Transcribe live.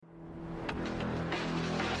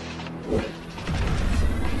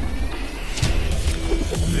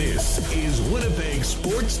This is Winnipeg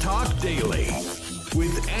Sports Talk Daily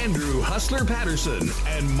with Andrew Hustler Patterson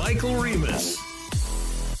and Michael Remus.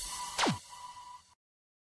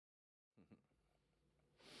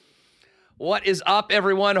 What is up,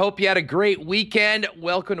 everyone? Hope you had a great weekend.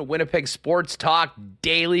 Welcome to Winnipeg Sports Talk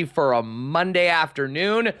Daily for a Monday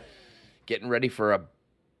afternoon. Getting ready for a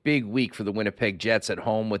big week for the Winnipeg Jets at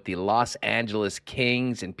home with the Los Angeles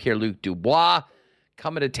Kings and Pierre-Luc Dubois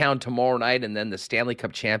coming to town tomorrow night, and then the Stanley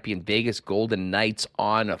Cup champion Vegas Golden Knights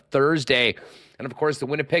on a Thursday. And, of course, the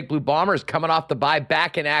Winnipeg Blue Bombers coming off the bye,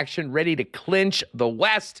 back in action, ready to clinch the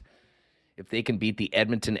West if they can beat the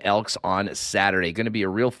Edmonton Elks on Saturday. Going to be a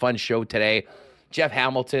real fun show today. Jeff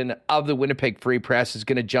Hamilton of the Winnipeg Free Press is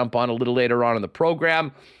going to jump on a little later on in the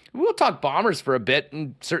program. We'll talk Bombers for a bit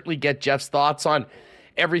and certainly get Jeff's thoughts on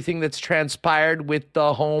everything that's transpired with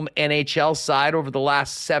the home NHL side over the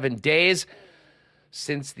last 7 days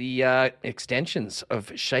since the extensions of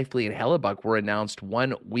Scheifele and Hellebuck were announced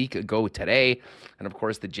 1 week ago today. And, of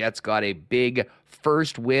course, the Jets got a big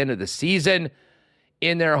first win of the season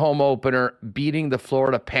in their home opener, beating the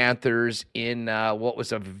Florida Panthers in what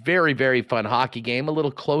was a very, very fun hockey game, a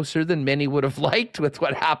little closer than many would have liked with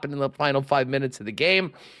what happened in the final 5 minutes of the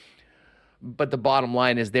game. But the bottom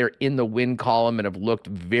line is they're in the win column and have looked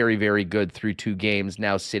very, very good through 2 games,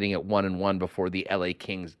 now sitting at 1-1 before the LA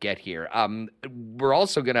Kings get here. We're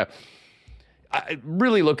also going to,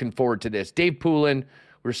 really looking forward to this. Dave Poulin,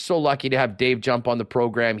 we're so lucky to have Dave jump on the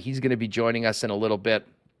program. He's going to be joining us in a little bit.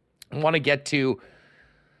 I want to get to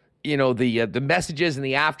the messages and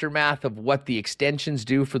the aftermath of what the extensions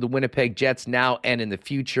do for the Winnipeg Jets now and in the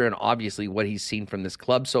future, and obviously what he's seen from this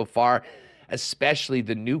club so far, especially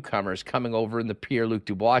the newcomers coming over in the Pierre-Luc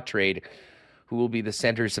Dubois trade, who will be the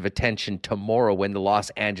centers of attention tomorrow when the Los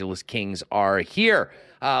Angeles Kings are here.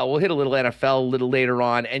 We'll hit a little NFL a little later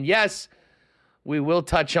on. And yes, we will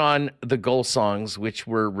touch on the goal songs, which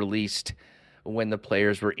were released when the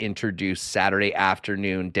players were introduced Saturday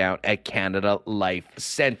afternoon down at Canada Life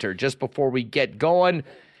Center. Just before we get going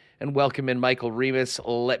and welcome in Michael Remus,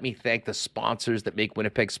 let me thank the sponsors that make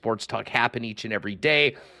Winnipeg Sports Talk happen each and every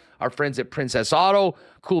day. Our friends at Princess Auto,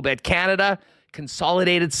 Coolbet Canada,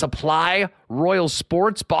 Consolidated Supply, Royal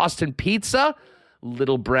Sports, Boston Pizza,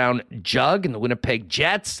 Little Brown Jug and the Winnipeg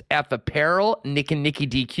Jets, F Apparel, Nick and Nicky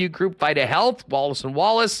DQ Group, Vita Health, Wallace &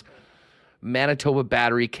 Wallace, Manitoba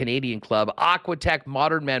Battery, Canadian Club, Aquatech,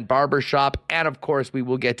 Modern Man Barbershop, and of course we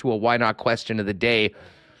will get to a Why Not question of the day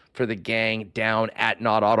for the gang down at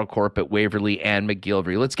Not Auto Corp at Waverly and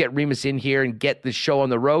McGillivray. Let's get Remus in here and get the show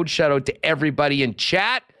on the road. Shout out to everybody in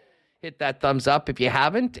chat. Hit that thumbs up if you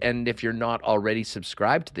haven't, and if you're not already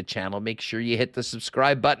subscribed to the channel, make sure you hit the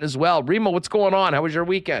subscribe button as well. Remo, what's going on? How was your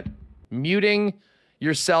weekend? Muting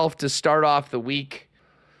yourself to start off the week,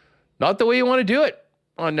 not the way you want to do it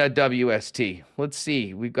on WST. Let's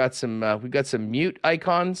see. We've got some mute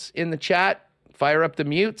icons in the chat. Fire up the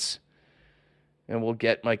mutes, and we'll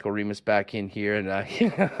get Michael Remus back in here. And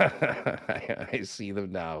I see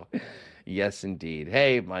them now. Yes, indeed.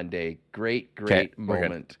 Hey, Monday, great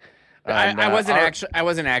moment. I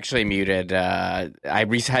wasn't actually muted. I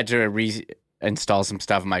had to reinstall some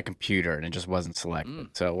stuff on my computer, and it just wasn't selected,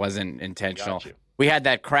 so it wasn't intentional. We had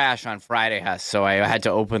that crash on Friday, so I had to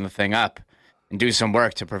open the thing up and do some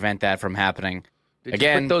work to prevent that from happening. Did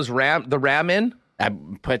you put the RAM in? I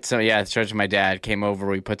put some, yeah, it's church. My dad came over.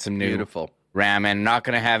 We put some new Beautiful RAM in. Not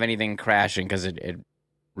going to have anything crashing because it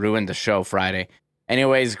ruined the show Friday.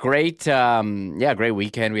 Anyways, great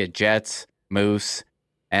weekend. We had Jets, Moose,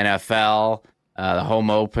 NFL, the home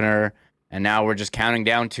opener, and now we're just counting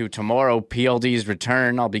down to tomorrow, PLD's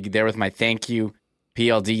return. I'll be there with my thank you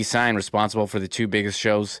PLD sign, responsible for the 2 biggest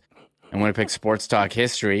shows in Winnipeg Sports Talk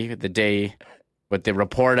history, the day with the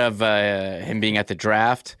report of him being at the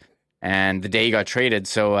draft and the day he got traded.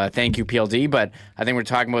 So thank you, PLD. But I think we're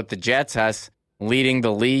talking about the Jets, us leading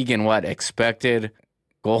the league in expected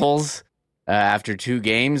goals after 2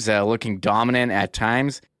 games, looking dominant at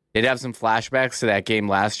times. Did have some flashbacks to that game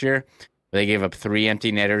last year where they gave up 3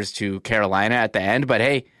 empty netters to Carolina at the end. But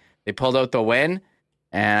hey, they pulled out the win,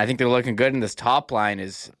 and I think they're looking good, and this top line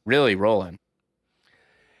is really rolling.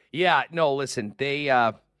 Yeah, no, listen,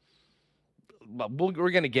 we're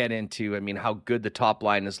going to get into, how good the top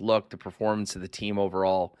line has looked, the performance of the team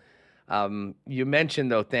overall. You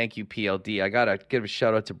mentioned, though, thank you, PLD. I got to give a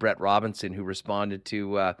shout out to Brett Robinson, who responded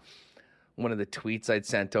to one of the tweets I'd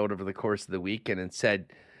sent out over the course of the weekend and said,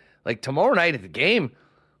 tomorrow night at the game,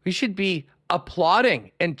 we should be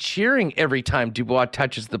applauding and cheering every time Dubois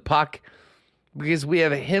touches the puck because we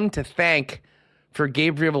have him to thank for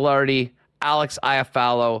Gabriel Velarde Alex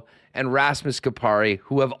Iafallo, and Rasmus Kupari,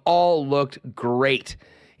 who have all looked great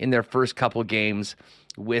in their first couple games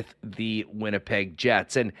with the Winnipeg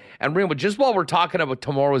Jets. And Remo, just while we're talking about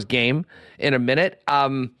tomorrow's game in a minute,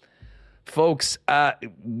 folks,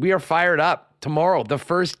 we are fired up. Tomorrow, the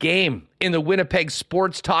first game in the Winnipeg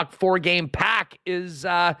Sports Talk 4-game pack is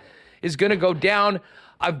going to go down.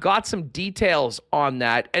 I've got some details on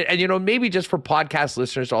that. And, maybe just for podcast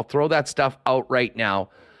listeners, I'll throw that stuff out right now.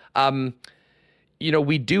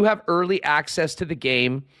 We do have early access to the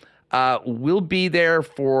game. We'll be there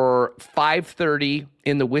for 5:30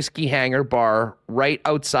 in the Whiskey Hangar Bar right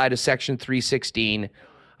outside of Section 316,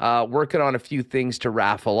 working on a few things to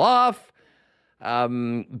raffle off.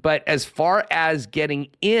 But as far as getting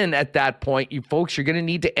in at that point, you folks, you're going to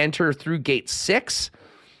need to enter through Gate 6,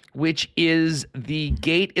 which is the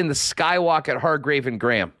gate in the Skywalk at Hargrave and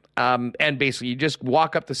Graham. And basically, you just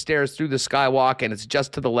walk up the stairs through the Skywalk, and it's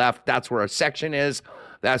just to the left. That's where our section is.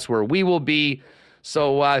 That's where we will be.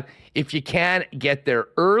 So if you can, get there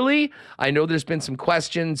early. I know there's been some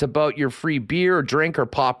questions about your free beer, or drink, or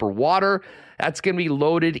pop, or water. That's going to be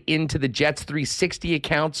loaded into the Jets 360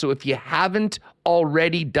 account. So if you haven't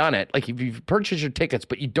already done it, like if you've purchased your tickets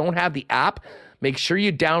but you don't have the app, make sure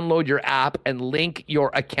you download your app and link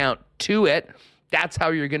your account to it. That's how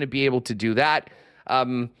you're going to be able to do that.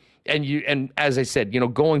 And as I said,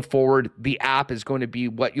 going forward, the app is going to be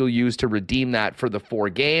what you'll use to redeem that for the 4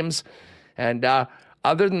 games. And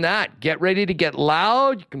other than that, get ready to get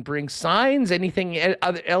loud. You can bring signs, anything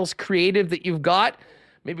else creative that you've got.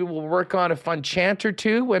 Maybe we'll work on a fun chant or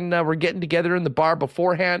two when we're getting together in the bar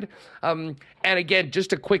beforehand. And again,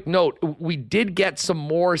 just a quick note, we did get some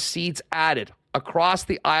more seats added across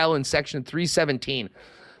the aisle in Section 317.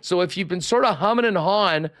 So if you've been sort of humming and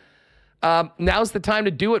hawing, now's the time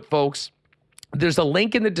to do it, folks. There's a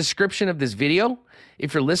link in the description of this video.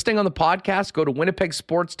 If you're listening on the podcast, go to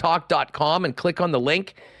winnipegsportstalk.com and click on the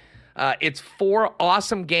link. It's 4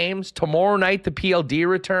 awesome games. Tomorrow night, the PLD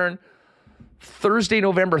return. Thursday,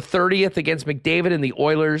 November 30th against McDavid and the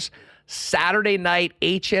Oilers. Saturday night,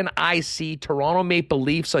 HNIC, Toronto Maple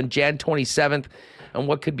Leafs on Jan 27th. And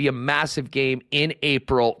what could be a massive game in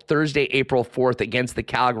April, Thursday, April 4th against the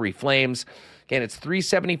Calgary Flames. Again, it's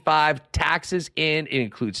 $375, taxes in. It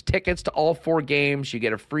includes tickets to all 4 games. You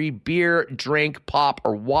get a free beer, drink, pop,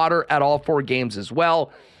 or water at all 4 games as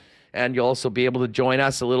well. And you'll also be able to join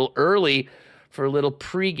us a little early for a little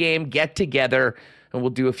pregame get-together, and we'll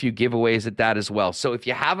do a few giveaways at that as well. So if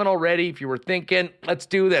you haven't already, if you were thinking, let's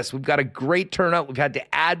do this. We've got a great turnout. We've had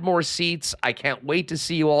to add more seats. I can't wait to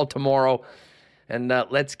see you all tomorrow. And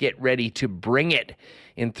let's get ready to bring it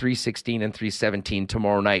in 316 and 317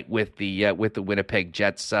 tomorrow night with the Winnipeg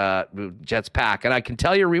Jets pack. And I can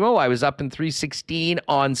tell you, Remo, I was up in 316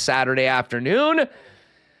 on Saturday afternoon,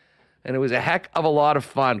 and it was a heck of a lot of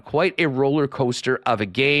fun. Quite a roller coaster of a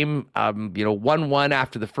game. 1-1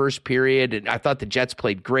 after the first period, and I thought the Jets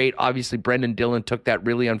played great. Obviously, Brendan Dillon took that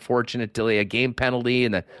really unfortunate delay a game penalty,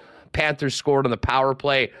 and the Panthers scored on the power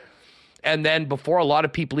play. And then before a lot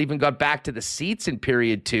of people even got back to the seats in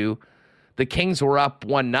period 2, the Kings were up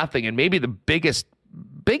 1-0. And maybe the biggest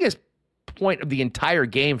point of the entire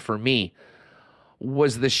game for me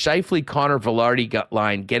was the Scheifele-Connor Velarde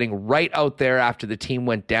line getting right out there after the team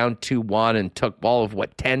went down 2-1 and took all of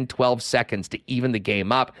 10, 12 seconds to even the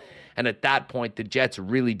game up. And at that point, the Jets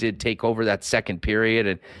really did take over that second period.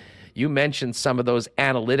 And you mentioned some of those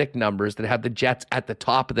analytic numbers that have the Jets at the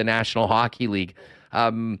top of the National Hockey League.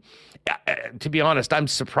 To be honest, I'm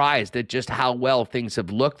surprised at just how well things have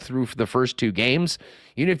looked through for the first 2 games.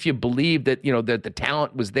 Even if you believe that, that the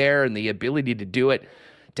talent was there and the ability to do it,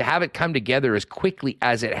 to have it come together as quickly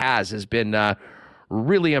as it has been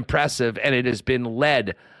really impressive. And it has been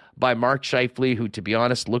led by Mark Scheifele, who, to be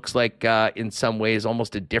honest, looks like in some ways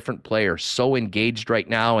almost a different player. So engaged right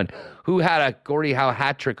now, and who had a Gordie Howe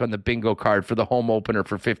hat trick on the bingo card for the home opener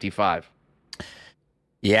for 55.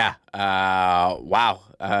 Yeah. Wow.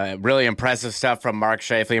 Really impressive stuff from Mark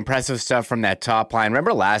Scheifele. Impressive stuff from that top line.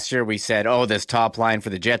 Remember last year we said, this top line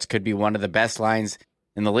for the Jets could be one of the best lines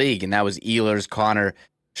in the league. And that was Ehlers, Connor,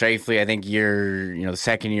 Scheifele. I think the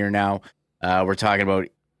second year now, we're talking about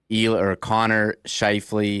Connor,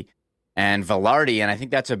 Scheifele, and Velarde. And I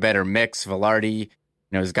think that's a better mix. Velarde,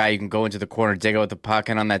 is a guy you can go into the corner, dig out the puck.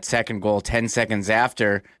 And on that second goal, 10 seconds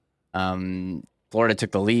after, Florida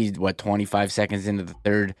took the lead, 25 seconds into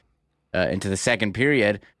the second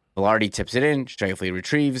period. Velarde tips it in. Scheifele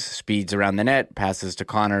retrieves, speeds around the net, passes to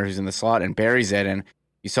Connor, who's in the slot, and buries it. And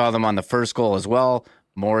you saw them on the first goal as well.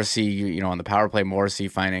 Morrissey, on the power play, Morrissey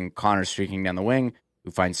finding Connor streaking down the wing,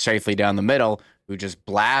 who finds Scheifele down the middle, who just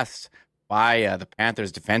blasts by the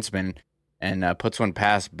Panthers defenseman and puts one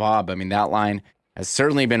past Bob. I mean, that line has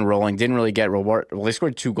certainly been rolling. Didn't really get reward. Well, they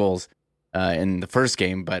scored 2 goals in the first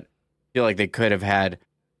game, but I feel like they could have had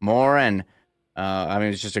more. And I mean,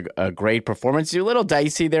 it was just a great performance. A little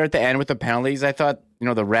dicey there at the end with the penalties. I thought,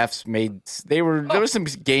 the refs there was some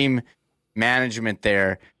game management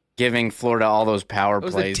there, giving Florida all those power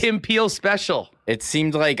plays. It was a Tim Peel special. It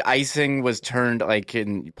seemed like icing was turned, like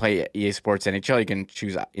in you play EA Sports NHL, you can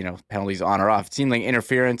choose, penalties on or off. It seemed like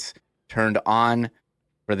interference turned on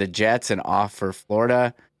for the Jets and off for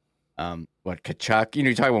Florida. Tkachuk,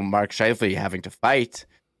 you're talking about Mark Scheifele having to fight.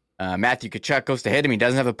 Matthew Tkachuk goes to hit him. He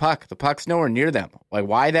doesn't have the puck. The puck's nowhere near them. Like,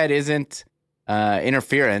 why that isn't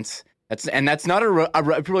interference? That's not people are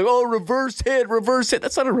like, reverse hit.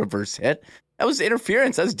 That's not a reverse hit. That was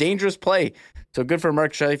interference. That's dangerous play. So good for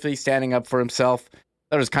Mark Scheifele standing up for himself.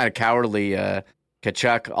 That was kind of cowardly.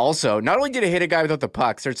 Tkachuk also, not only did he hit a guy without the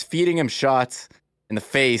puck, starts feeding him shots in the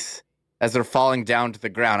face as they're falling down to the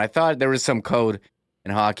ground. I thought there was some code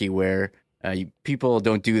in hockey where people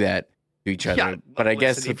don't do that to each other. Yeah, but I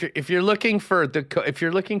guess if you're looking for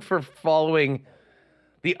following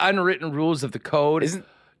the unwritten rules of the code,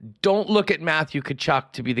 don't look at Matthew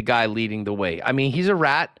Tkachuk to be the guy leading the way. I mean, he's a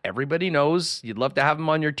rat. Everybody knows. You'd love to have him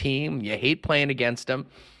on your team. You hate playing against him.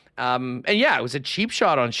 And yeah, it was a cheap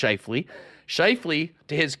shot on Scheifele. Scheifele,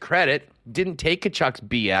 to his credit, didn't take Kachuk's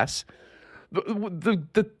BS.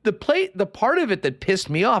 The part of it that pissed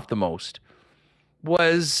me off the most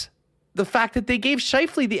was the fact that they gave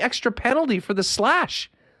Scheifele the extra penalty for the slash.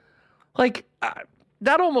 Like,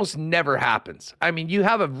 that almost never happens. I mean, you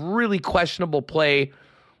have a really questionable play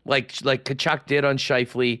like Tkachuk did on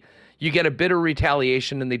Scheifele. You get a bit of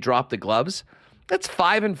retaliation and they drop the gloves. That's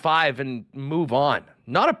 5-5 and move on.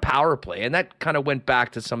 Not a power play. And that kind of went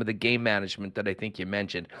back to some of the game management that I think you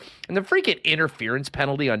mentioned. And the freaking interference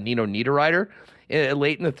penalty on Nino Niederreiter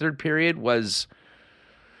late in the third period was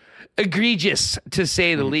egregious, to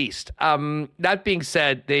say the least. That being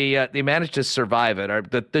said, they managed to survive it.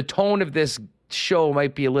 The tone of this show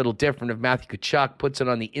might be a little different if Matthew Tkachuk puts it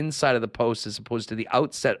on the inside of the post as opposed to the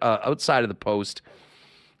outside of the post.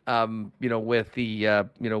 With the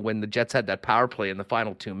when the Jets had that power play in the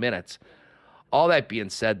final 2 minutes. All that being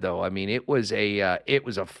said, though, I mean, it was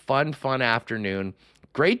a fun afternoon.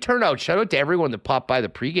 Great turnout. Shout out to everyone that popped by the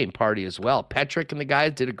pregame party as well. Petrick and the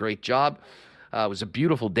guys did a great job. It was a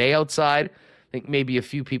beautiful day outside. I think maybe a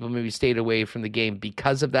few people maybe stayed away from the game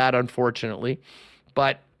because of that, unfortunately.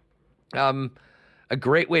 But a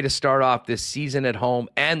great way to start off this season at home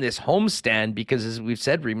and this homestand, because as we've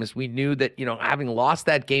said, Remus, we knew that, having lost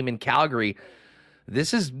that game in Calgary,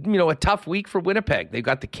 this is, a tough week for Winnipeg. They've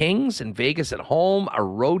got the Kings and Vegas at home, a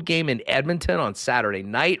road game in Edmonton on Saturday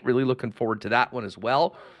night. Really looking forward to that one as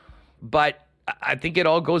well. But I think it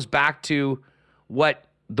all goes back to what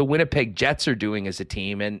the Winnipeg Jets are doing as a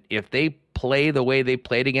team. And if they play the way they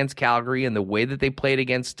played against Calgary and the way that they played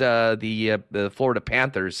against the Florida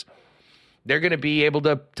Panthers, they're going to be able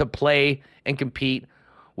to play and compete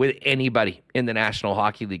with anybody in the National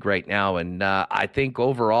Hockey League right now. And I think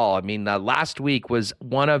overall, I mean, last week was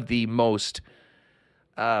one of the most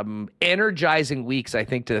energizing weeks, I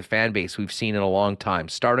think, to the fan base we've seen in a long time.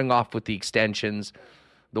 Starting off with the extensions,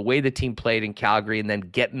 the way the team played in Calgary, and then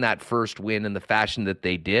getting that first win in the fashion that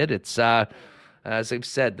they did. It's, as I've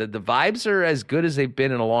said, the vibes are as good as they've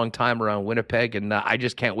been in a long time around Winnipeg, and I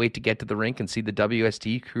just can't wait to get to the rink and see the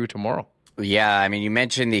WST crew tomorrow. Yeah, I mean, you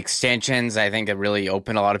mentioned the extensions. I think it really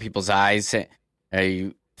opened a lot of people's eyes.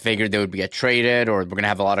 You figured they would get traded, or we're going to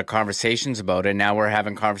have a lot of conversations about it. Now we're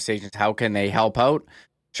having conversations. How can they help out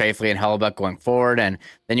Scheifele and Hellebuyck going forward? And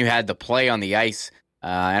then you had the play on the ice.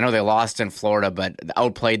 I know they lost in Florida, but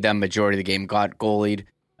outplayed them majority of the game, got goalied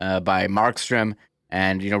by Markstrom,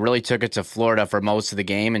 and, really took it to Florida for most of the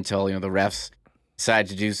game until, the refs decided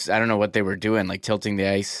to do, I don't know what they were doing, like tilting the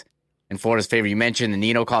ice in Florida's favor. You mentioned the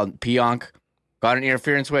Nino called Pionk got an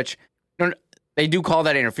interference, which they do call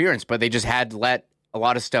that interference, but they just had let a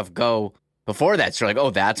lot of stuff go before that. So like, oh,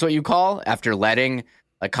 that's what you call after letting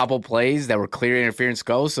a couple plays that were clear interference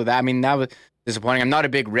go. So that was disappointing. I'm not a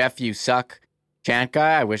big ref you suck chant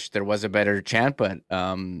guy. I wish there was a better chant, but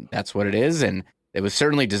that's what it is, and it was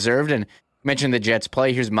certainly deserved. And you mentioned the Jets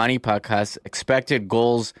play. Here's Money Puck has expected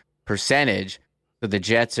goals percentage. So the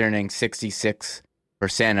Jets earning 66%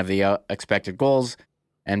 of the expected goals,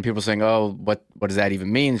 and people saying, "Oh, what does that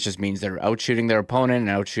even mean?" It just means they're outshooting their opponent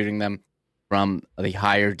and outshooting them from the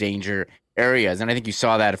higher danger areas. And I think you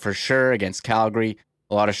saw that for sure against Calgary.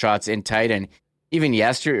 A lot of shots in tight, and even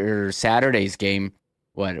Saturday's game,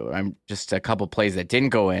 just a couple plays that didn't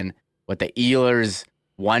go in. What the Ehlers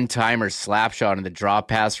one-timer slap shot and the drop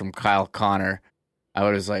pass from Kyle Connor I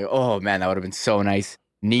was like, oh man, that would have been so nice.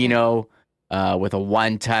 Nino with a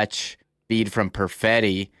one-touch feed from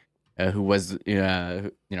Perfetti, who was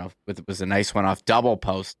was a nice one off double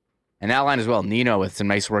post, and that line as well. Nino with some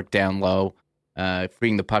nice work down low,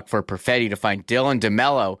 freeing the puck for Perfetti to find Dylan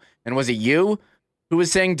DeMello. And was it you who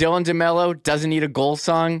was saying Dylan DeMello doesn't need a goal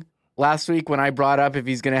song last week when I brought up if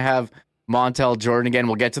he's going to have Montel Jordan again?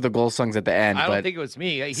 We'll get to the goal songs at the end. I don't think it was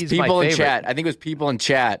me. He's people my favorite. In chat. I think it was people in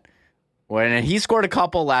chat. And he scored a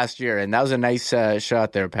couple last year, and that was a nice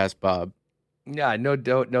shot there past Bob. Yeah, no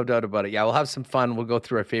doubt about it. Yeah, we'll have some fun. We'll go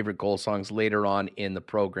through our favorite goal songs later on in the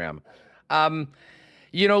program.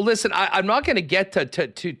 Listen, I'm not going to get to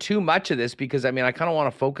too much of this because, I kind of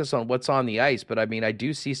want to focus on what's on the ice. But, I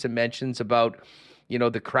do see some mentions about,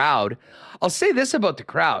 the crowd. I'll say this about the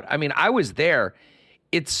crowd. I was there.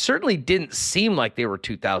 It certainly didn't seem like there were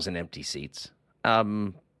 2,000 empty seats.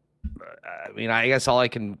 I guess all I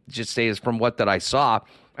can just say is from what that I saw,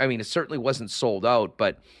 it certainly wasn't sold out,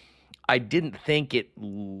 but I didn't think it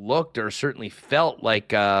looked or certainly felt like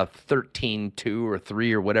 13-2 or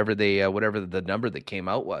 3 or whatever the number that came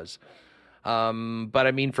out was.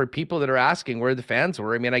 But for people that are asking where the fans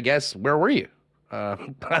were, I guess, where were you?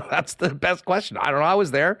 That's the best question. I don't know. I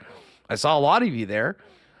was there. I saw a lot of you there.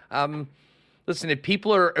 Listen, if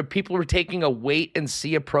people are taking a wait and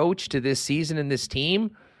see approach to this season and this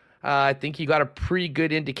team, I think you got a pretty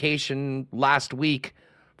good indication last week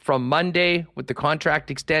from Monday with the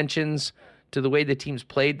contract extensions to the way the teams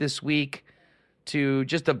played this week to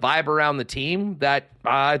just the vibe around the team that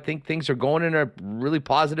I think things are going in a really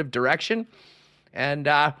positive direction. And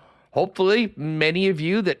hopefully many of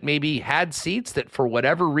you that maybe had seats that for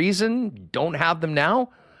whatever reason don't have them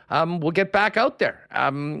now, we'll get back out there.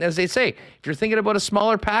 As they say, if you're thinking about a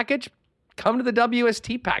smaller package, come to the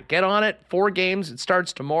WST pack. Get on it. 4 games. It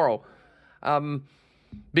starts tomorrow.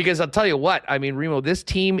 Because I'll tell you what, Remo, this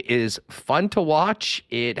team is fun to watch.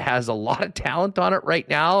 It has a lot of talent on it right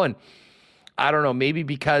now. And I don't know, maybe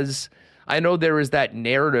because I know there is that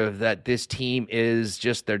narrative that this team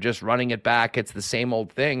they're just running it back. It's the same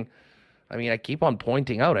old thing. I keep on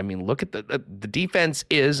pointing out. Look at the defense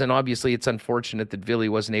and obviously it's unfortunate that Ville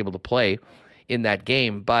wasn't able to play in that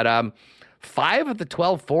game. But 5 of the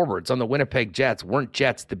 12 forwards on the Winnipeg Jets weren't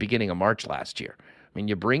Jets at the beginning of March last year.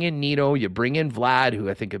 You bring in Nino, you bring in Vlad, who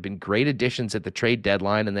I think have been great additions at the trade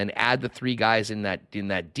deadline, and then add the 3 guys in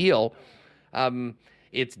that deal. I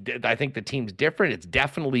think the team's different. It's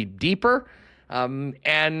definitely deeper.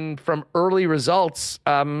 And from early results,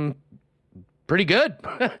 pretty good.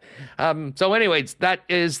 So anyways, that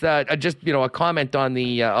is just a comment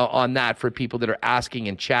on on that for people that are asking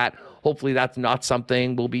in chat. Hopefully that's not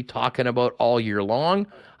something we'll be talking about all year long,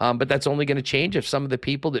 but that's only going to change if some of the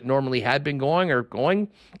people that normally had been going are going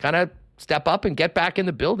kind of step up and get back in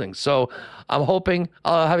the building. So I'm hoping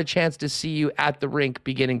I'll have a chance to see you at the rink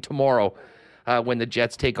beginning tomorrow when the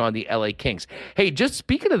Jets take on the LA Kings. Hey, just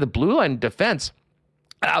speaking of the blue line defense,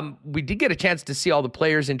 we did get a chance to see all the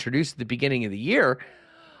players introduced at the beginning of the year.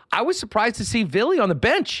 I was surprised to see Ville on the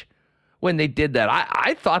bench when they did that.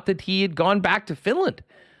 I thought that he had gone back to Finland.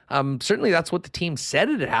 Certainly that's what the team said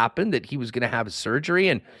it had happened, that he was going to have a surgery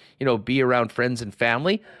and, be around friends and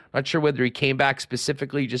family. Not sure whether he came back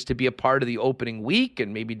specifically just to be a part of the opening week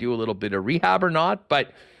and maybe do a little bit of rehab or not.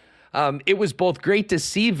 But it was both great to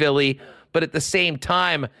see Ville, but at the same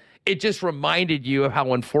time, it just reminded you of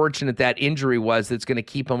how unfortunate that injury was that's going to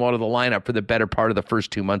keep him out of the lineup for the better part of the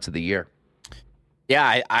first 2 months of the year.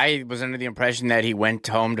 Yeah, I was under the impression that he went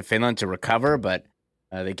home to Finland to recover, but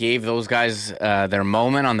they gave those guys their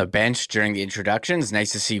moment on the bench during the introductions.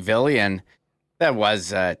 Nice to see Ville, and that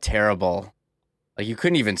was terrible. Like, you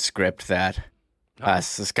couldn't even script that.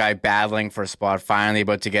 This guy battling for a spot, finally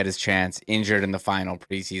about to get his chance, injured in the final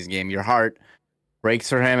preseason game. Your heart breaks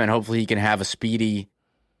for him, and hopefully he can have a speedy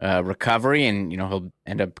recovery, and he'll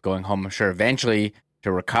end up going home, I'm sure, eventually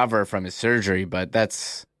to recover from his surgery. But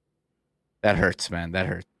that hurts, man. That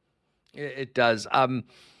hurts. It does. And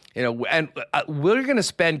we're going to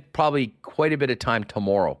spend probably quite a bit of time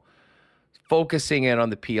tomorrow focusing in on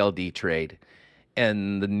the PLD trade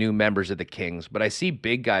and the new members of the Kings. But I see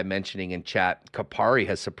Big Guy mentioning in chat, Kapari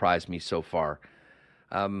has surprised me so far.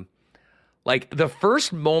 Like, the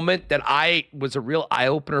first moment that was a real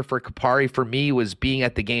eye-opener for Kapari for me was being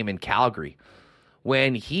at the game in Calgary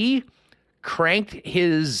when he cranked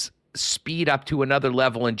his speed up to another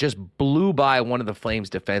level and just blew by one of the Flames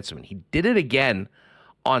defensemen. He did it again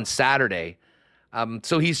on Saturday.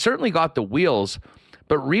 So he's certainly got the wheels,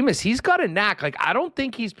 but Remus, he's got a knack. Like, I don't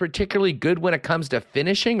think he's particularly good when it comes to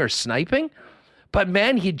finishing or sniping, But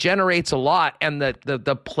man, he generates a lot. And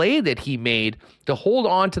the play that he made to hold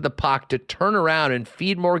on to the puck, to turn around and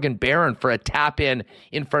feed Morgan Barron for a tap in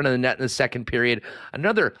front of the net in the second period.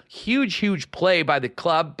 Another huge play by the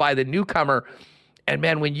club, by the newcomer. And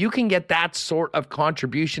man, when you can get that sort of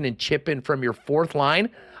contribution and chip in from your fourth line,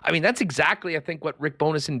 I mean, that's exactly, I think, what Rick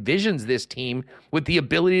Bowness envisions this team, with the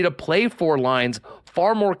ability to play four lines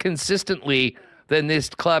far more consistently than this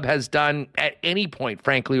club has done at any point,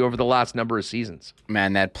 frankly, over the last number of seasons.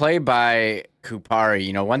 Man, that play by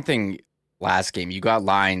Kupari, one thing last game, you got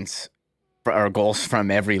lines or goals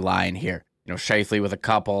from every line here. Scheifele with a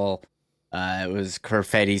couple. It was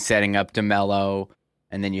Kerfetti setting up DeMello.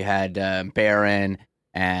 And then you had Barron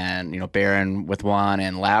and, Barron with one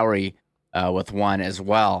and Lowry with one as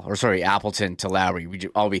well. Or sorry, Appleton to Lowry.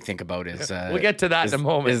 All we think about is... we'll get to that in a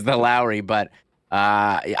moment. Is the Lowry, but...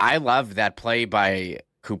 I love that play by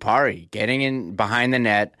Kupari, getting in behind the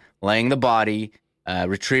net, laying the body,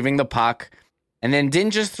 retrieving the puck, and then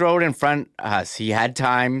didn't just throw it in front of us. He had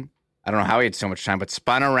time. I don't know how he had so much time, but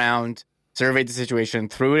spun around, surveyed the situation,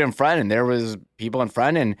 threw it in front, and there was people in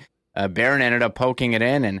front, and Barron ended up poking it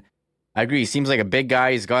in. And I agree, he seems like a big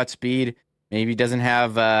guy. He's got speed. Maybe he doesn't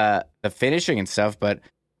have the finishing and stuff, but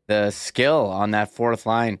the skill on that fourth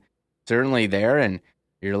line certainly there. And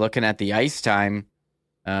you're looking at the ice time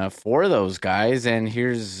for those guys, and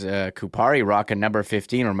here's Kupari rocking number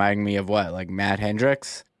 15, reminding me of what, like Matt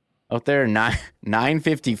Hendricks out there,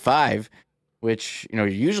 9:55, which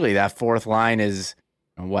usually that fourth line is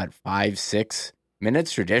 5-6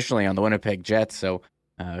 minutes traditionally on the Winnipeg Jets. So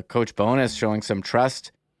Coach Bowness showing some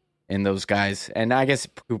trust in those guys, and I guess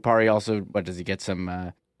Kupari also. What does he get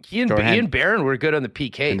some? He and Barron were good on the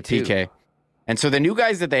PK too. PK, and so the new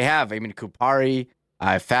guys that they have, I mean Kupari.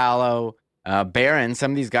 Fallow, Barron, some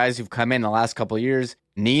of these guys who've come in the last couple of years,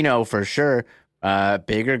 Nino for sure,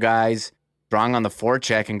 bigger guys, strong on the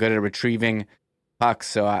forecheck and good at retrieving pucks.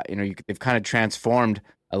 So, they've kind of transformed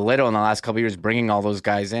a little in the last couple of years, bringing all those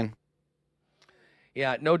guys in.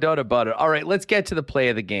 Yeah, no doubt about it. All right, let's get to the play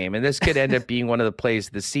of the game. And this could end up being one of the plays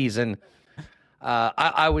of the season.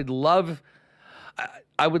 I would love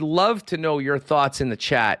to know your thoughts in the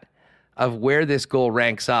chat of where this goal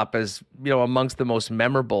ranks up as, amongst the most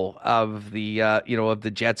memorable of the, of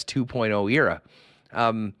the Jets 2.0 era.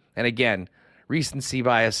 And again, recency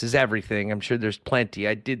bias is everything. I'm sure there's plenty.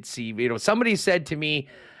 I did see, somebody said to me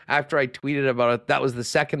after I tweeted about it, that was the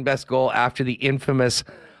second best goal after the infamous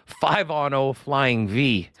 5-on-0 flying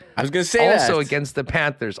V. I was going to say also against the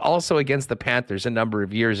Panthers a number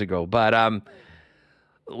of years ago. But,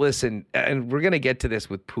 listen, and we're going to get to this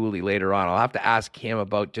with Pooley later on. I'll have to ask him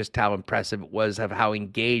about just how impressive it was of how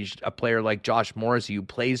engaged a player like Josh Morrissey, who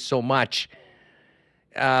plays so much,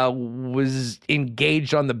 was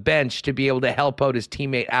engaged on the bench to be able to help out his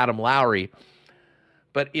teammate Adam Lowry.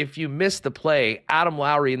 But if you miss the play, Adam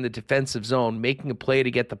Lowry in the defensive zone, making a play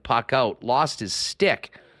to get the puck out, lost his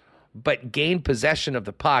stick, but gained possession of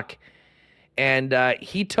the puck. And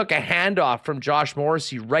he took a handoff from Josh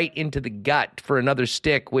Morrissey right into the gut for another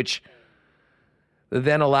stick, which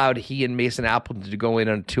then allowed he and Mason Appleton to go in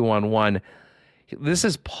on a 2-on-1. This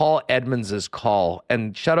is Paul Edmonds' call.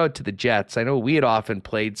 And shout out to the Jets. I know we had often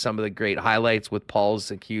played some of the great highlights with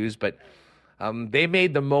Paul's accused, but they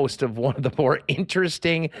made the most of one of the more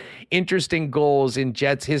interesting goals in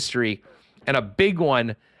Jets history. And a big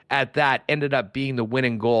one at that ended up being the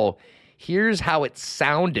winning goal. Here's how it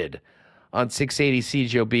sounded on 680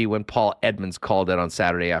 CJOB when Paul Edmonds called it on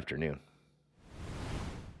Saturday afternoon.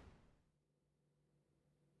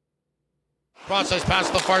 Process pass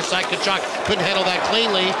to the far side. Kachuk couldn't handle that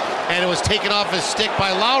cleanly, and it was taken off his stick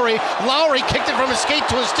by Lowry. Lowry kicked it from his skate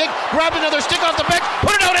to his stick, grabbed another stick off the bench,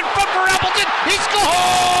 put it out in front for Appleton. He scored!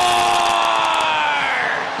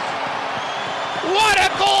 What a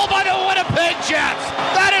goal by the Winnipeg Jets!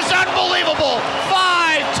 That is unbelievable!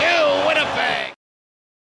 5-2 Winnipeg!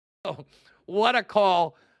 Oh, what a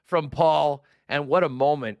call from Paul, and what a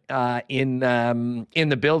moment in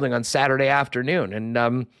the building on Saturday afternoon.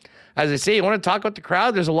 And as I say, you want to talk about the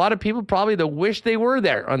crowd? There's a lot of people probably that wish they were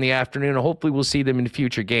there on the afternoon, and hopefully we'll see them in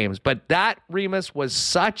future games. But that, Remus, was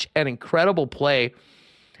such an incredible play,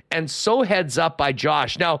 and so heads up by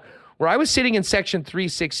Josh. Now, where I was sitting in section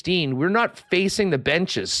 316, we're not facing the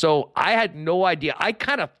benches, so I had no idea. I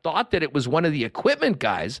kind of thought that it was one of the equipment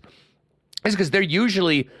guys. It's because they're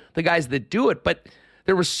usually the guys that do it, but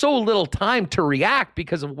there was so little time to react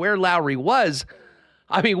because of where Lowry was.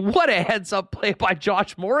 I mean, what a heads-up play by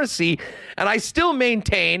Josh Morrissey. And I still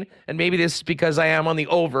maintain, and maybe this is because I am on the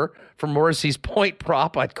over for Morrissey's point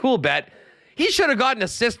prop at Cool Bet, He should have gotten an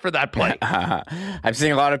assist for that play. I'm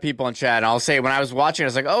seeing a lot of people in chat, and I'll say when I was watching, I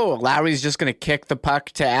was like, oh, Lowry's just going to kick the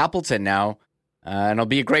puck to Appleton now, and it'll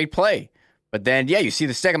be a great play. But then, yeah, you see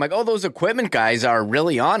the stick. I'm like, oh, those equipment guys are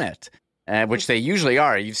really on it, which they usually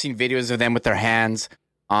are. You've seen videos of them with their hands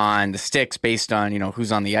on the sticks based on,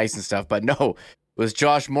 who's on the ice and stuff. But no, it was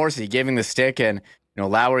Josh Morrissey giving the stick, and,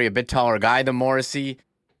 Lowry, a bit taller guy than Morrissey,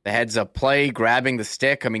 the heads-up play, grabbing the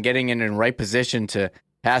stick, getting in the right position to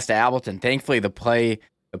pass to Appleton. Thankfully, the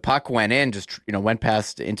puck went in, just, went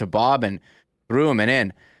past into Bob and threw him and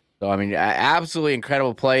in. So, absolutely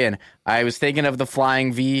incredible play. And I was thinking of the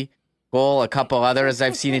flying V goal, a couple others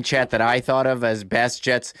I've seen in chat that I thought of as best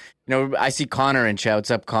Jets. I see Connor in chat.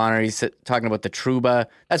 What's up, Connor? He's talking about the Trouba.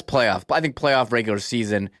 That's playoff. I think playoff regular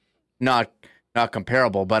season, not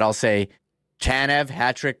comparable, but I'll say Tanev,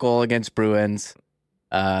 hat-trick goal against Bruins.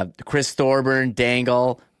 Chris Thorburn,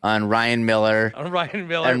 dangle on Ryan Miller. Which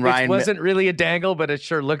wasn't really a dangle, but it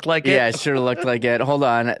sure looked like it. Yeah, it sure looked like it. Hold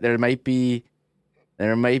on. There might be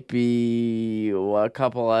a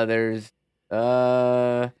couple others.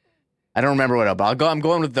 I don't remember what else. I'm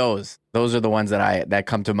going with those. Those are the ones that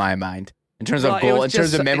come to my mind in terms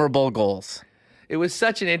of memorable goals. It was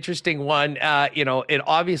such an interesting one. It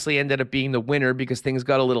obviously ended up being the winner because things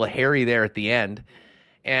got a little hairy there at the end.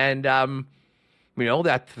 And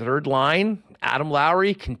that third line, Adam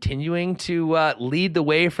Lowry continuing to lead the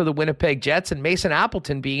way for the Winnipeg Jets, and Mason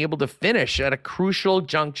Appleton being able to finish at a crucial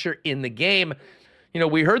juncture in the game.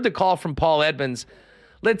 We heard the call from Paul Edmonds.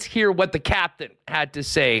 Let's hear what the captain had to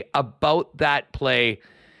say about that play,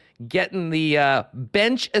 getting the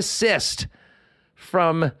bench assist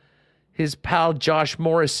from his pal Josh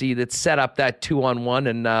Morrissey that set up that 2-on-1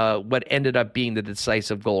 and what ended up being the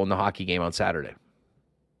decisive goal in the hockey game on Saturday.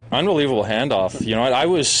 Unbelievable handoff.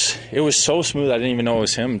 It was so smooth I didn't even know it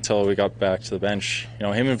was him until we got back to the bench.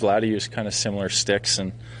 Him and Vladdy used kind of similar sticks,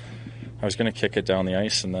 and I was going to kick it down the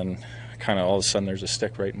ice, and then kind of all of a sudden there's a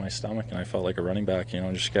stick right in my stomach, and I felt like a running back,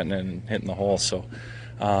 just getting it and hitting the hole. So,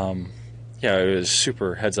 it was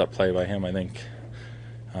super heads-up play by him. I think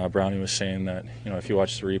Brownie was saying that, if you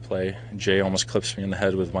watch the replay, Jay almost clips me in the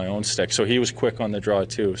head with my own stick. So he was quick on the draw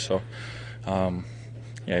too. So,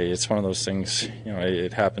 it's one of those things,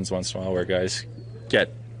 it happens once in a while where guys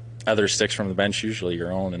get other sticks from the bench, usually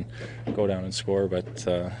your own, and go down and score. But,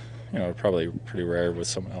 probably pretty rare with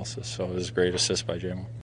someone else's. So it was a great assist by JMO.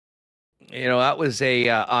 That was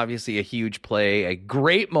obviously a huge play, a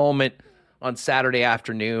great moment on Saturday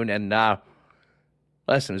afternoon. And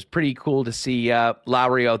listen, it was pretty cool to see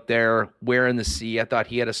Lowry out there wearing the C. I thought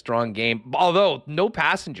he had a strong game, although no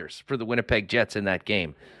passengers for the Winnipeg Jets in that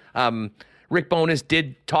game. Rick Bowness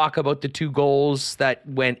did talk about the 2 goals that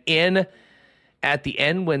went in at the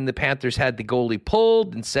end when the Panthers had the goalie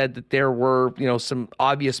pulled, and said that there were, some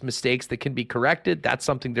obvious mistakes that can be corrected. That's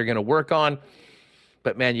something they're going to work on.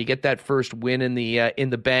 But man, you get that first win in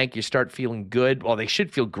the bank, you start feeling good. Well, they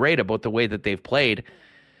should feel great about the way that they've played.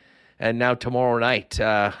 And now tomorrow night,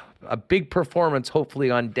 a big performance hopefully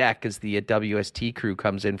on deck as the WST crew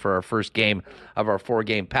comes in for our first game of our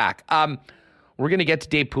 4-game pack. We're going to get to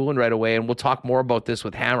Dave Poulin right away, and we'll talk more about this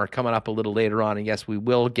with Hammer coming up a little later on. And yes, we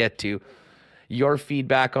will get to your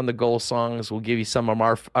feedback on the goal songs. We'll give you some of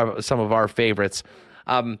our favorites.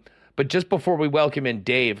 But just before we welcome in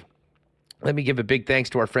Dave, let me give a big thanks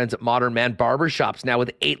to our friends at Modern Man Barbershops, now with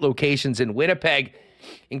 8 locations in Winnipeg,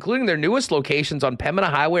 including their newest locations on Pembina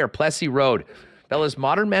Highway or Plessis Road. Bella's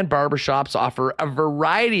Modern Man Barbershops offer a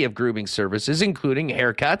variety of grooming services, including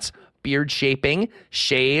haircuts, beard shaping,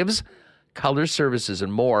 shaves, color services,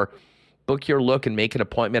 and more. Book your look and make an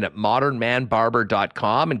appointment at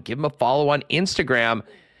modernmanbarber.com, and give them a follow on Instagram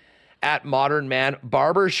at Modern Man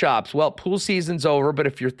Barbershops. Well, pool season's over, but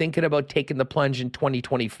if you're thinking about taking the plunge in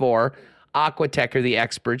 2024, Aquatech are the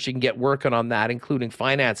experts. You can get working on that, including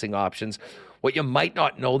financing options. What you might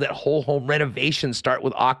not know, that whole home renovations start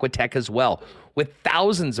with Aquatech as well. With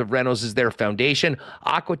thousands of renos as their foundation,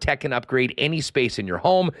 Aquatech can upgrade any space in your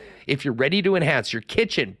home. If you're ready to enhance your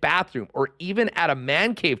kitchen, bathroom, or even add a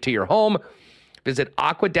man cave to your home, visit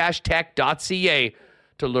aqua-tech.ca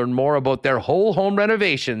to learn more about their whole home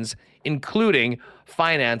renovations, including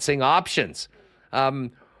financing options.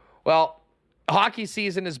 Hockey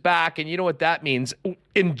season is back, and you know what that means.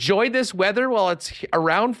 Enjoy this weather while it's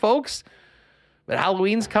around, folks. But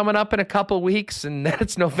Halloween's coming up in a couple weeks, and then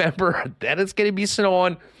it's November. Then it's going to be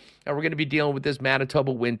snowing, and we're going to be dealing with this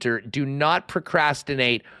Manitoba winter. Do not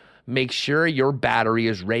procrastinate. Make sure your battery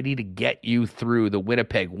is ready to get you through the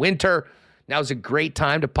Winnipeg winter. Now's a great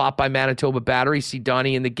time to pop by Manitoba Battery, see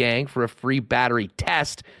Donnie and the gang for a free battery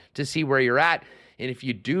test to see where you're at. And if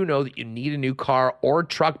you do know that you need a new car or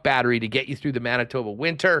truck battery to get you through the Manitoba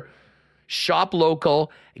winter, shop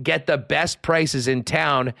local, get the best prices in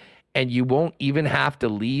town, and you won't even have to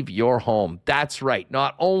leave your home. That's right.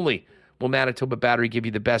 Not only will Manitoba Battery give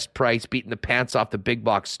you the best price, beating the pants off the big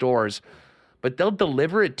box stores, but they'll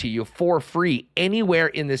deliver it to you for free anywhere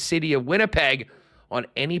in the city of Winnipeg on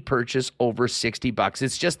any purchase over $60.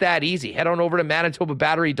 It's just that easy. Head on over to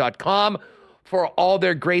manitobabattery.com for all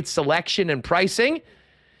their great selection and pricing.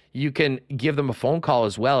 You can give them a phone call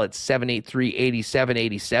as well at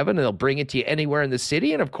 783-8787, and they'll bring it to you anywhere in the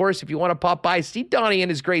city. And, of course, if you want to pop by, see Donnie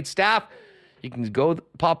and his great staff, you can go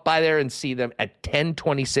pop by there and see them at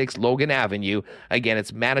 1026 Logan Avenue. Again,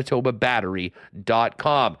 it's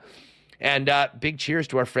manitobabattery.com. And big cheers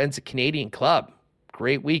to our friends at Canadian Club.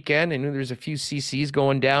 Great weekend. I knew there's a few CCs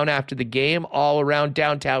going down after the game all around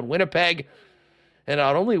downtown Winnipeg. And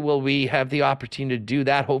not only will we have the opportunity to do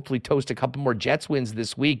that, hopefully toast a couple more Jets wins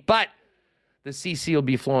this week, but the CC will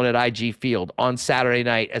be flown at IG Field on Saturday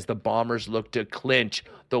night as the Bombers look to clinch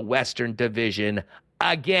the Western Division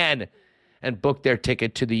again and book their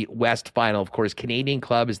ticket to the West Final. Of course, Canadian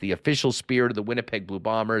Club is the official spirit of the Winnipeg Blue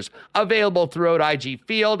Bombers, available throughout IG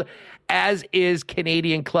Field, as is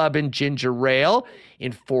Canadian Club and Ginger Ale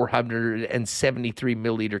in 473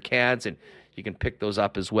 milliliter cans, and you can pick those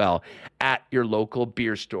up as well at your local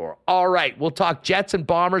beer store. All right, we'll talk Jets and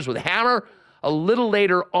Bombers with Hammer a little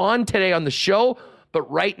later on today on the show, but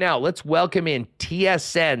right now, let's welcome in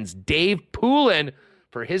TSN's Dave Poulin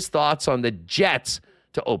for his thoughts on the Jets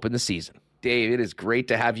to open the season. Dave, it is great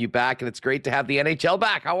to have you back, and it's great to have the NHL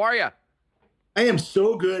back. How are you? I am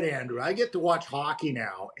so good, Andrew. I get to watch hockey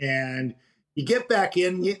now, and you get back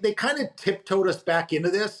in. They kind of tiptoed us back into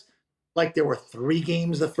this. Like there were 3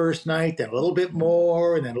 games the first night, then a little bit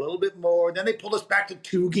more, and then a little bit more. Then they pulled us back to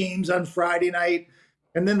 2 games on Friday night,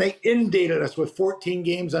 and then they inundated us with 14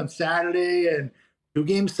 games on Saturday and 2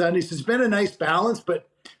 games Sunday. So it's been a nice balance, but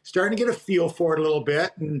starting to get a feel for it a little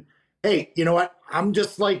bit. And hey, you know what? I'm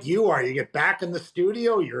just like you are. You get back in the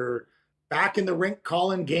studio, you're back in the rink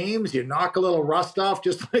calling games, you knock a little rust off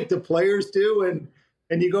just like the players do,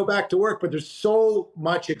 and you go back to work. But there's so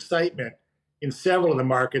much excitement in several of the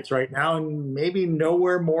markets right now, and maybe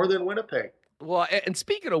nowhere more than Winnipeg. Well, and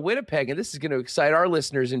speaking of Winnipeg, and this is going to excite our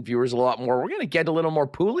listeners and viewers a lot more, we're going to get a little more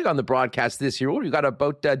Pooley on the broadcast this year. We've got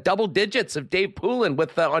about double digits of Dave Poulin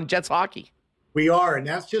with on Jets hockey. We are, and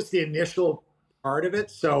that's just the initial part of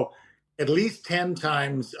it. So at least 10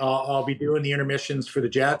 times I'll be doing the intermissions for the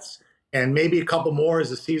Jets, and maybe a couple more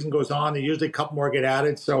as the season goes on. Usually a couple more get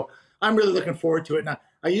added. So I'm really looking forward to it. Now,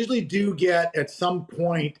 I usually do get at some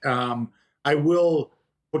point, I will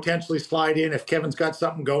potentially slide in if Kevin's got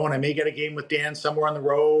something going. I may get a game with Dan somewhere on the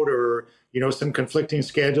road, or, you know, some conflicting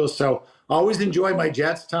schedules. So I always enjoy my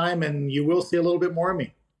Jets time, and you will see a little bit more of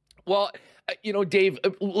me. Well, you know, Dave,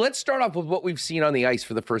 let's start off with what we've seen on the ice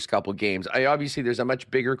for the first couple of games. Obviously, there's a much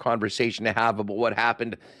bigger conversation to have about what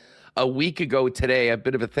happened a week ago today, a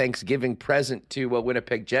bit of a Thanksgiving present to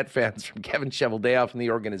Winnipeg Jet fans from Kevin Cheveldayoff and the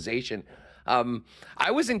organization. I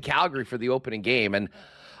was in Calgary for the opening game, and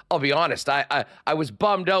I'll be honest, I was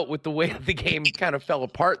bummed out with the way the game kind of fell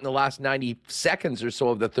apart in the last 90 seconds or so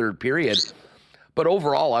of the third period. But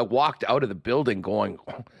overall, I walked out of the building going,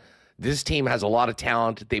 this team has a lot of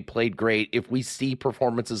talent. They played great. If we see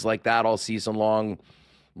performances like that all season long,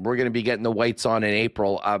 we're going to be getting the whites on in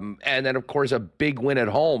April. And then, of course, a big win at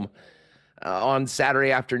home on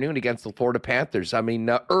Saturday afternoon against the Florida Panthers. I mean,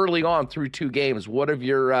 early on through 2 games, what have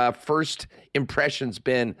your first impressions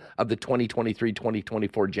been of the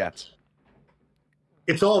 2023-2024 Jets?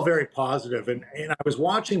 It's all very positive. And I was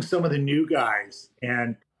watching some of the new guys,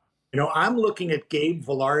 and, you know, I'm looking at Gabe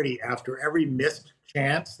Vilardi after every missed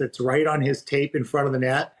chance that's right on his tape in front of the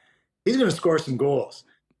net. He's going to score some goals.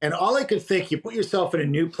 And all I could think, you put yourself in a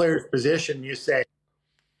new player's position, you say,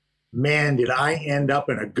 man, did I end up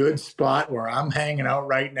in a good spot where I'm hanging out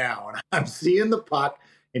right now. And I'm seeing the puck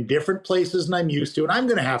in different places than I'm used to, and I'm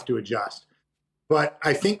going to have to adjust. But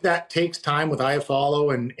I think that takes time with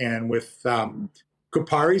Iafallo and with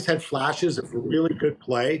Kupari's had flashes of really good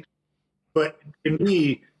play. But to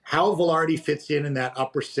me, how Vilardi fits in that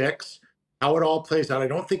upper 6, how it all plays out, I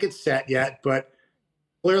don't think it's set yet, but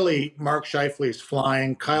clearly Mark Scheifele is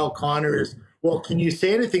flying. Kyle Connor is, well, can you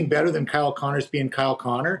say anything better than Kyle Connor's being Kyle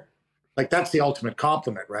Connor? Like, that's the ultimate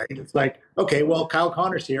compliment, right? It's like, okay, well, Kyle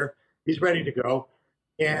Connor's here. He's ready to go.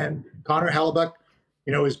 And Connor Hellebuck,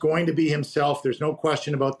 you know, is going to be himself. There's no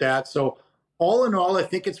question about that. So all in all, I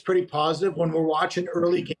think it's pretty positive. When we're watching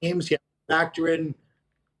early games, you factor in,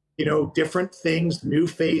 you know, different things, new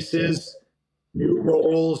faces, new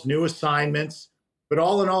roles, new assignments. But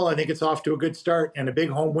all in all, I think it's off to a good start and a big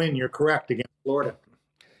home win. You're correct, against Florida.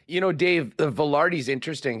 You know, Dave, Velarde's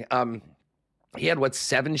interesting. He had,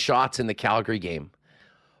 7 shots in the Calgary game.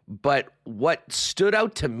 But what stood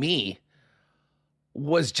out to me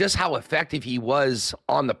was just how effective he was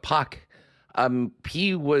on the puck.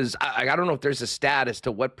 He was, I don't know if there's a stat as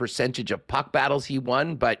to what percentage of puck battles he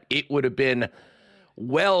won, but it would have been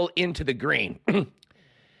well into the green.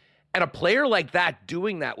 And a player like that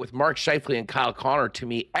doing that with Mark Scheifele and Kyle Connor, to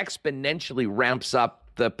me, exponentially ramps up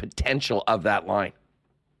the potential of that line.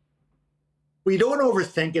 We don't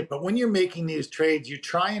overthink it, but when you're making these trades, you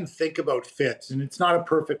try and think about fits, and it's not a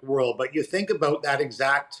perfect world, but you think about that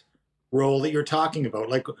exact role that you're talking about.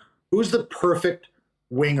 Like, who's the perfect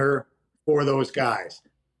winger for those guys?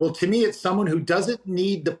 Well, to me, it's someone who doesn't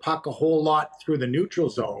need the puck a whole lot through the neutral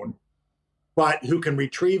zone, but who can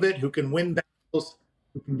retrieve it, who can win battles,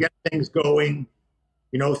 who can get things going,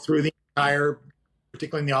 through the entire,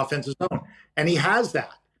 particularly in the offensive zone. And he has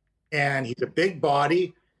that. And he's a big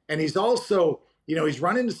body. And he's also, he's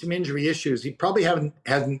run into some injury issues. He probably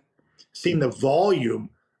hasn't seen the volume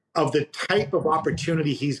of the type of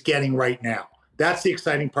opportunity he's getting right now. That's the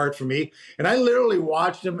exciting part for me. And I literally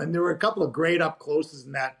watched him, and there were a couple of great up closes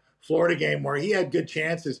in that Florida game where he had good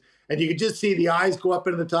chances. And you could just see the eyes go up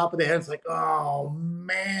into the top of the head. It's like, oh,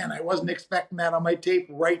 man, I wasn't expecting that on my tape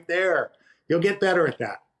right there. He'll get better at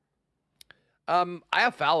that.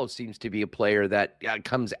 Iafallo seems to be a player that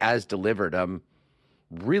comes as delivered.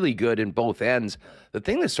 Really good in both ends. The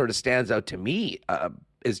thing that sort of stands out to me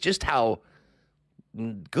is just how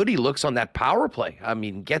good he looks on that power play. I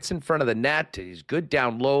mean, gets in front of the net. He's good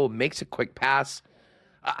down low, makes a quick pass.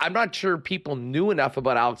 I'm not sure people knew enough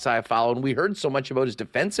about Alex Iafallo, and we heard so much about his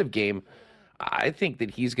defensive game. I think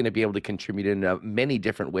that he's going to be able to contribute in many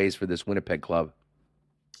different ways for this Winnipeg club.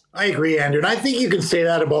 I agree, Andrew. And I think you can say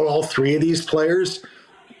that about all three of these players,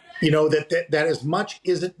 that as much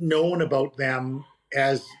isn't known about them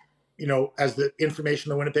as the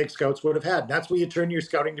information the Winnipeg scouts would have had. And that's where you turn your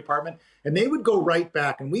scouting department, and they would go right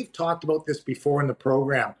back. And we've talked about this before in the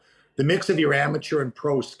program, the mix of your amateur and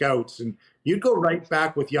pro scouts. And you'd go right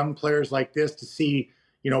back with young players like this to see,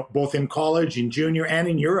 both in college, in junior, and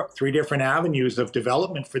in Europe, 3 different avenues of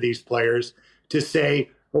development for these players to say,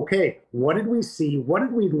 okay, what did we see? What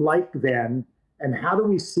did we like then? And how do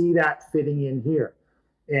we see that fitting in here?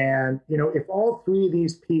 And, if all 3 of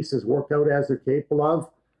these pieces work out as they're capable of,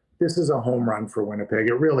 this is a home run for Winnipeg.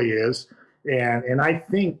 It really is. And I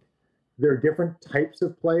think they're different types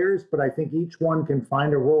of players, but I think each one can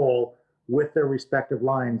find a role with their respective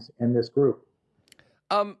lines in this group.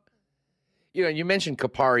 You mentioned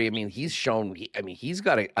Kapari. I mean, he's shown, he's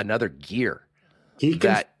got another gear. He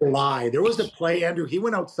can fly. There was a play, Andrew. He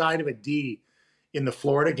went outside of a D in the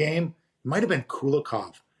Florida game. It might have been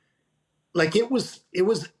Kulikov. Like it was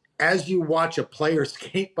as you watch a player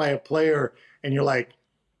skate by a player and you're like,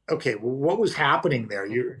 okay, well, what was happening there?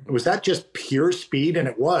 Was that just pure speed? And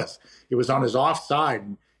it was on his offside.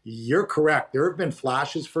 And you're correct. There have been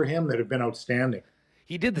flashes for him that have been outstanding.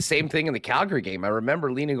 He did the same thing in the Calgary game. I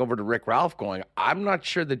remember leaning over to Rick Ralph going, I'm not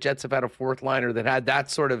sure the Jets have had a fourth liner that had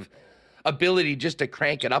that sort of ability just to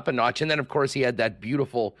crank it up a notch. And then, of course, he had that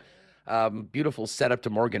beautiful setup to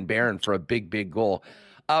Morgan Barron for a big, big goal.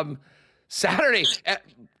 Saturday,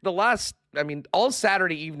 all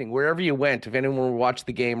Saturday evening, wherever you went, if anyone watched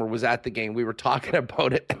the game or was at the game, we were talking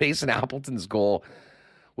about it. Mason Appleton's goal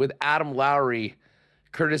with Adam Lowry,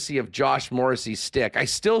 courtesy of Josh Morrissey's stick. I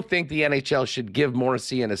still think the NHL should give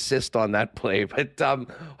Morrissey an assist on that play. But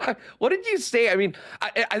what did you say? I mean,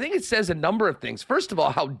 I think it says a number of things. First of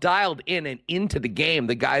all, how dialed in and into the game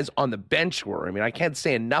the guys on the bench were. I mean, I can't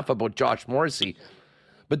say enough about Josh Morrissey.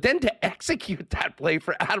 But then to execute that play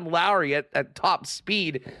for Adam Lowry at top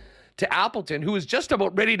speed to Appleton, who was just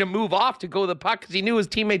about ready to move off to go the puck because he knew his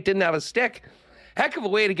teammate didn't have a stick. Heck of a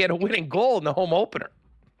way to get a winning goal in the home opener.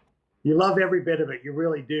 You love every bit of it. You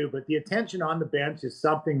really do. But the attention on the bench is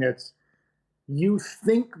something that's, you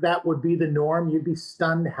think that would be the norm. You'd be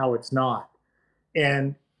stunned how it's not.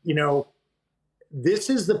 And, this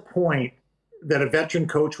is the point that a veteran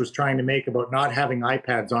coach was trying to make about not having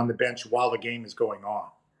iPads on the bench while the game is going on.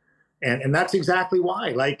 And that's exactly why.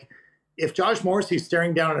 Like, if Josh Morrissey's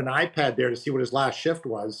staring down at an iPad there to see what his last shift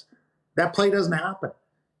was, that play doesn't happen.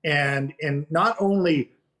 And not only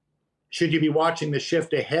should you be watching the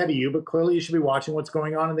shift ahead of you, but clearly you should be watching what's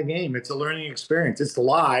going on in the game. It's a learning experience. It's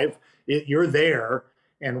live. You're there.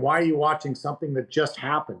 And why are you watching something that just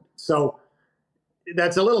happened? So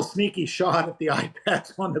that's a little sneaky shot at the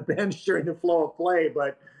iPads on the bench during the flow of play.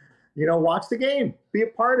 But, watch the game. Be a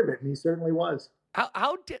part of it. And he certainly was.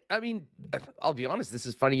 I mean, I'll be honest, this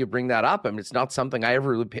is funny you bring that up. I mean, it's not something I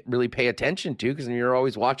ever really pay attention to because you're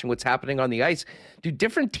always watching what's happening on the ice. Do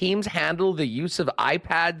different teams handle the use of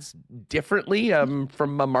iPads differently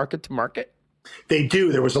from market to market? They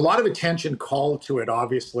do. There was a lot of attention called to it,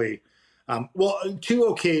 obviously. Two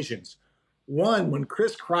occasions. One, when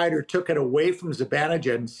Chris Kreider took it away from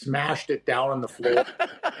Zibanejad and smashed it down on the floor.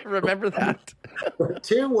 Remember that.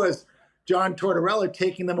 Two was John Tortorella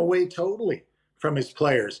taking them away totally from his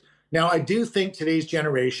players. Now, I do think today's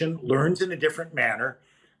generation learns in a different manner.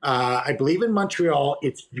 I believe in Montreal,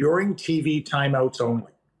 it's during TV timeouts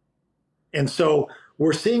only. And so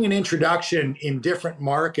we're seeing an introduction in different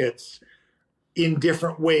markets in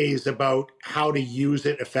different ways about how to use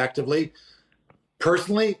it effectively.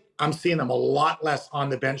 Personally, I'm seeing them a lot less on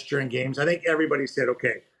the bench during games. I think everybody said,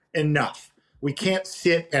 okay, enough. We can't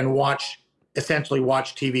sit and essentially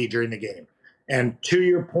watch TV during the game. And to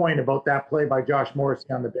your point about that play by Josh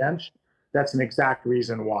Morrissey on the bench, that's an exact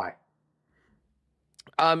reason why.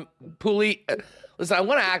 Pooley, listen, I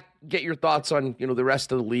want to get your thoughts on the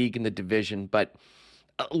rest of the league and the division, but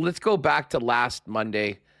let's go back to last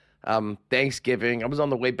Monday, Thanksgiving. I was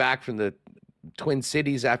on the way back from the Twin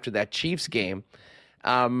Cities after that Chiefs game.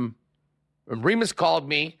 Remus called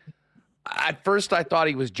me. At first, I thought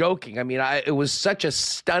he was joking. I mean, it was such a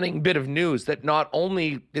stunning bit of news that not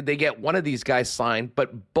only did they get one of these guys signed,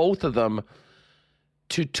 but both of them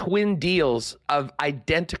to twin deals of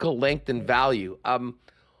identical length and value.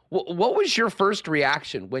 What was your first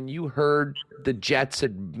reaction when you heard the Jets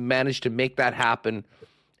had managed to make that happen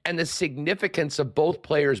and the significance of both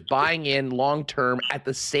players buying in long-term at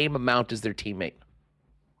the same amount as their teammate?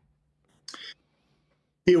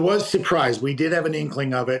 It was surprised. We did have an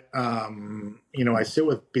inkling of it. I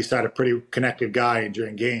sit beside a pretty connected guy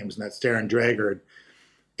during games, and that's Darren Drager.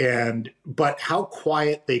 But how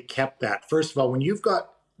quiet they kept that. First of all, when you've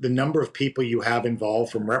got the number of people you have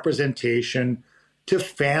involved, from representation to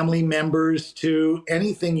family members to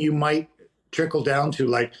anything you might trickle down to,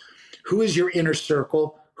 like who is your inner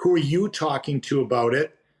circle? Who are you talking to about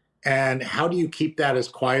it? And how do you keep that as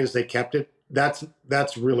quiet as they kept it? That's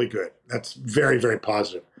really good. That's very, very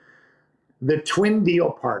positive. The twin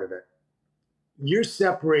deal part of it, you're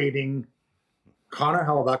separating Connor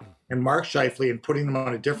Hellebuyck and Mark Scheifele and putting them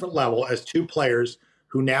on a different level as two players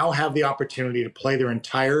who now have the opportunity to play their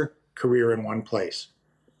entire career in one place.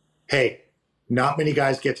 Hey, not many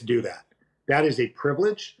guys get to do that. That is a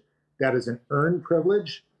privilege. That is an earned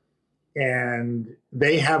privilege. And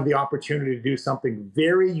they have the opportunity to do something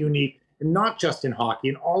very unique, and not just in hockey,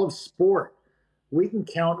 in all of sport. We can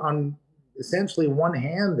count on essentially one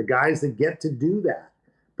hand the guys that get to do that,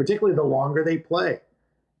 particularly the longer they play.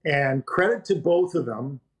 And credit to both of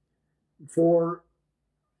them for,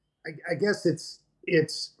 I guess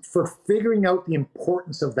it's for figuring out the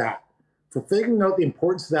importance of that, to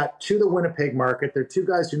the Winnipeg market. They're two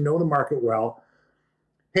guys who know the market well.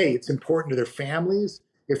 Hey, it's important to their families.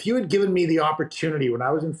 If you had given me the opportunity when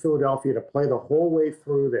I was in Philadelphia to play the whole way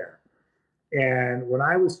through there, and when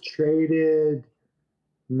I was traded,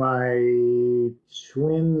 my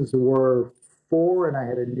twins were 4 and I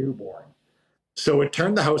had a newborn. So it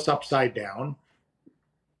turned the house upside down.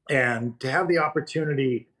 And to have the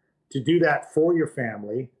opportunity to do that for your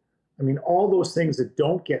family, I mean, all those things that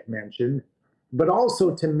don't get mentioned, but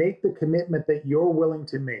also to make the commitment that you're willing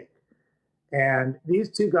to make. And these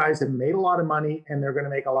two guys have made a lot of money, and they're going to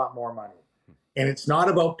make a lot more money. And it's not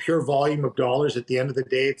about pure volume of dollars. At the end of the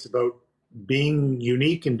day, it's about being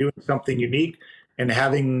unique and doing something unique and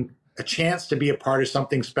having a chance to be a part of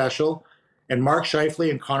something special. And Mark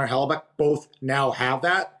Scheifele and Connor Hellebuyck both now have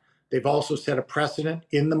that. They've also set a precedent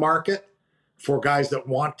in the market for guys that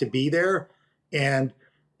want to be there. And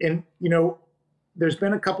there's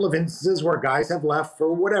been a couple of instances where guys have left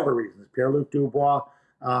for whatever reasons. Pierre-Luc Dubois,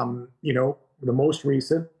 the most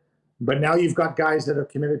recent. But now you've got guys that are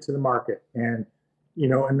committed to the market. And,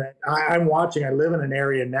 I'm watching, I live in an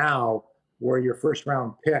area now where your first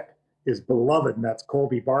round pick is beloved, and that's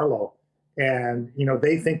Colby Barlow. And,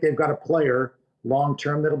 they think they've got a player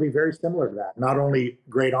long-term that'll be very similar to that. Not only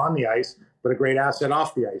great on the ice, but a great asset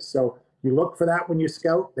off the ice. So you look for that when you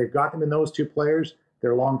scout. They've got them in those two players.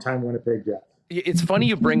 They're longtime Winnipeg Jets. It's funny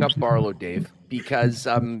you bring up Barlow, Dave, because,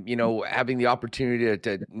 having the opportunity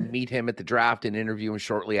to meet him at the draft and interview him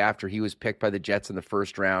shortly after he was picked by the Jets in the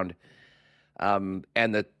first round, and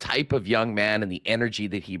the type of young man and the energy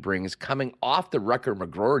that he brings coming off the Rucker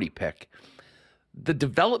McGroarty pick, the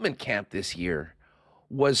development camp this year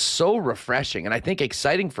was so refreshing and I think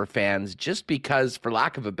exciting for fans just because, for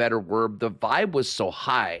lack of a better word, the vibe was so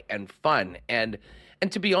high and fun. And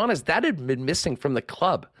to be honest, that had been missing from the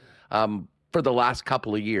club. for the last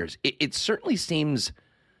couple of years. It certainly seems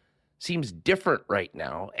different right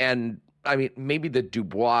now. And I mean, maybe the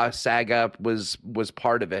Dubois saga was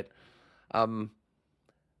part of it.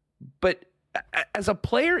 But as a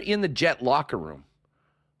player in the Jet locker room,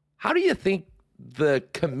 how do you think the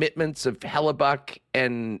commitments of Hellebuck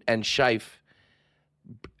and Scheif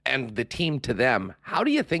and the team to them, how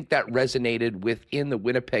do you think that resonated within the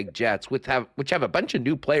Winnipeg Jets, which have a bunch of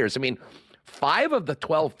new players? I mean, 5 of the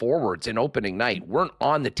 12 forwards in opening night weren't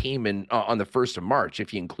on the team on the 1st of March,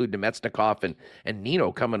 if you include Nemetsnikov and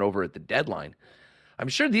Nino coming over at the deadline. I'm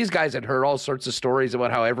sure these guys had heard all sorts of stories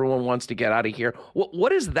about how everyone wants to get out of here. What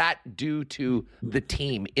does that do to the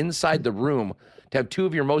team inside the room to have 2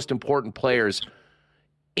 of your most important players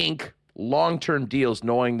ink long-term deals,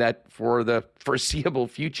 knowing that for the foreseeable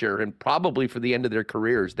future and probably for the end of their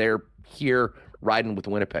careers, they're here riding with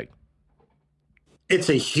Winnipeg? It's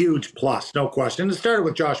a huge plus, no question. It started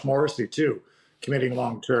with Josh Morrissey too, committing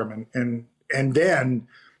long-term and then,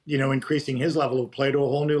 increasing his level of play to a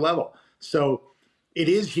whole new level. So it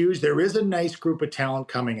is huge. There is a nice group of talent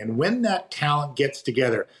coming. And when that talent gets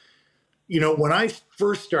together, when I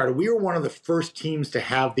first started, we were one of the first teams to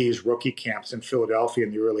have these rookie camps in Philadelphia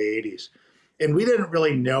in the early 80s. And we didn't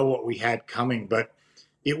really know what we had coming, but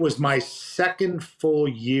it was my second full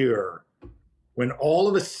year when all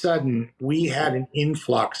of a sudden we had an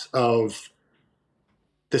influx of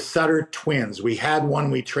the Sutter twins. We had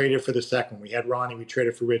one, we traded for the second. We had Ronnie, we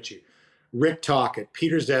traded for Richie. Rick Tocchet,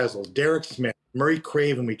 Peter Zezel, Derek Smith, Murray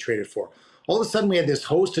Craven we traded for. All of a sudden we had this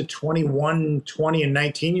host of 21, 20, and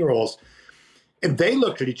 19-year-olds. And they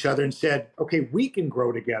looked at each other and said, okay, we can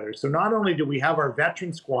grow together. So not only do we have our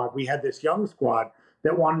veteran squad, we had this young squad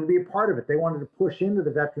that wanted to be a part of it. They wanted to push into the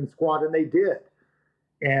veteran squad, and they did.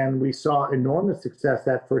 And we saw enormous success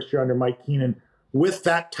that first year under Mike Keenan with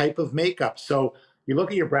that type of makeup. So you look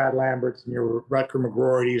at your Brad Lamberts and your Rutger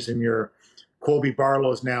McGroartys and your Colby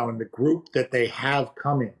Barlows now and the group that they have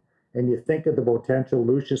coming, and you think of the potential,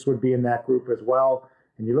 Lucius would be in that group as well,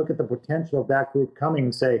 and you look at the potential of that group coming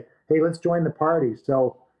and say, hey, let's join the party.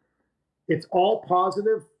 So it's all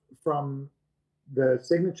positive from the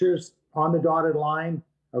signatures on the dotted line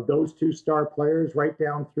of those 2 star players right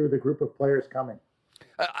down through the group of players coming.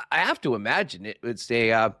 I have to imagine it's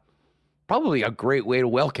probably a great way to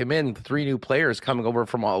welcome in 3 new players coming over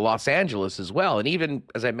from Los Angeles as well. And even,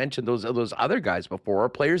 as I mentioned, those other guys before,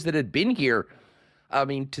 players that had been here. I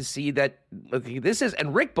mean, to see that this is,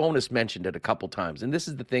 and Rick Bowness mentioned it a couple times, and this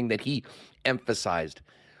is the thing that he emphasized.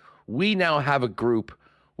 We now have a group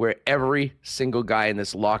where every single guy in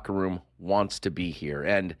this locker room wants to be here.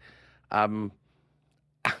 And,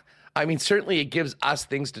 I mean, certainly it gives us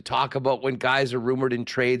things to talk about when guys are rumored in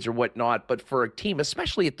trades or whatnot. But for a team,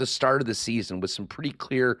 especially at the start of the season with some pretty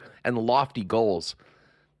clear and lofty goals,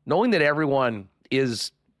 knowing that everyone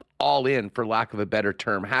is all in, for lack of a better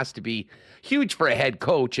term, has to be huge for a head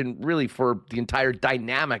coach and really for the entire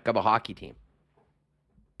dynamic of a hockey team.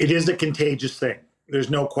 It is a contagious thing. There's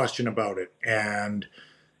no question about it. And,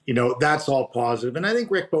 that's all positive. And I think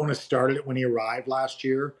Rick Bowness started it when he arrived last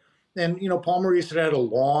year. And, Paul Maurice had a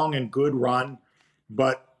long and good run.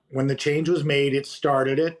 But when the change was made, it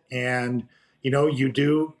started it. And, you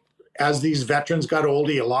do, as these veterans got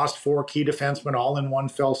older, you lost 4 key defensemen all in one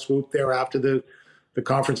fell swoop there after the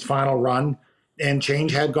conference final run. And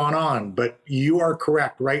change had gone on. But you are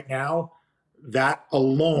correct. Right now, that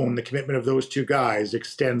alone, the commitment of those 2 guys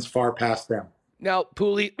extends far past them. Now,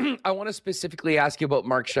 Pooley, I want to specifically ask you about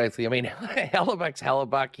Mark Scheifele. I mean, Hellebuck's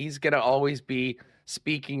Hellebuck. He's going to always be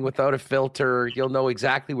speaking without a filter. You'll know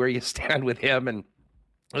exactly where you stand with him. And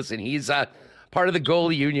listen, he's part of the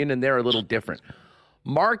goalie union, and they're a little different.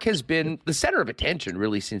 Mark has been the center of attention,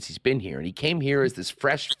 really, since he's been here. And he came here as this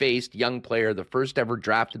fresh-faced young player, the first ever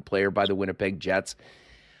drafted player by the Winnipeg Jets.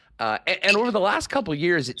 And over the last couple of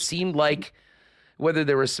years, it seemed like whether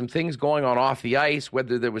there was some things going on off the ice,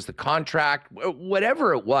 whether there was the contract,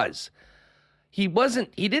 whatever it was, he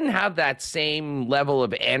didn't have that same level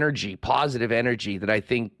of energy, positive energy that I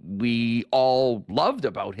think we all loved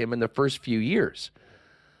about him in the first few years.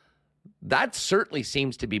 That certainly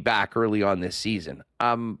seems to be back early on this season.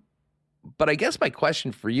 But I guess my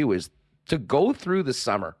question for you is to go through the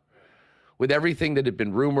summer with everything that had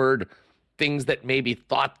been rumored, things that maybe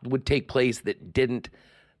thought would take place that didn't.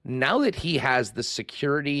 Now that he has the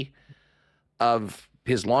security of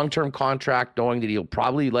his long-term contract, knowing that he'll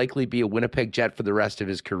probably likely be a Winnipeg Jet for the rest of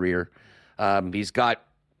his career, he's got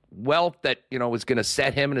wealth that, is going to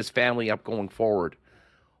set him and his family up going forward.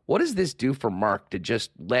 What does this do for Mark to just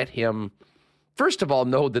let him, first of all,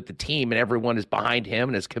 know that the team and everyone is behind him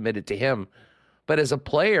and is committed to him, but as a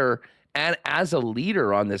player and as a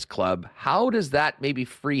leader on this club, how does that maybe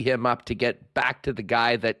free him up to get back to the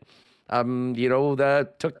guy that,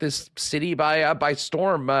 that took this city by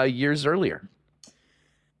storm years earlier?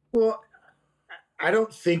 Well, I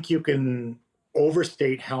don't think you can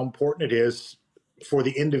overstate how important it is for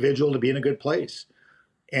the individual to be in a good place.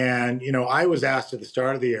 And, I was asked at the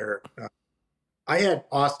start of the year, I had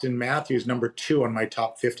Austin Matthews number 2 on my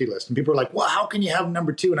top 50 list. And people were like, well, how can you have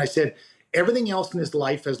number 2? And I said, everything else in his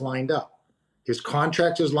life has lined up. His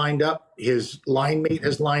contract has lined up. His line mate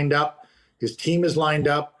has lined up. His team has lined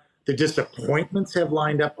up. The disappointments have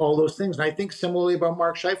lined up, all those things. And I think similarly about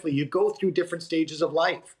Mark Scheifele, you go through different stages of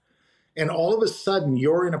life. And all of a sudden,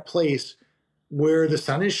 you're in a place where the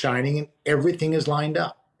sun is shining and everything is lined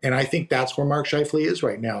up. And I think that's where Mark Scheifele is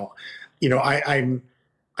right now. I'm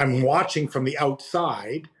watching from the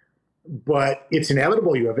outside, but it's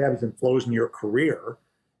inevitable you have ebbs and flows in your career.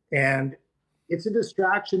 And it's a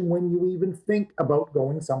distraction when you even think about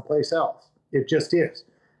going someplace else. It just is.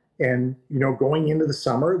 And, going into the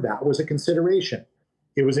summer, that was a consideration.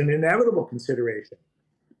 It was an inevitable consideration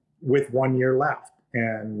with 1 year left.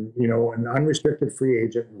 And, an unrestricted free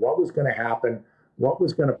agent, what was going to happen, what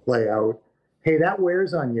was going to play out. Hey, that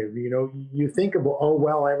wears on you. You think about, oh,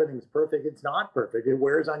 well, everything's perfect. It's not perfect. It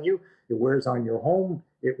wears on you. It wears on your home.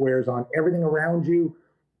 It wears on everything around you.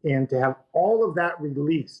 And to have all of that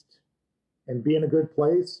released and be in a good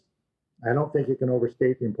place, I don't think you can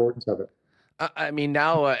overstate the importance of it. I mean,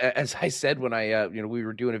 now, as I said, when we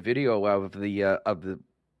were doing a video of the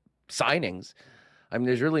signings, I mean,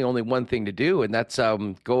 there's really only one thing to do, and that's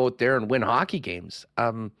go out there and win hockey games.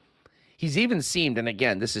 He's even seemed, and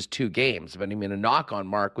again, this is 2 games, but I mean, a knock on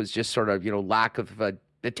Mark was just sort of, lack of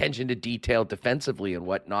attention to detail defensively and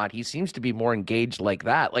whatnot. He seems to be more engaged like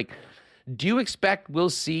that. Like, do you expect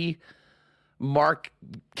we'll see Mark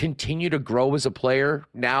continue to grow as a player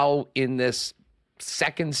now in this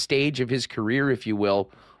second stage of his career, if you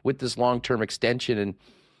will, with this long-term extension? And,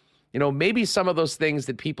 maybe some of those things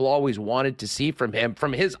that people always wanted to see from him,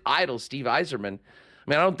 from his idol, Steve Yzerman. I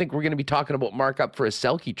mean, I don't think we're going to be talking about Mark up for a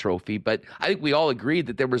Selke trophy, but I think we all agreed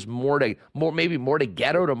that there was more to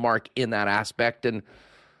get out of Mark in that aspect. And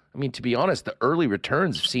I mean, to be honest, the early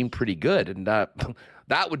returns seem pretty good. And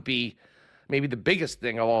that would be maybe the biggest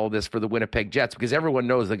thing of all of this for the Winnipeg Jets, because everyone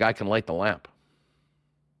knows the guy can light the lamp.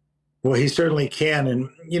 Well, he certainly can. And,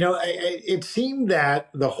 it seemed that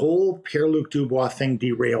the whole Pierre-Luc Dubois thing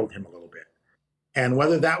derailed him a little bit. And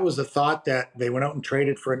whether that was the thought that they went out and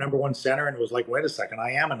traded for a number 1 center and it was like, wait a second,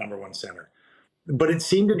 I am a number 1 center. But it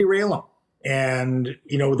seemed to derail him. And,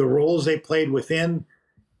 the roles they played within,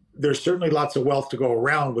 there's certainly lots of wealth to go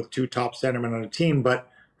around with 2 top centermen on a team. But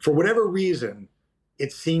for whatever reason,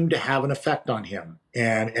 it seemed to have an effect on him.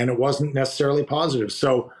 And it wasn't necessarily positive.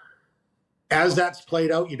 So as that's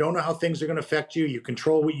played out, you don't know how things are going to affect you. You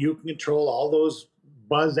control what you can control, all those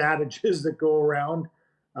buzz adages that go around.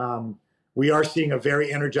 We are seeing a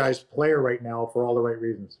very energized player right now for all the right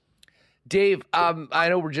reasons. Dave, I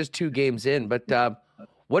know we're just 2 games in, but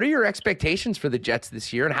what are your expectations for the Jets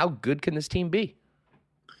this year, and how good can this team be?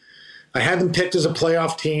 I had them picked as a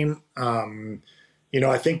playoff team.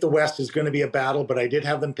 I think the West is going to be a battle, but I did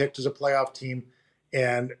have them picked as a playoff team.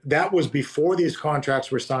 And that was before these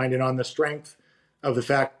contracts were signed and on the strength of the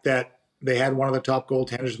fact that they had one of the top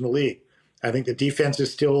goaltenders in the league. I think the defense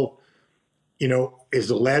is still, is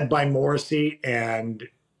led by Morrissey, and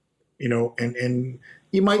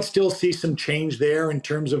you might still see some change there in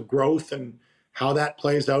terms of growth and how that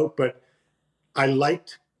plays out. But I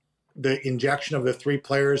liked the injection of the 3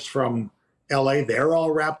 players from LA. They're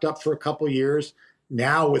all wrapped up for a couple of years.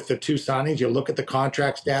 Now with the 2 signings, you look at the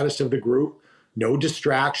contract status of the group, no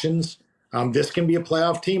distractions. This can be a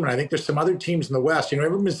playoff team. And I think there's some other teams in the West.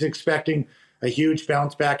 Everyone's expecting a huge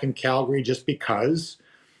bounce back in Calgary just because.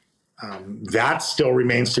 That still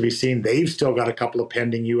remains to be seen. They've still got a couple of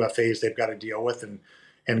pending UFAs they've got to deal with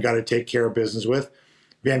and got to take care of business with.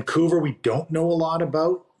 Vancouver, we don't know a lot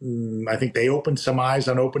about. I think they opened some eyes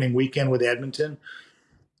on opening weekend with Edmonton.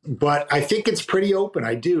 But I think it's pretty open.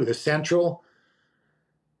 I do. The Central,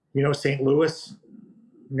 St. Louis,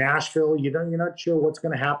 Nashville, you're not sure what's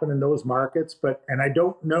going to happen in those markets. And I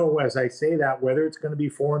don't know, as I say that, whether it's going to be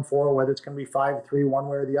 4-4 or whether it's going to be 5-3, one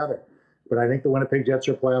way or the other. But I think the Winnipeg Jets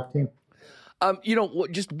are a playoff team.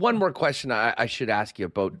 Just one more question I should ask you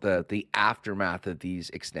about the aftermath of these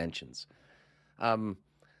extensions.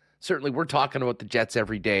 Certainly, we're talking about the Jets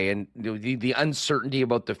every day, and the uncertainty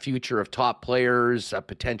about the future of top players,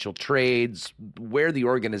 potential trades, where the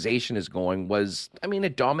organization is going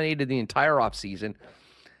it dominated the entire offseason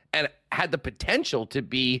and had the potential to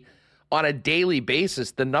be on a daily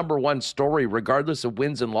basis the number one story, regardless of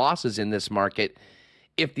wins and losses in this market,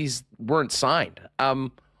 if these weren't signed.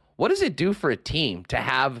 What does it do for a team to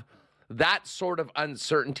have that sort of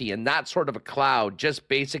uncertainty and that sort of a cloud just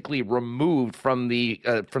basically removed from the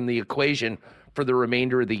equation for the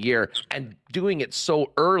remainder of the year, and doing it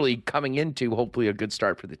so early, coming into hopefully a good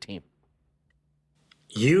start for the team?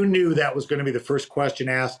 You knew that was going to be the first question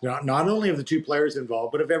asked, not only of the two players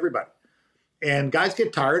involved, but of everybody. And guys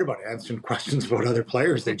get tired about answering questions about other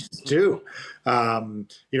players. They just do. I'm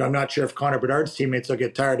not sure if Connor Bedard's teammates will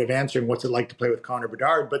get tired of answering what's it like to play with Connor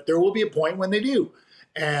Bedard, but there will be a point when they do.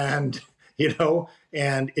 And,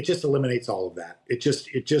 and it just eliminates all of that. It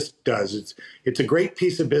just does. It's a great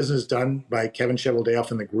piece of business done by Kevin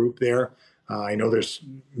Cheveldayoff and the group there. I know there's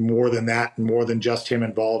more than that and more than just him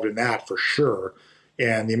involved in that for sure.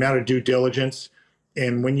 And the amount of due diligence.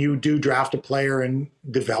 And when you do draft a player and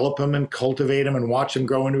develop him and cultivate him and watch him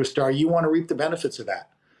grow into a star, you want to reap the benefits of that.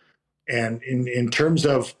 And in terms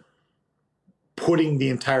of putting the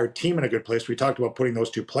entire team in a good place, we talked about putting those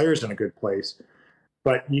two players in a good place.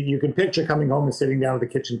 But you can picture coming home and sitting down at the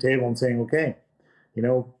kitchen table and saying, okay,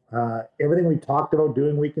 everything we talked about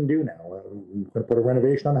doing, we can do now. We can put a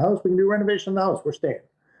renovation on the house. We can do a renovation on the house. We're staying.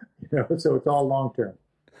 So it's all long term.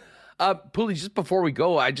 Pooley, just before we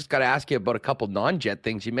go, I just got to ask you about a couple non-Jet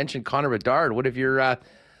things. You mentioned Connor Bedard. What have your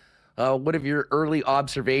early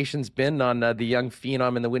observations been on the young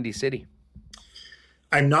phenom in the Windy City?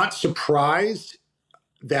 I'm not surprised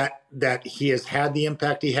that he has had the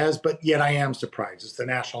impact he has, but yet I am surprised. It's the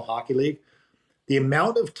National Hockey League. The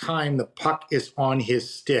amount of time the puck is on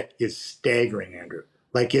his stick is staggering, Andrew.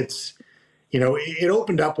 Like it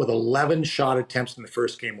opened up with 11 shot attempts in the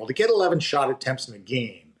first game. Well, to get 11 shot attempts in a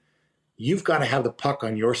game, you've got to have the puck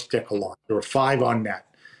on your stick a lot. There were 5 on net.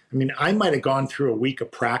 I mean, I might have gone through a week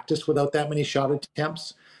of practice without that many shot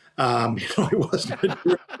attempts. He wasn't a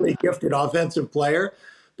really gifted offensive player,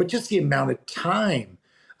 but just the amount of time,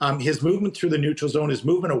 his movement through the neutral zone, his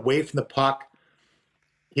movement away from the puck,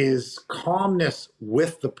 his calmness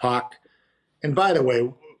with the puck. And by the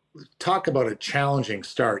way, talk about a challenging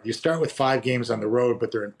start. You start with 5 games on the road,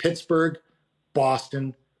 but they're in Pittsburgh,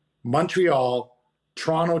 Boston, Montreal,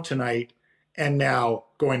 Toronto tonight, and now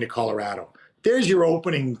going to Colorado. There's your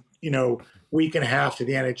opening, week and a half to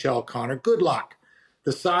the NHL, Connor. Good luck.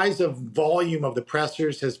 The size of volume of the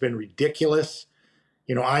pressers has been ridiculous.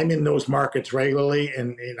 I'm in those markets regularly,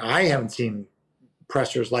 and I haven't seen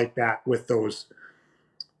pressers like that with those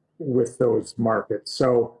markets.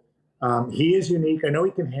 So he is unique. I know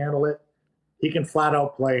he can handle it. He can flat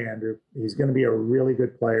out play, Andrew. He's going to be a really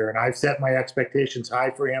good player, and I've set my expectations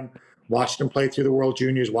high for him. Watched him play through the World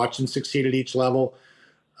Juniors, watched him succeed at each level.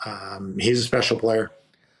 He's a special player.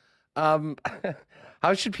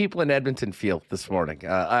 How should people in Edmonton feel this morning?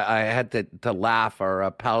 I had to laugh.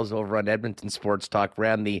 Our pals over on Edmonton Sports Talk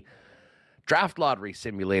ran the draft lottery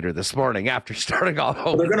simulator this morning after starting off.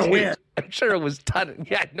 Well, they're going to win. I'm sure it was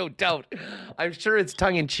no doubt. I'm sure it's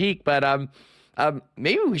tongue in cheek, but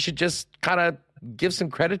maybe we should just kind of give some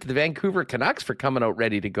credit to the Vancouver Canucks for coming out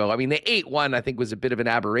ready to go. I mean, the 8-1, I think, was a bit of an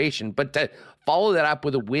aberration, but to follow that up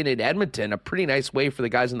with a win in Edmonton, a pretty nice way for the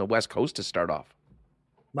guys on the West Coast to start off.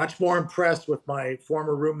 Much more impressed with my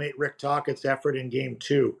former roommate Rick Tockett's effort in Game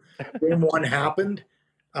 2. Game 1 happened.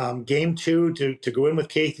 Game 2, to go in with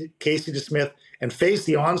Casey DeSmith and face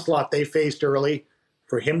the onslaught they faced early,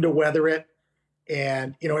 for him to weather it.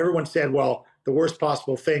 And, everyone said, well, the worst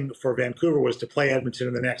possible thing for Vancouver was to play Edmonton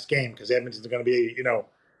in the next game because Edmonton's going to be,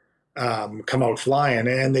 come out flying.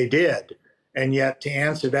 And they did. And yet to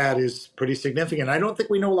answer that is pretty significant. I don't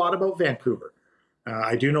think we know a lot about Vancouver.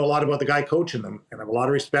 I do know a lot about the guy coaching them, and I have a lot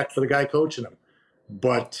of respect for the guy coaching them.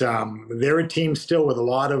 But they're a team still with a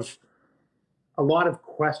lot of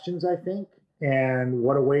questions, I think. And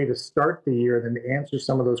what a way to start the year than to answer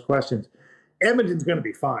some of those questions. Edmonton's going to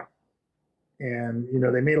be fine. And,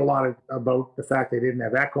 they made a lot about the fact they didn't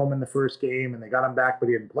have Ekholm in the first game, and they got him back, but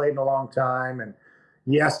he hadn't played in a long time. And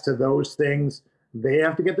yes, to those things, they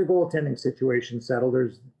have to get their goaltending situation settled.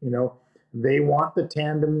 They want the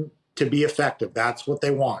tandem to be effective. That's what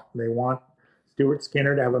they want. They want Stuart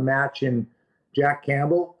Skinner to have a match in Jack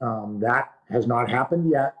Campbell. That has not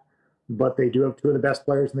happened yet, but they do have 2 of the best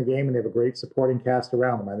players in the game, and they have a great supporting cast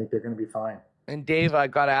around them. I think they're going to be fine. And Dave, I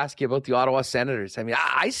got to ask you about the Ottawa Senators. I mean,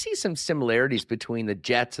 I see some similarities between the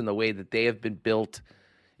Jets and the way that they have been built,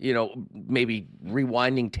 maybe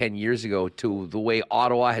rewinding 10 years ago to the way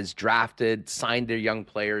Ottawa has drafted, signed their young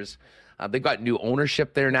players. They've got new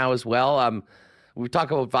ownership there now as well. We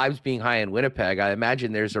talk about vibes being high in Winnipeg. I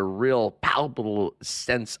imagine there's a real palpable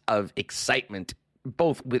sense of excitement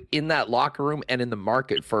both within that locker room and in the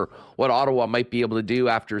market for what Ottawa might be able to do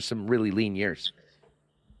after some really lean years.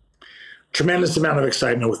 Tremendous amount of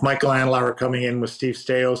excitement with Michael Andlauer coming in, with Steve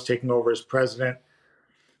Staios taking over as president,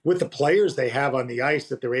 with the players they have on the ice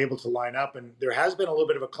that they're able to line up. And there has been a little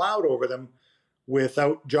bit of a cloud over them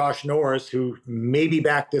without Josh Norris, who may be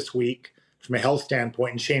back this week from a health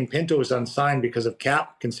standpoint, and Shane Pinto is unsigned because of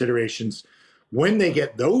cap considerations. When they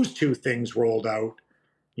get those two things rolled out,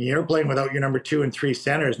 you're playing without your number 2 and 3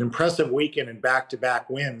 centers. An impressive weekend and back-to-back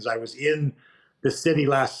wins. I was in the city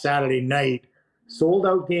last Saturday night,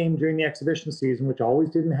 sold-out game during the exhibition season, which always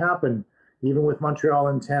didn't happen, even with Montreal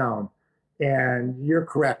in town. And you're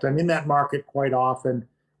correct. I'm in that market quite often,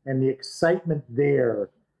 and the excitement there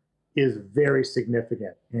is very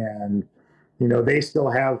significant. And, they still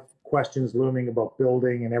have questions looming about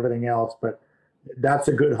building and everything else, but that's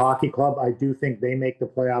a good hockey club. I do think they make the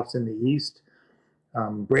playoffs in the East.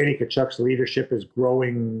 Brady Tkachuk's leadership is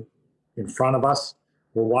growing in front of us.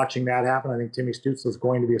 We're watching that happen. I think Timmy Stützle is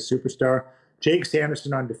going to be a superstar. Jake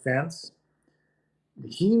Sanderson on defense.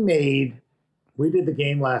 We did the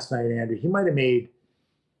game last night, Andrew. He might have made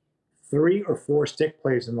 3 or 4 stick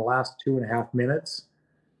plays in the last 2.5 minutes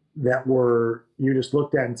that you just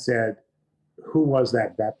looked at and said, who was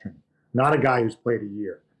that veteran? Not a guy who's played a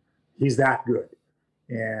year. He's that good.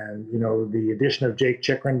 And, the addition of Jake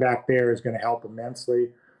Chikrin back there is going to help immensely.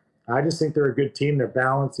 I just think they're a good team. They're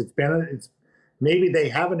balanced. Maybe they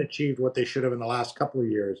haven't achieved what they should have in the last couple of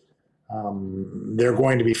years. They're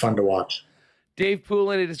going to be fun to watch. Dave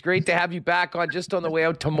Poulin, it is great to have you back on just on the way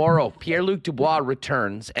out tomorrow. Pierre-Luc Dubois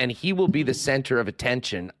returns, and he will be the center of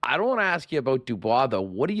attention. I don't want to ask you about Dubois, though.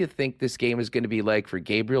 What do you think this game is going to be like for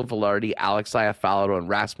Gabriel Velarde, Alex Iafallo, and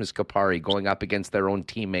Rasmus Kapari going up against their own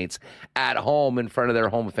teammates at home in front of their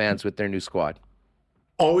home fans with their new squad?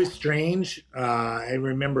 Always strange. I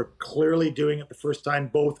remember clearly doing it the first time,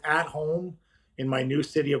 both at home in my new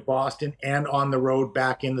city of Boston and on the road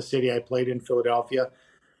back in the city I played in, Philadelphia.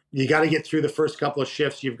 You got to get through the first couple of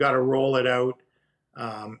shifts. You've got to roll it out.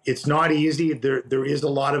 It's not easy. There is a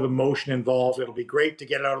lot of emotion involved. It'll be great to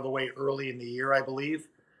get it out of the way early in the year, I believe.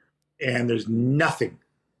 And there's nothing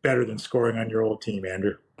better than scoring on your old team,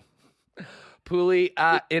 Andrew. Pooley,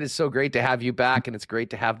 it is so great to have you back, and it's great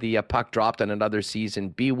to have the puck dropped on another season.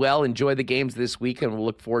 Be well. Enjoy the games this week, and we'll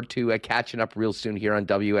look forward to catching up real soon here on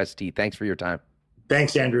WST. Thanks for your time.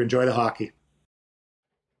 Thanks, Andrew. Enjoy the hockey.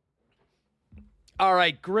 All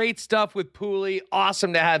right, great stuff with Pooley.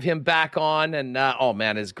 Awesome to have him back on. And,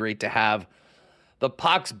 it's great to have the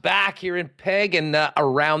pucks back here in Peg and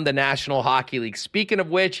around the National Hockey League. Speaking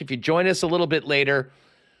of which, if you join us a little bit later,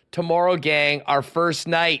 tomorrow, gang, our first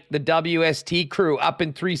night, the WST crew up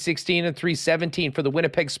in 316 and 317 for the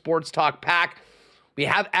Winnipeg Sports Talk Pack. We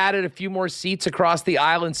have added a few more seats across the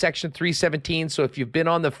aisle in Section 317, so if you've been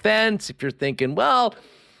on the fence, if you're thinking,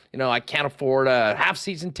 I can't afford a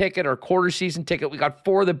half-season ticket or a quarter-season ticket. We got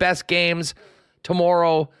 4 of the best games.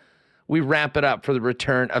 Tomorrow, we ramp it up for the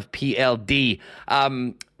return of PLD.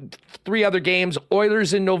 3 other games,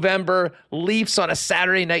 Oilers in November, Leafs on a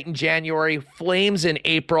Saturday night in January, Flames in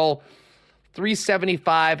April,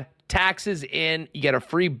 $375, taxes in. You get a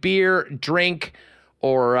free beer, drink,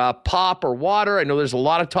 or pop or water. I know there's a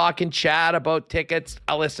lot of talk in chat about tickets.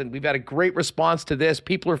 Listen, we've had a great response to this.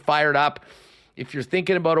 People are fired up. If you're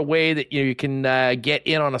thinking about a way that you can get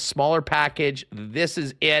in on a smaller package, this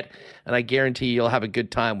is it. And I guarantee you'll have a good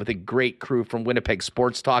time with a great crew from Winnipeg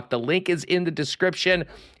Sports Talk. The link is in the description.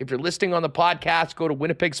 If you're listening on the podcast, go to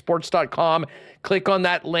winnipegsports.com. Click on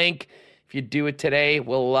that link. If you do it today,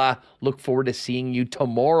 we'll look forward to seeing you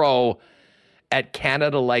tomorrow at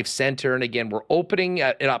Canada Life Center. And again, we're opening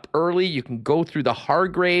it up early. You can go through the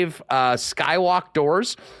Hargrave Skywalk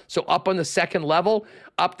doors. So up on the second level,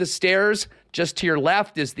 up the stairs, just to your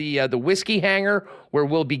left is the whiskey hanger where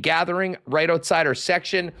we'll be gathering right outside our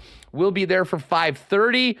section. We'll be there for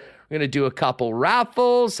 5:30. We're going to do a couple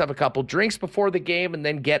raffles, have a couple drinks before the game, and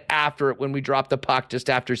then get after it when we drop the puck just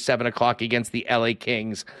after 7 o'clock against the LA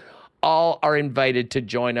Kings. All are invited to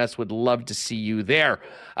join us. Would love to see you there.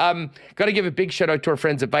 Got to give a big shout out to our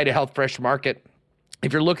friends at Vita Health Fresh Market.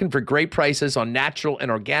 If you're looking for great prices on natural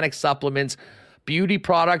and organic supplements, beauty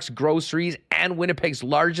products, groceries, and Winnipeg's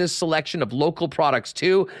largest selection of local products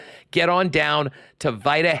too, get on down to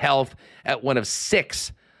Vita Health at one of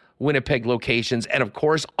 6 Winnipeg locations. And of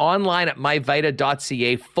course, online at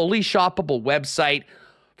myvita.ca, fully shoppable website,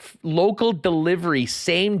 local delivery,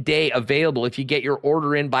 same day available if you get your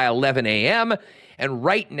order in by 11 a.m. And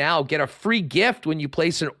right now, get a free gift when you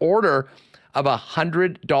place an order of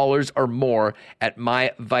 $100 or more at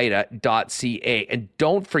myvita.ca. And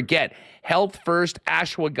don't forget, Health First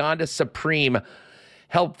Ashwagandha Supreme.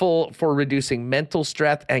 helpful for reducing mental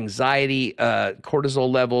stress, anxiety,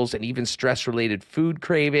 cortisol levels, and even stress-related food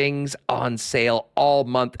cravings. On sale all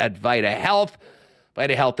month at Vita Health.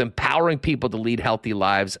 Vita Health, empowering people to lead healthy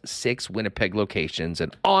lives. 6 Winnipeg locations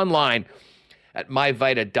and online at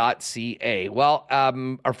myvita.ca. Well,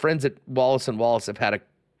 our friends at Wallace & Wallace have had a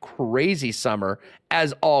crazy summer.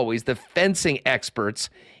 As always, the fencing experts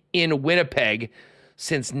in Winnipeg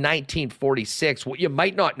since 1946. What you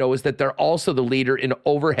might not know is that they're also the leader in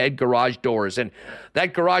overhead garage doors. And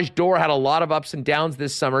that garage door had a lot of ups and downs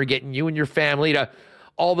this summer, getting you and your family to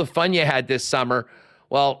all the fun you had this summer.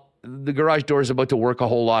 Well, the garage door is about to work a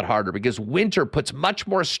whole lot harder because winter puts much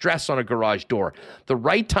more stress on a garage door. The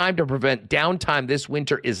right time to prevent downtime this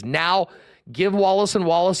winter is now. Give Wallace &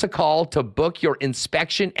 Wallace a call to book your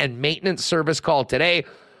inspection and maintenance service. Call today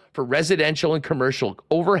for residential and commercial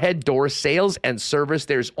overhead door sales and service.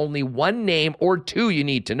 There's only one name or two you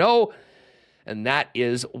need to know, and that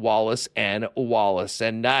is Wallace & Wallace.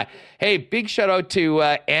 And hey, big shout out to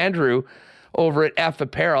Andrew over at F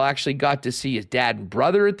Apparel. Actually got to see his dad and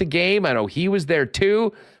brother at the game. I know he was there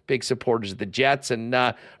too. Big supporters of the Jets, and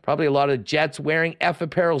probably a lot of Jets wearing F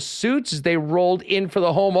Apparel suits as they rolled in for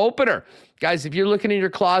the home opener. Guys, if you're looking in your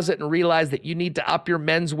closet and realize that you need to up your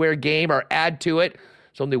menswear game or add to it,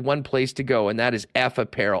 there's only one place to go, and that is F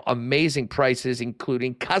Apparel. Amazing prices,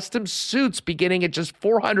 including custom suits beginning at just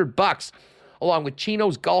 $400, along with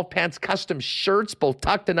chinos, golf pants, custom shirts, both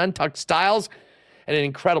tucked and untucked styles, and an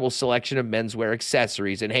incredible selection of menswear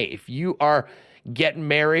accessories. And hey, if you are getting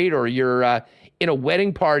married or you're in a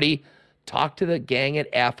wedding party, talk to the gang at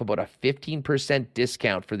F about a 15%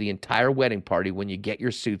 discount for the entire wedding party when you get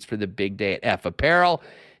your suits for the big day at F Apparel.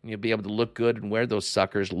 And you'll be able to look good and wear those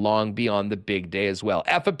suckers long beyond the big day as well.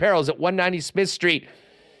 F Apparel is at 190 Smith Street.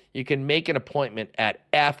 You can make an appointment at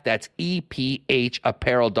F, that's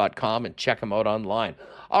EPHapparel.com, and check them out online.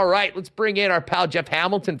 All right, let's bring in our pal Jeff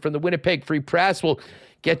Hamilton from the Winnipeg Free Press. We'll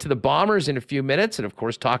get to the Bombers in a few minutes and, of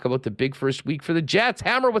course, talk about the big first week for the Jets.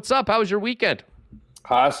 Hammer, what's up? How was your weekend?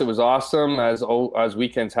 Haas, it was awesome, as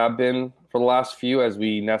weekends have been for the last few. As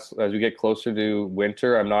we get closer to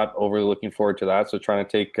winter, I'm not overly looking forward to that. So trying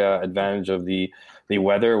to take advantage of the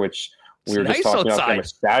weather, which we were just talking about on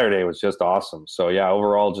Saturday, was just awesome. So yeah,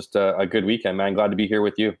 overall, just a good weekend, man. Glad to be here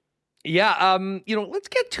with you. Yeah, let's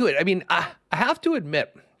get to it. I mean, I have to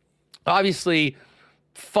admit, obviously,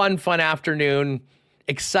 fun afternoon.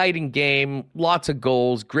 Exciting game, lots of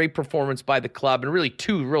goals, great performance by the club, and really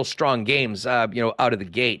 2 real strong games, out of the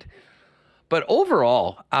gate. But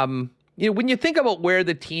overall, when you think about where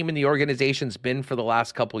the team and the organization's been for the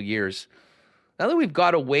last couple of years, now that we've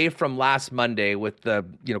got away from last Monday with the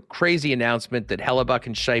crazy announcement that Hellebuck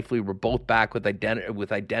and Scheifele were both back with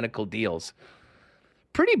identical deals,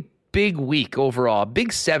 pretty big week overall,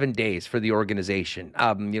 big 7 days for the organization.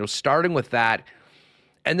 Starting with that.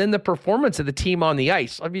 And then the performance of the team on the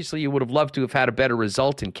ice. Obviously, you would have loved to have had a better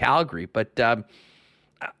result in Calgary, but I'd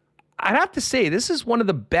have to say this is one of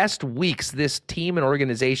the best weeks this team and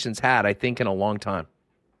organization's had, I think, in a long time.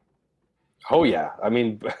 Oh, yeah. I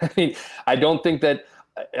mean, I don't think that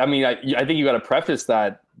 – I think you got to preface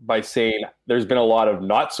that by saying there's been a lot of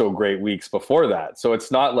not so great weeks before that. So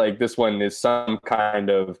it's not like this one is some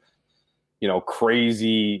kind of –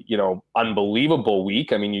 crazy, unbelievable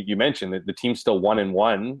week. I mean, you mentioned that the team's still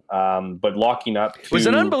 1-1, but locking up. It was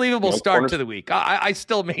an unbelievable start to the week. I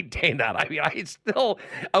still maintain that. I mean,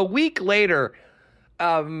 a week later,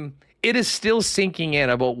 it is still sinking in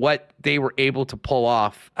about what they were able to pull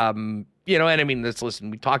off. And I mean, listen,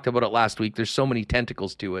 we talked about it last week. There's so many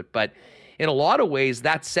tentacles to it, but in a lot of ways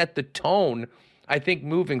that set the tone, I think,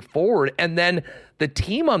 moving forward. And then the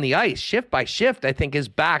team on the ice, shift by shift, I think has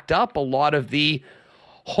backed up a lot of the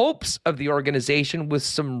hopes of the organization with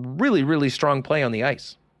some really, really strong play on the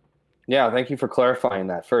ice. Yeah, thank you for clarifying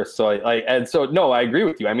that first. So I agree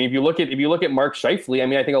with you. I mean, if you look at Mark Scheifele, I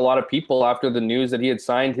mean, I think a lot of people after the news that he had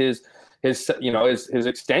signed his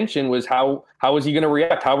extension was how is he going to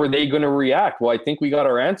react? How are they going to react? Well, I think we got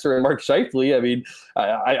our answer in Mark Scheifele.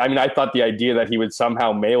 I thought the idea that he would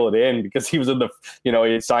somehow mail it in because he was he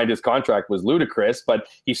had signed his contract was ludicrous, but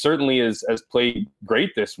he certainly has played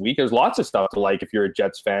great this week. There's lots of stuff to like if you're a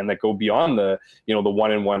Jets fan that go beyond the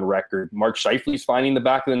 1-1 record. Mark Scheifele's finding the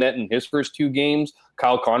back of the net in his first 2 games.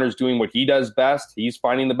 Kyle Connor's doing what he does best. He's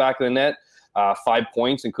finding the back of the net, 5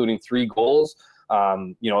 points, including 3 goals.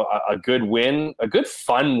 A good win, a good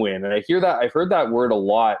fun win. And I've heard that word a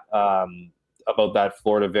lot about that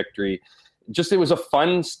Florida victory. Just, it was a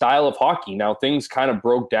fun style of hockey. Now things kind of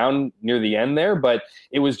broke down near the end there, but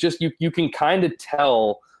it was just, you can kind of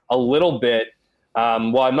tell a little bit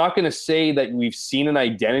Well, I'm not going to say that we've seen an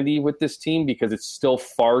identity with this team because it's still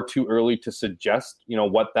far too early to suggest,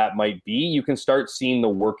 what that might be. You can start seeing the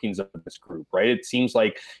workings of this group, right? It seems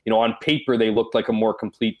like, on paper, they looked like a more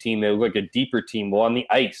complete team. They look like a deeper team. Well, on the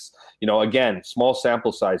ice, again, small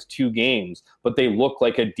sample size, 2 games, but they look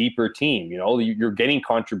like a deeper team. You're getting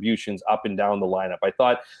contributions up and down the lineup. I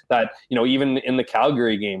thought that, even in the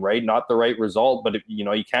Calgary game, right, not the right result, but,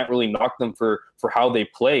 you can't really knock them for how they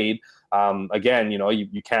played. Again,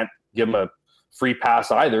 you can't give them a free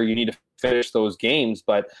pass either. You need to finish those games.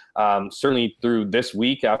 But certainly through this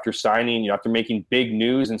week after signing, after making big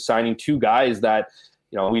news and signing 2 guys that,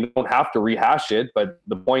 we don't have to rehash it. But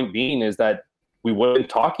the point being is that we would have been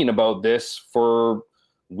talking about this for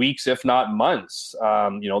weeks, if not months,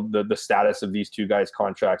 the status of these 2 guys'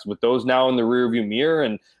 contracts. With those now in the rearview mirror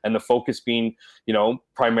and the focus being,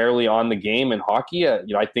 primarily on the game and hockey,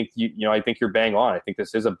 I think you're bang on. I think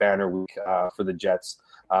this is a banner week for the Jets,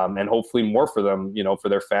 and hopefully more for them, for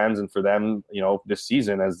their fans and for them, this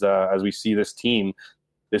season as we see this team,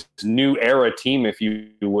 this new era team, if you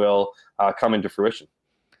will, come into fruition.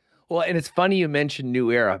 Well, and it's funny you mentioned new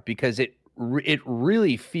era because it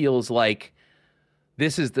really feels like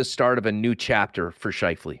this is the start of a new chapter for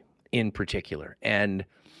Scheifele in particular. And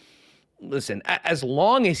listen, as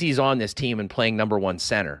long as he's on this team and playing number 1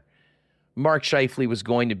 center, Mark Scheifele was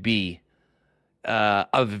going to be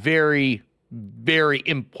a very, very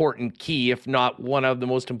important key, if not one of the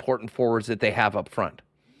most important forwards that they have up front.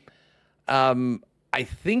 I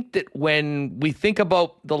think that when we think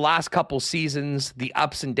about the last couple seasons, the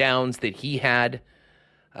ups and downs that he had,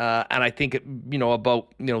 and I think,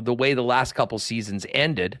 about, the way the last couple seasons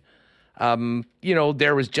ended,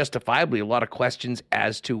 there was justifiably a lot of questions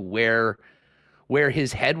as to where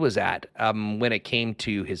his head was at when it came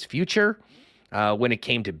to his future, when it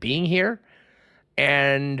came to being here.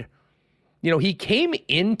 And, he came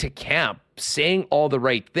into camp saying all the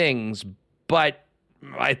right things, but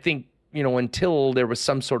I think, until there was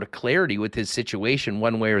some sort of clarity with his situation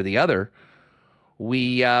one way or the other,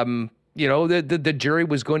 we, the jury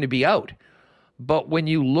was going to be out. But when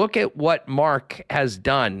you look at what Mark has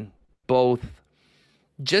done, both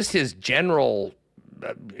just his general,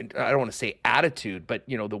 I don't want to say attitude, but,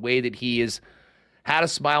 the way that he has had a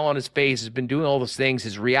smile on his face, has been doing all those things,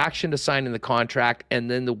 his reaction to signing the contract,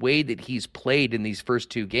 and then the way that he's played in these first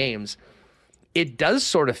 2 games, it does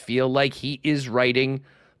sort of feel like he is writing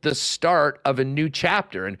the start of a new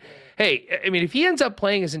chapter. And hey, I mean, if he ends up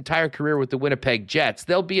playing his entire career with the Winnipeg Jets,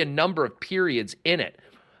 there'll be a number of periods in it.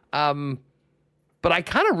 But I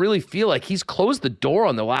kind of really feel like he's closed the door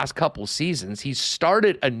on the last couple seasons. He's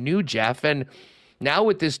started a new Jeff, and now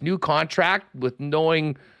with this new contract, with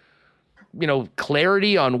knowing,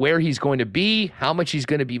 clarity on where he's going to be, how much he's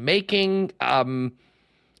going to be making,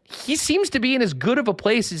 he seems to be in as good of a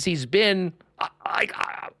place as he's been,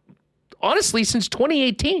 honestly, since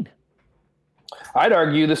 2018. I'd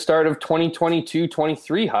argue the start of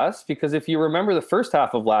 2022-23, Huss, because if you remember the first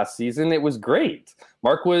half of last season, it was great.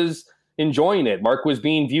 Mark was enjoying it. Mark was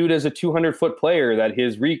being viewed as a 200-foot player, that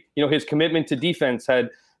his commitment to defense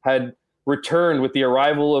had returned with the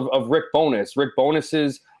arrival of Rick Bowness. Rick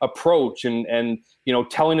Bowness's approach and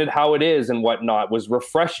telling it how it is and whatnot was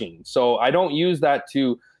refreshing. So I don't use that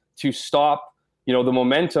to stop the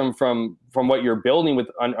momentum from what you're building with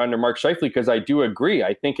under Mark Scheifele, because I do agree.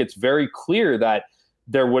 I think it's very clear that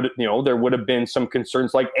there would have been some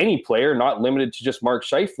concerns, like any player, not limited to just Mark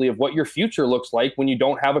Scheifele, of what your future looks like when you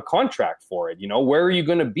don't have a contract for it. Where are you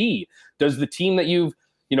going to be? Does the team that you've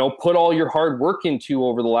put all your hard work into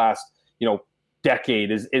over the last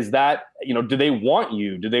decade, is that do they want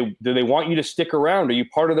you? Do they want you to stick around? Are you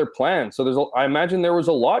part of their plan? So I imagine there was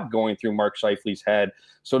a lot going through Mark Scheifele's head.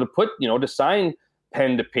 So to sign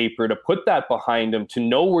pen to paper, to put that behind him, to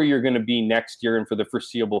know where you're going to be next year and for the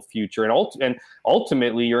foreseeable future, and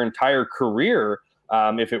ultimately your entire career,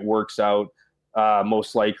 if it works out,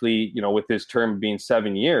 most likely, with his term being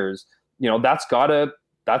 7 years, that's gotta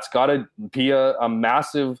be a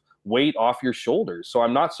massive weight off your shoulders. So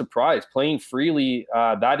I'm not surprised. Playing freely,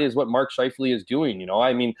 that is what Mark Scheifele is doing.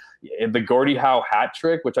 I mean, the Gordie Howe hat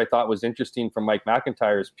trick, which I thought was interesting from Mike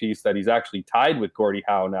McIntyre's piece, that he's actually tied with Gordie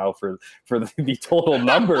Howe now for the total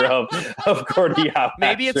number of Gordie Howe.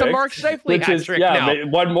 Maybe it's a Mark Scheifele hat trick now.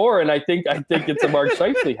 One more, and I think it's a Mark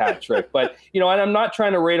Scheifele hat trick. But and I'm not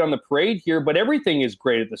trying to raid on the parade here, but everything is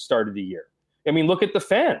great at the start of the year. I mean, look at the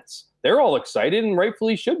fans. They're all excited, and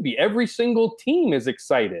rightfully should be. Every single team is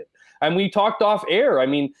excited. And we talked off air. I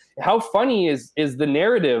mean, how funny is the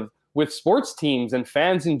narrative with sports teams and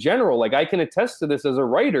fans in general? Like, I can attest to this as a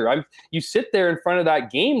writer. You sit there in front of that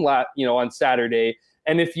game, on Saturday,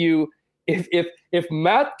 and if you if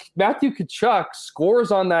Matthew Tkachuk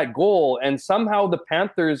scores on that goal and somehow the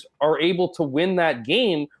Panthers are able to win that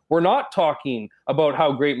game, we're not talking about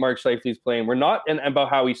how great Mark Scheifele is playing. We're not and about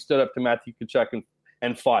how he stood up to Matthew Tkachuk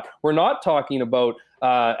and fought. We're not talking about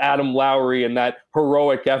Adam Lowry and that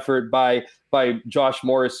heroic effort by Josh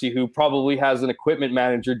Morrissey, who probably has an equipment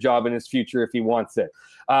manager job in his future if he wants it,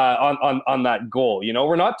 on that goal. You know,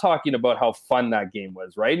 we're not talking about how fun that game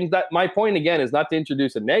was, right? And that my point again is not to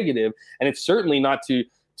introduce a negative, and it's certainly not to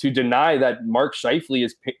deny that Mark Scheifele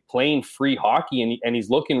is playing free hockey and he's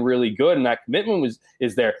looking really good, and that commitment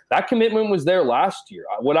is there. That commitment was there last year.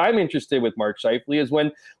 What I'm interested with Mark Scheifele is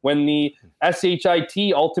when the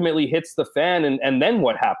SHIT ultimately hits the fan, and then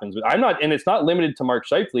what happens? And it's not limited to Mark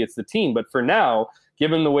Scheifele, it's the team. But for now,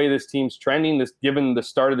 given the way this team's trending, given the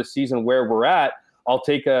start of the season where we're at, I'll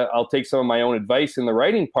take some of my own advice in the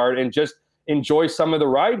writing part and just enjoy some of the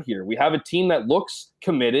ride here. We have a team that looks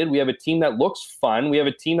committed. We have a team that looks fun. We have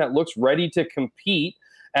a team that looks ready to compete.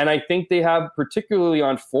 And I think they have, particularly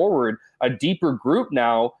on forward, a deeper group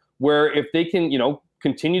now where if they can,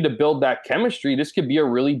 continue to build that chemistry, this could be a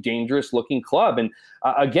really dangerous looking club. And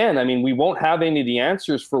again, I mean, we won't have any of the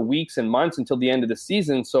answers for weeks and months until the end of the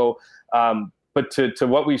season. So, but to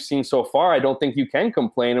what we've seen so far, I don't think you can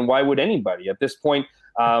complain. And why would anybody at this point?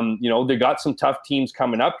 They got some tough teams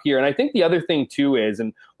coming up here. And I think the other thing too is,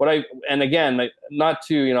 again, not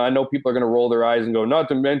to, I know people are going to roll their eyes and go, not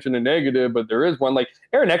to mention a negative, but there is one, like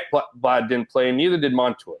Aaron Ekblad didn't play and neither did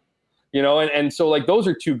Montour, and so like those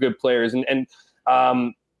are two good players. And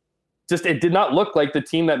just, it did not look like the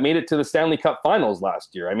team that made it to the Stanley Cup Finals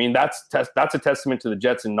last year. I mean, that's a testament to the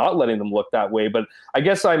Jets and not letting them look that way. But I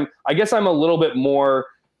guess I'm a little bit more,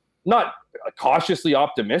 not cautiously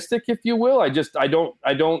optimistic, if you will. I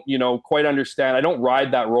don't quite understand. I don't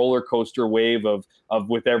ride that roller coaster wave of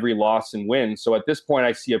with every loss and win. So at this point,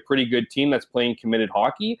 I see a pretty good team that's playing committed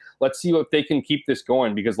hockey. Let's see if they can keep this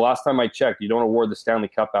going, because last time I checked, you don't award the Stanley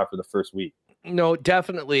Cup after the first week. No,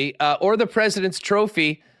 definitely. Or the President's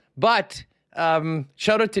Trophy. But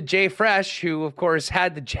shout out to Jay Fresh, who, of course,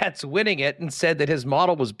 had the Jets winning it and said that his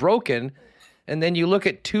model was broken. And then you look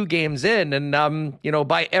at 2 games in and,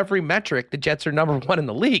 by every metric, the Jets are number 1 in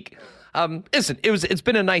the league. Listen, it's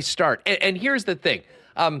been a nice start. And here's the thing.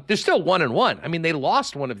 They're still 1-1. I mean, they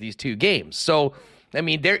lost one of these 2 games. So, I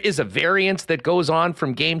mean, there is a variance that goes on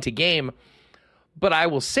from game to game. But I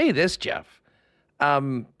will say this, Jeff,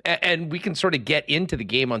 and we can sort of get into the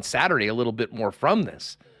game on Saturday a little bit more from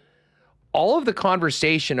this. All of the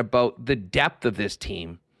conversation about the depth of this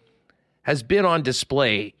team has been on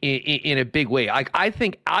display in a big way. I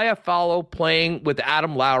think Iafallo playing with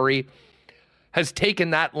Adam Lowry has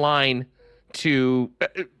taken that line to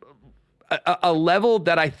a level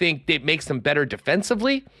that I think that makes them better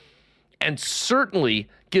defensively and certainly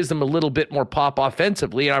gives them a little bit more pop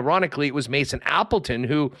offensively. And ironically, it was Mason Appleton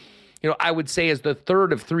who, I would say is the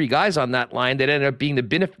third of 3 guys on that line that ended up being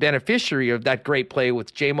the beneficiary of that great play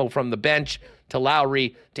with J-Mo from the bench to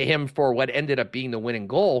Lowry to him for what ended up being the winning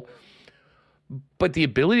goal. But the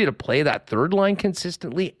ability to play that third line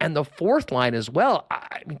consistently and the fourth line as well,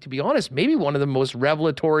 I mean, to be honest, maybe one of the most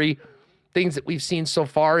revelatory things that we've seen so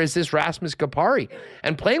far is this Rasmus Kupari.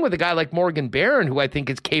 And playing with a guy like Morgan Barron, who I think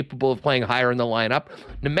is capable of playing higher in the lineup.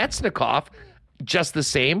 Nemetsnikov, just the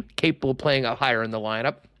same, capable of playing higher in the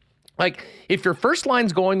lineup. Like, if your first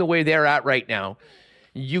line's going the way they're at right now,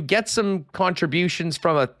 you get some contributions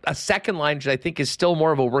from a second line, which I think is still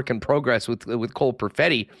more of a work in progress with Cole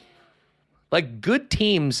Perfetti. Like, good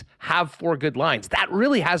teams have 4 good lines. That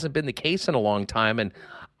really hasn't been the case in a long time. And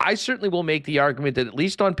I certainly will make the argument that at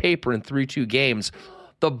least on paper and through 2 games,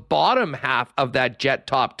 the bottom half of that Jet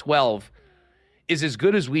top 12 is as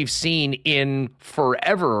good as we've seen in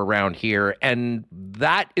forever around here. And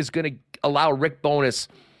that is going to allow Rick Bowness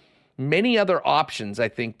many other options, I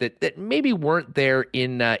think, that maybe weren't there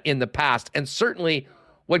in the past. And certainly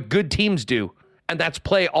what good teams do, and that's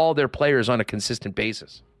play all their players on a consistent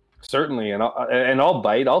basis. Certainly, and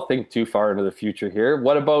I'll think too far into the future here.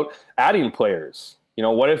 What about adding players?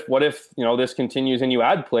 What if this continues and you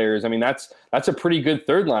add players? I mean, that's a pretty good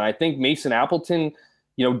third line. I think Mason Appleton,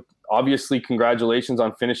 obviously congratulations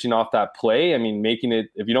on finishing off that play. I mean, making it,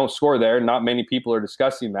 if you don't score there, not many people are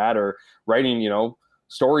discussing that or writing,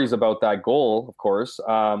 stories about that goal, of course.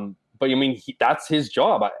 But I mean, that's his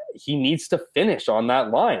job. He needs to finish on that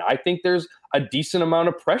line. I think there's a decent amount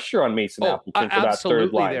of pressure on Mason Appleton for that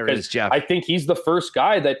third line. There is, Jeff. I think he's the first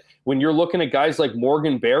guy that when you're looking at guys like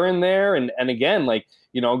Morgan Barron there, and again, like,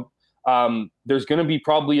 there's going to be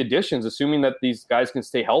probably additions, assuming that these guys can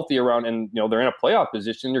stay healthy around and, they're in a playoff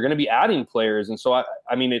position. You're going to be adding players. And so,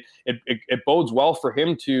 I mean, it bodes well for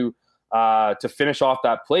him to to finish off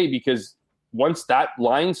that play, because once that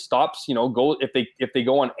line stops, if they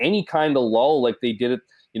go on any kind of lull like they did it,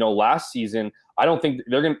 last season, I don't think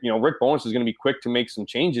they're going to, Rick Bowness is going to be quick to make some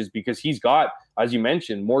changes, because he's got, as you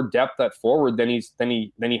mentioned, more depth at forward than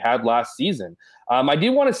he had last season. I did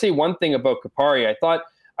want to say one thing about Kupari.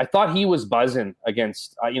 I thought he was buzzing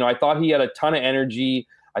against, I thought he had a ton of energy.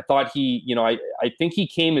 I thought I think he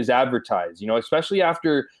came as advertised, especially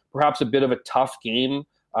after perhaps a bit of a tough game.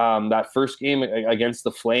 That first game against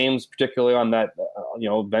the Flames, particularly on that,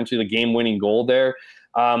 eventually the game-winning goal there.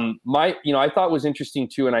 I thought was interesting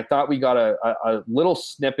too, and I thought we got a little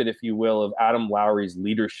snippet, if you will, of Adam Lowry's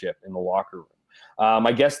leadership in the locker room.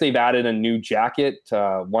 I guess they've added a new jacket,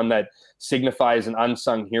 one that signifies an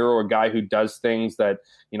unsung hero, a guy who does things that,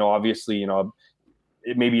 obviously,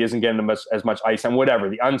 it maybe isn't getting as much ice and whatever,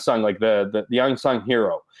 the unsung, like the unsung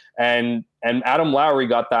hero. And Adam Lowry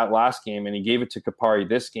got that last game, and he gave it to Kupari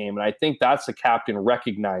this game. And I think that's the captain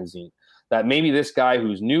recognizing that maybe this guy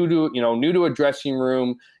who's new to a dressing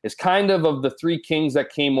room is kind of the three kings that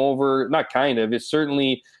came over, not kind of, is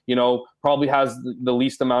certainly, probably has the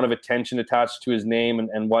least amount of attention attached to his name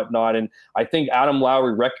and whatnot. And I think Adam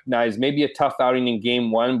Lowry recognized maybe a tough outing in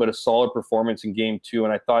game one, but a solid performance in game two.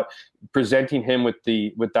 And I thought presenting him with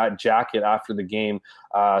that jacket after the game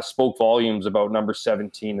spoke volumes about number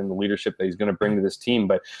 17 and the leadership that he's going to bring to this team.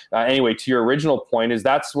 But anyway, to your original point, is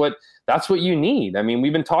that's what you need. I mean,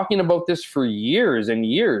 we've been talking about this for years and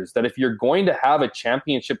years, that if you're going to have a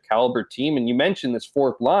championship caliber team, and you mentioned this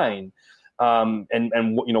fourth line, and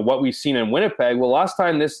what we've seen in Winnipeg. Well, last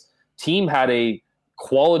time this team had a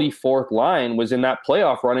quality fourth line was in that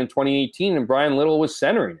playoff run in 2018, and Brian Little was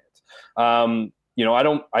centering it.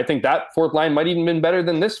 I think that fourth line might even been better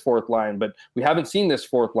than this fourth line, but we haven't seen this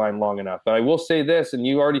fourth line long enough. But I will say this, and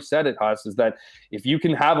you already said it, Huss, is that if you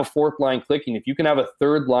can have a fourth line clicking, if you can have a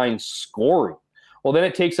third line scoring, well, then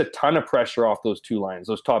it takes a ton of pressure off those two lines,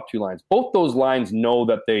 those top two lines. Both those lines know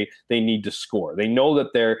that they need to score. They know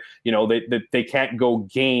that they can't go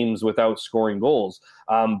games without scoring goals.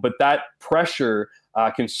 But that pressure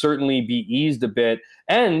can certainly be eased a bit,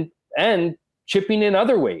 and chipping in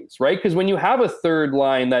other ways, right? Because when you have a third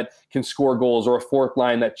line that can score goals, or a fourth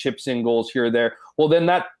line that chips in goals here or there, well, then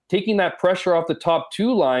that taking that pressure off the top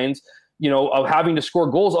two lines, of having to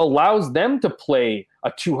score goals, allows them to play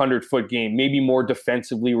a 200-foot game, maybe more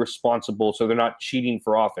defensively responsible, so they're not cheating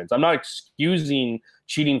for offense. I'm not excusing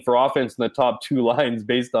cheating for offense in the top two lines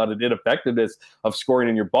based on an ineffectiveness of scoring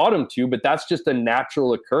in your bottom two, but that's just a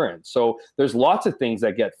natural occurrence. So there's lots of things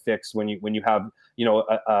that get fixed when you have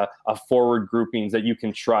a forward groupings that you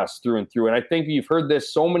can trust through and through. And I think you've heard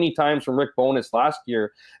this so many times from Rick Bowness last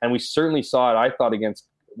year, and we certainly saw it, I thought, against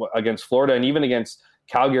Florida and even against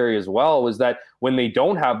Calgary as well, was that when they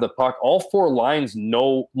don't have the puck, all four lines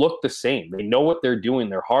look the same. They know what they're doing.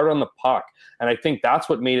 They're hard on the puck. And I think that's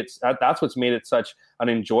what's made it such an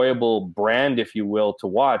enjoyable brand, if you will, to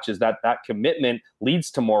watch, is that commitment leads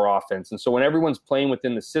to more offense. And so when everyone's playing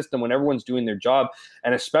within the system, when everyone's doing their job,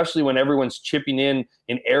 and especially when everyone's chipping in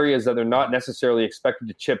areas that they're not necessarily expected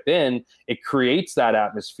to chip in, it creates that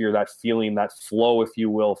atmosphere, that feeling, that flow, if you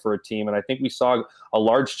will, for a team. And I think we saw a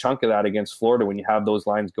large chunk of that against Florida when you have those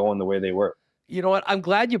lines going the way they were. You know what? I'm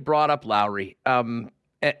glad you brought up Lowry. And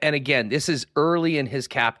again, this is early in his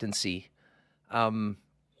captaincy. But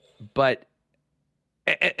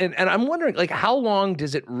I'm wondering, like, how long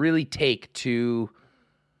does it really take to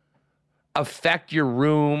affect your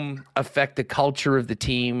room, affect the culture of the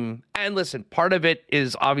team? And listen, part of it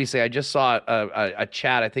is obviously, I just saw a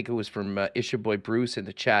chat, I think it was from Issue Boy Bruce in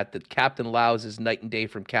the chat, that Captain Lau's is night and day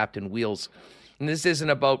from Captain Wheels. And this isn't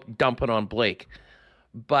about dumping on Blake,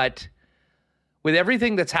 but with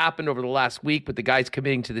everything that's happened over the last week, with the guys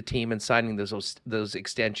committing to the team and signing those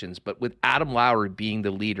extensions, but with Adam Lowry being the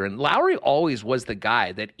leader, and Lowry always was the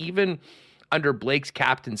guy that even under Blake's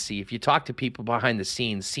captaincy, if you talk to people behind the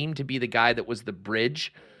scenes, seemed to be the guy that was the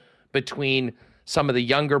bridge between some of the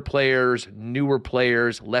younger players, newer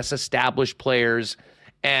players, less established players,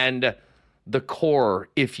 and the core,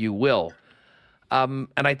 if you will. And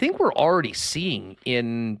I think we're already seeing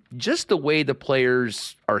in just the way the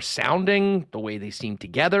players are sounding, the way they seem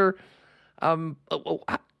together. In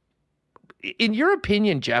your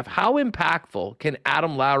opinion, Jeff, how impactful can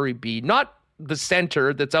Adam Lowry be? Not the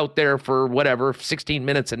center that's out there for 16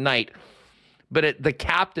 minutes a night, but the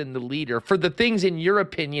captain, the leader, for the things, in your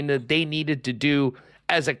opinion, that they needed to do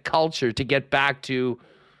as a culture to get back to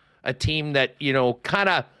a team that, kind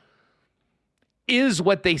of is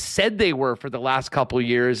what they said they were for the last couple of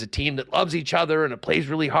years, a team that loves each other and it plays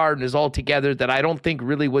really hard and is all together, that I don't think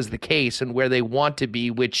really was the case, and where they want to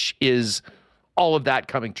be, which is all of that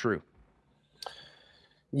coming true.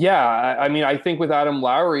 Yeah, I mean, I think with Adam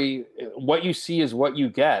Lowry, what you see is what you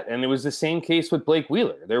get. And it was the same case with Blake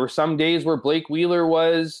Wheeler. There were some days where Blake Wheeler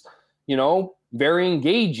was, very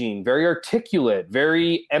engaging, very articulate,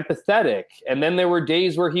 very empathetic. And then there were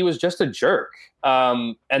days where he was just a jerk.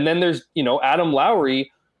 And then there's, Adam Lowry,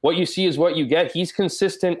 what you see is what you get. He's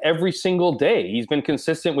consistent every single day. He's been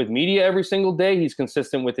consistent with media every single day. He's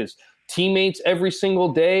consistent with his teammates every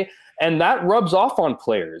single day. And that rubs off on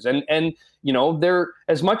players. And they're,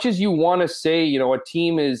 as much as you want to say, a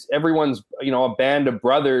team is everyone's, a band of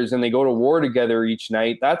brothers and they go to war together each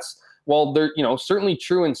night. That's, well, they're, certainly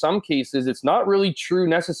true in some cases. It's not really true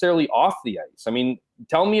necessarily off the ice. I mean,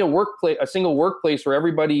 tell me a single workplace where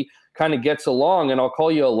everybody kind of gets along and I'll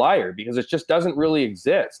call you a liar, because it just doesn't really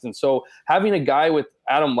exist. And so having a guy with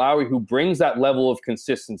Adam Lowry who brings that level of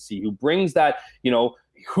consistency, who brings that,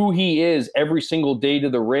 who he is every single day to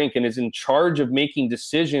the rink and is in charge of making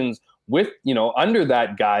decisions with, under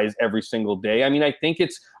that guys every single day. I mean, I think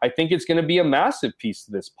it's going to be a massive piece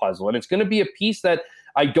to this puzzle. And it's going to be a piece that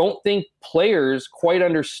I don't think players quite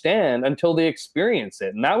understand until they experience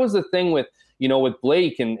it. And that was the thing with, with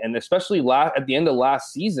Blake and especially at the end of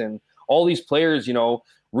last season, all these players,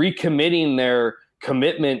 recommitting their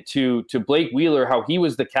commitment to Blake Wheeler, how he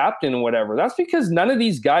was the captain and whatever. That's because none of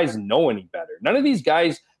these guys know any better. None of these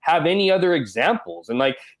guys have any other examples. And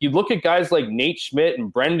like, you look at guys like Nate Schmidt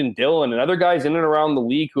and Brendan Dillon and other guys in and around the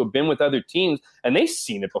league who have been with other teams, and they've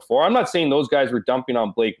seen it before. I'm not saying those guys were dumping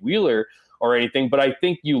on Blake Wheeler or anything, but I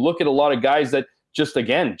think you look at a lot of guys that just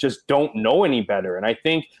don't know any better. And I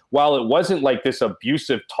think while it wasn't like this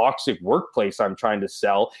abusive, toxic workplace I'm trying to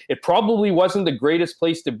sell, it probably wasn't the greatest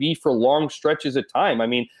place to be for long stretches of time. I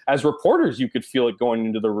mean, as reporters, you could feel it going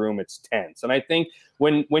into the room. It's tense. And I think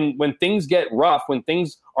when things get rough, when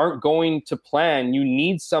things aren't going to plan, you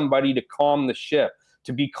need somebody to calm the ship,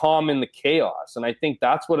 to be calm in the chaos. And I think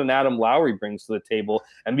that's what an Adam Lowry brings to the table.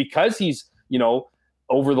 And because he's,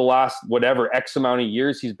 over the last whatever X amount of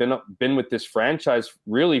years, he's been with this franchise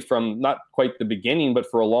really from not quite the beginning, but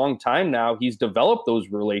for a long time now, he's developed those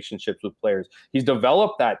relationships with players. He's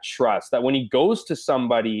developed that trust that when he goes to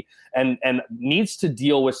somebody and needs to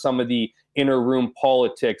deal with some of the inner room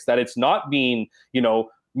politics, that it's not being,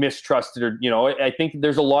 mistrusted or, I think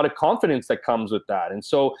there's a lot of confidence that comes with that. And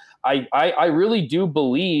so I really do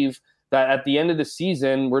believe that at the end of the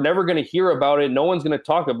season, we're never going to hear about it. No one's going to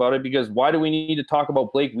talk about it, because why do we need to talk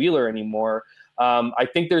about Blake Wheeler anymore? I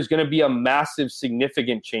think there's going to be a massive,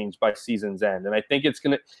 significant change by season's end. And I think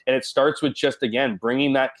and it starts with just, again,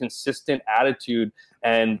 bringing that consistent attitude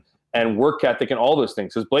and work ethic and all those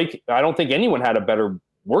things. Because Blake, I don't think anyone had a better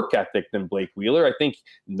work ethic than Blake Wheeler. I think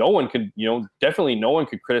no one could, definitely no one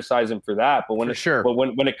could criticize him for that. But when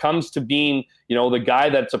it comes to being, the guy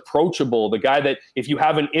that's approachable, the guy that if you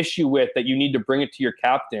have an issue with, that you need to bring it to your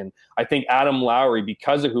captain, I think Adam Lowry,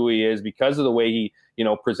 because of who he is, because of the way he,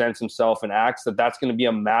 presents himself and acts, that's going to be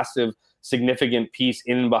a massive, significant piece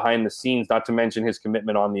in and behind the scenes, not to mention his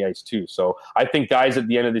commitment on the ice too. So I think guys at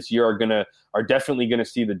the end of this year are definitely going to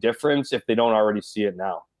see the difference if they don't already see it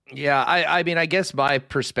now. Yeah, I mean, I guess my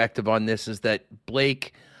perspective on this is that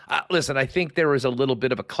Blake, listen, I think there was a little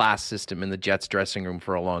bit of a class system in the Jets dressing room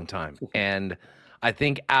for a long time. And I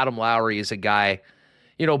think Adam Lowry is a guy,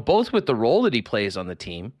 both with the role that he plays on the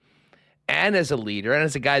team and as a leader and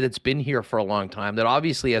as a guy that's been here for a long time, that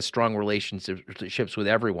obviously has strong relationships with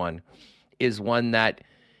everyone, is one that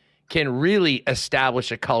can really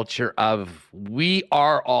establish a culture of we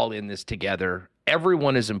are all in this together.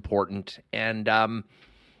 Everyone is important. And,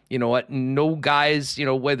 you know what? No guys,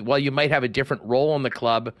 while you might have a different role in the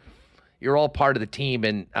club, you're all part of the team.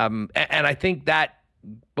 And I think that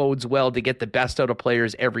bodes well to get the best out of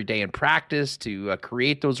players every day in practice, to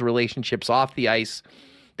create those relationships off the ice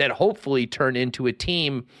that hopefully turn into a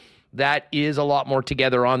team that is a lot more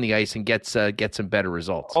together on the ice and gets some better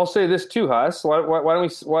results. I'll say this too, Huss. Why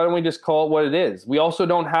don't we just call it what it is? We also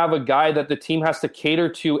don't have a guy that the team has to cater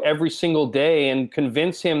to every single day and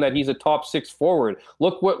convince him that he's a top six forward.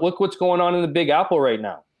 Look what's going on in the Big Apple right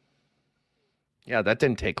now. Yeah, that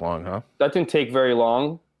didn't take long, huh? That didn't take very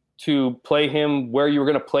long to play him where you were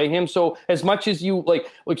going to play him. So as much as you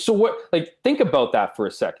think about that for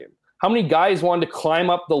a second. How many guys wanted to climb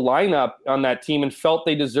up the lineup on that team and felt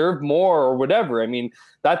they deserved more or whatever? I mean,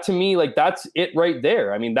 that to me, that's it right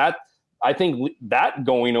there. I mean, I think that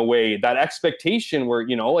going away, that expectation where,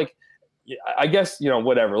 I guess,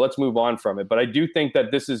 whatever, let's move on from it. But I do think that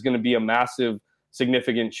this is going to be a massive,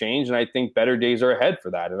 significant change. And I think better days are ahead for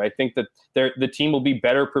that. And I think that the team will be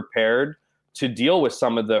better prepared to deal with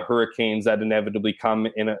some of the hurricanes that inevitably come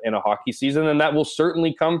in a hockey season. And that will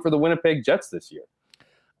certainly come for the Winnipeg Jets this year.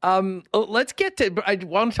 Let's get to, I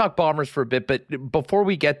want to talk Bombers for a bit, but before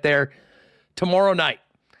we get there, tomorrow night,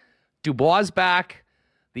 Dubois back.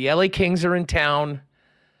 The LA Kings are in town.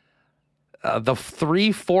 The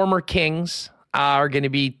 3 former Kings are going to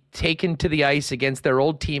be taken to the ice against their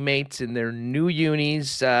old teammates in their new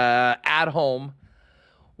unis at home.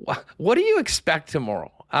 What do you expect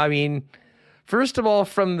tomorrow? I mean, first of all,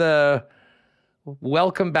 from the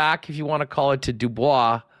welcome back, if you want to call it, to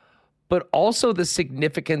Dubois, but also the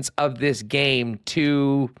significance of this game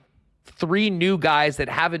to 3 new guys that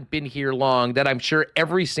haven't been here long, that I'm sure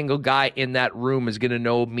every single guy in that room is going to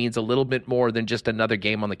know means a little bit more than just another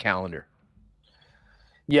game on the calendar.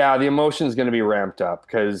 Yeah, the emotion is going to be ramped up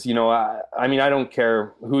because, I mean, I don't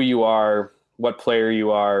care who you are, what player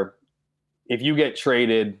you are. If you get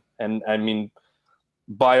traded, and I mean,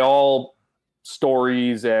 by all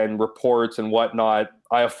stories and reports and whatnot,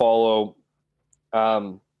 Iafallo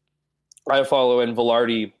and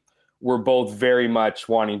Velarde were both very much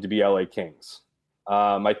wanting to be LA Kings.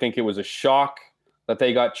 I think it was a shock that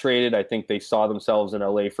they got traded. I think they saw themselves in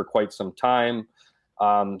LA for quite some time.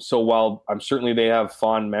 So while I'm certainly they have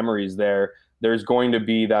fond memories there, there's going to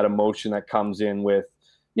be that emotion that comes in with,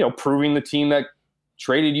 proving the team that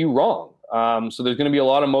traded you wrong. So there's going to be a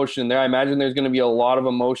lot of emotion there. I imagine there's going to be a lot of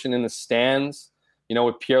emotion in the stands.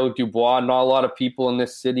 With Pierre-Luc Dubois, not a lot of people in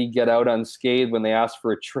this city get out unscathed when they ask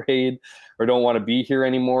for a trade or don't want to be here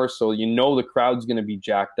anymore. So the crowd's going to be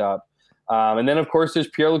jacked up. And then, of course, there's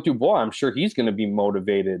Pierre-Luc Dubois. I'm sure he's going to be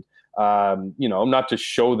motivated. Not to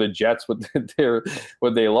show the Jets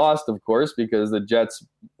what they lost, of course, because the Jets,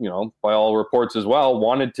 by all reports as well,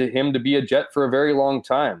 wanted him to be a Jet for a very long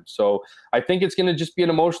time. So I think it's going to just be an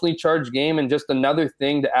emotionally charged game and just another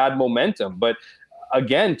thing to add momentum. But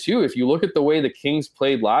again, too, if you look at the way the Kings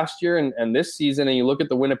played last year and this season, and you look at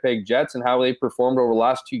the Winnipeg Jets and how they performed over the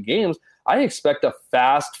last 2 games, I expect a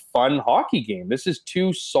fast, fun hockey game. This is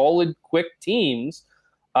 2 solid, quick teams.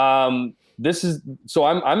 I'm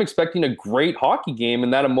expecting a great hockey game,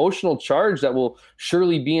 and that emotional charge that will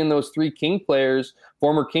surely be in those 3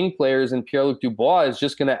 former King players, and Pierre-Luc Dubois is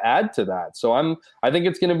just going to add to that. So I think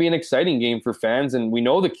it's going to be an exciting game for fans, and we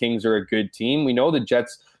know the Kings are a good team. We know the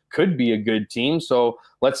Jets could be a good team. So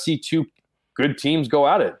let's see 2 good teams go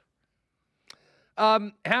at it.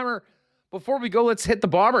 Hammer, before we go, let's hit the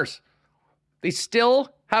Bombers. They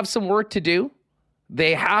still have some work to do.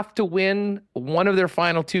 They have to win one of their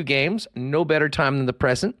final 2 games. No better time than the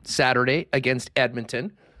present, Saturday against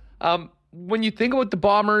Edmonton. When you think about the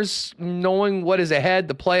Bombers, knowing what is ahead,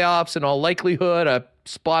 the playoffs, in all likelihood, a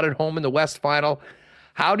spot at home in the West Final,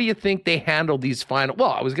 how do you think they handle these final,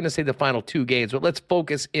 well, I was going to say the final 2 games, but let's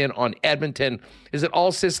focus in on Edmonton. Is it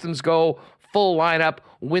all systems go, full lineup,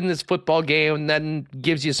 win this football game, and then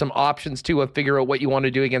gives you some options to figure out what you want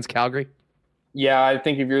to do against Calgary? Yeah, I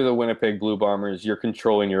think if you're the Winnipeg Blue Bombers, you're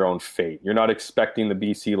controlling your own fate. You're not expecting the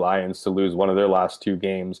BC Lions to lose one of their last 2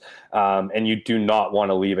 games, and you do not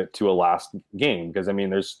want to leave it to a last game because, I mean,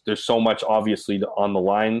 there's so much obviously on the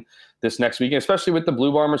line this next weekend, especially with the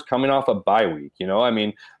Blue Bombers coming off a bye week. I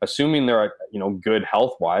mean, assuming they're good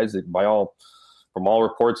health-wise, from all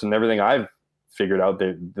reports and everything I've figured out,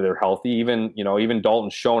 they're healthy. Even Dalton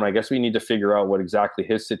Schoen, I guess we need to figure out what exactly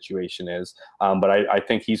his situation is. But I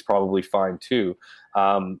think he's probably fine too.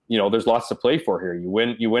 There's lots to play for here. You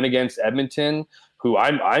win against Edmonton, who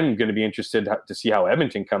I'm going to be interested to see how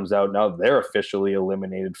Edmonton comes out now that they're officially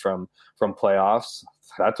eliminated from playoffs.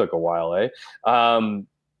 That took a while, eh?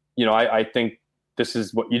 I think this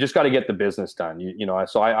is what you just got to get the business done.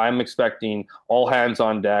 So I'm expecting all hands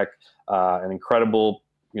on deck, an incredibly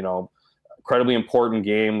important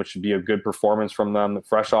game, which should be a good performance from them.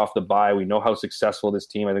 Fresh off the bye, we know how successful this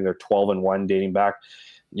team. I think they're 12-1 dating back,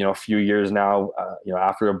 a few years now.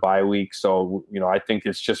 After a bye week, so I think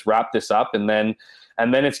it's just wrap this up, and then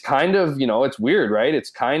it's kind of it's weird, right?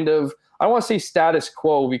 It's kind of, I don't want to say status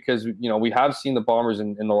quo because we have seen the Bombers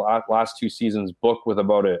in the last 2 seasons book with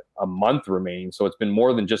about a month remaining, so it's been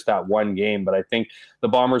more than just that one game. But I think the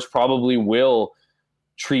Bombers probably will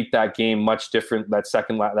treat that game much different,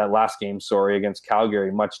 that last game, against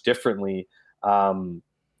Calgary much differently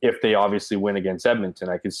if they obviously win against Edmonton.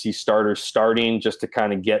 I could see starters starting just to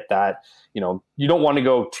kind of get that, you don't want to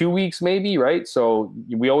go 2 weeks maybe, right? So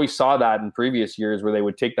we always saw that in previous years where they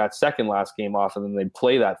would take that second last game off and then they'd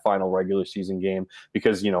play that final regular season game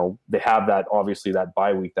because, they have that, obviously that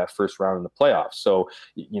bye week, that first round in the playoffs. So,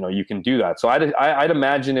 you can do that. So I'd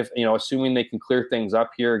imagine if, assuming they can clear things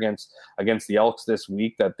up here against the Elks this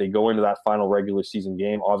week, that they go into that final regular season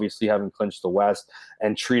game, obviously having clinched the West,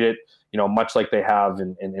 and treat it, much like they have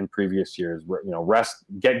in previous years. Rest,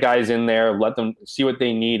 get guys in there, let them see what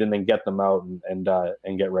they need, and then get them out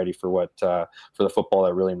and get ready for for the football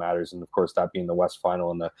that really matters. And of course, that being the West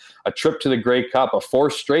Final and a trip to the Grey Cup, a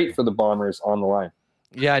 4th straight for the Bombers on the line.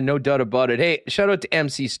 Yeah, no doubt about it. Hey, shout out to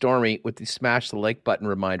MC Stormy with the smash the like button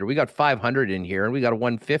reminder. We got 500 in here and we got a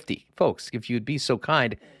 150. Folks, if you'd be so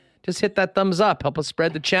kind, just hit that thumbs up. Help us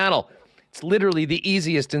spread the channel. It's literally the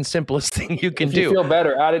easiest and simplest thing you can do. If you feel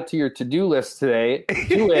better, add it to your to-do list today.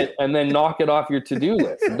 Do it and then knock it off your to-do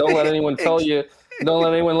list. Don't let anyone tell you. Don't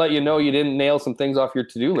let anyone let you know you didn't nail some things off your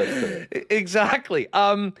to-do list today. Exactly.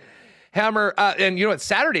 Hammer, and you know what?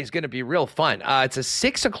 Saturday is going to be real fun. It's a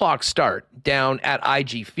 6 o'clock start down at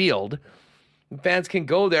IG Field. Fans can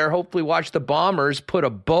go there, hopefully watch the Bombers put a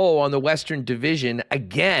bow on the Western Division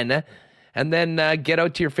again, and then get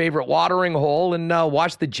out to your favorite watering hole and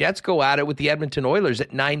watch the Jets go at it with the Edmonton Oilers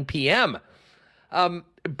at 9 p.m.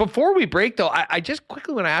 Before we break, though, I just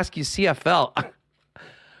quickly want to ask you, CFL,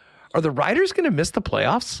 are the Riders going to miss the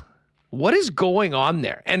playoffs? What is going on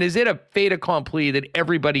there? And is it a fait accompli that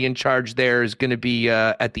everybody in charge there is going to be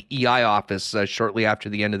at the EI office shortly after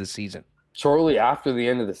the end of the season? Shortly after the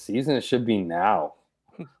end of the season, it should be now.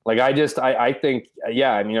 I think,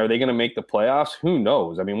 yeah, I mean, are they going to make the playoffs? Who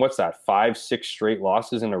knows? I mean, what's that, 5-6 straight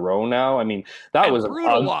losses in a row now? I mean, that was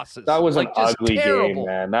brutal losses. That was like, an ugly terrible game,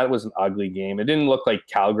 man. That was an ugly game. It didn't look like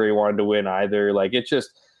Calgary wanted to win either. Like, it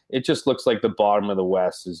just looks like the bottom of the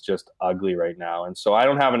West is just ugly right now. And so I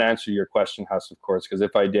don't have an answer to your question, Huss, of course, because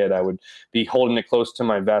if I did, I would be holding it close to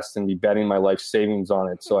my vest and be betting my life savings on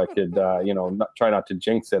it so I could, try not to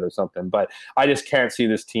jinx it or something. But I just can't see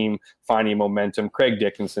this team finding momentum. Craig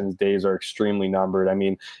Dickinson's days are extremely numbered. I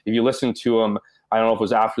mean, if you listen to him, I don't know if it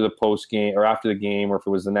was after the post game or after the game or if it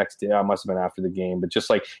was the next day. It must have been after the game. But just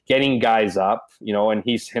like getting guys up, and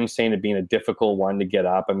him saying it being a difficult one to get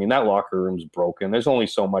up. I mean, that locker room's broken. There's only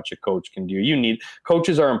so much a coach can do.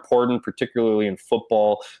 Coaches are important, particularly in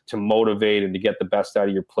football, to motivate and to get the best out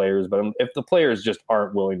of your players. But if the players just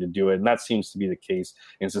aren't willing to do it, and that seems to be the case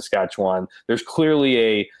in Saskatchewan, there's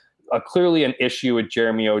clearly an issue with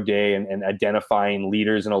Jeremy O'Day and identifying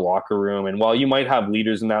leaders in a locker room. And while you might have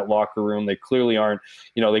leaders in that locker room, they clearly aren't,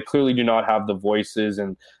 they clearly do not have the voices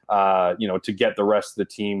and, to get the rest of the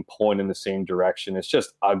team pulling in the same direction. It's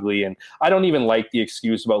just ugly. And I don't even like the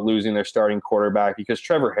excuse about losing their starting quarterback because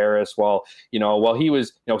Trevor Harris, while he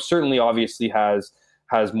was, certainly obviously has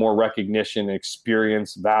more recognition and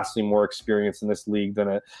experience, vastly more experience in this league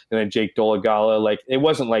than a Jake Dolegala. Like, it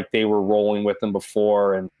wasn't like they were rolling with him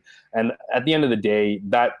before. And at the end of the day,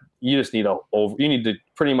 that you just need to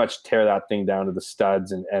pretty much tear that thing down to the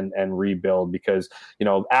studs and rebuild because,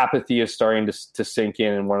 apathy is starting to sink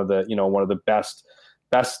in one of the best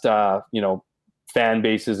fan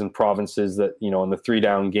bases and provinces that, in the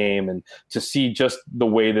 3-down game, and to see just the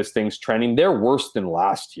way this thing's trending, they're worse than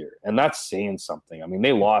last year. And that's saying something. I mean,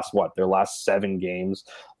 they lost their last 7 games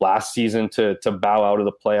last season to bow out of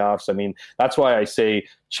the playoffs. I mean, that's why I say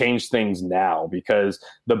change things now, because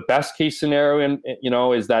the best case scenario,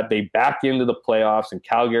 is that they back into the playoffs and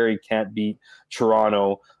Calgary can't beat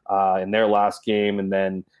Toronto in their last game. And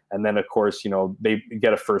then of course, they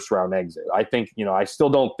get a first round exit. I think, I still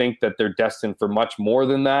don't think that they're destined for much more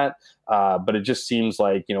than that. But it just seems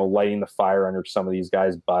like, lighting the fire under some of these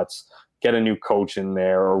guys' butts, get a new coach in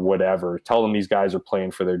there or whatever, tell them these guys are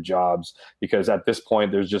playing for their jobs, because at this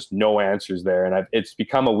point there's just no answers there. And it's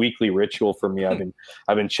become a weekly ritual for me.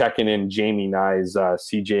 I've been checking in Jamie Nye's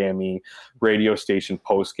CJME radio station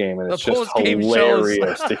post game, and it's just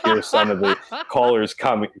hilarious to hear some of the callers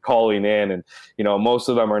calling in, and most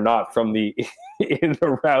of them are not from in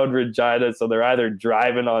around Regina, so they're either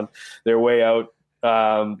driving on their way out,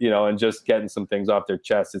 and just getting some things off their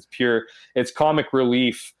chest. It's comic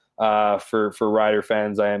relief for Rider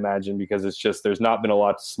fans, I imagine, because it's just, there's not been a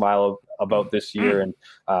lot to smile about this year. And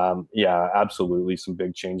absolutely, some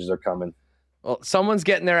big changes are coming. Well, someone's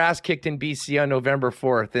getting their ass kicked in BC on November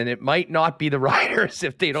 4th, and it might not be the Riders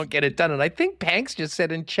if they don't get it done. And I think Panks just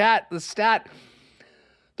said in chat, the stat,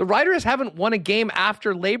 the Riders haven't won a game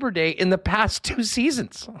after Labor Day in the past 2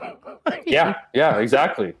 seasons. Yeah,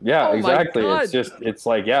 exactly. Yeah, oh exactly. It's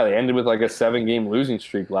like, they ended with like a 7-game losing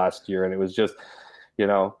streak last year, and it was just,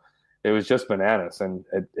 it was just bananas, and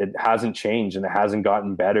it hasn't changed, and it hasn't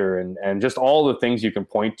gotten better, and just all the things you can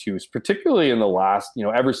point to, particularly in the last,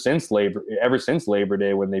 ever since Labor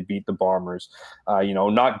Day when they beat the Bombers,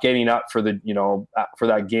 not getting up for for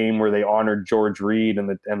that game where they honored George Reed and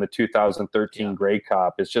the 2013 Grey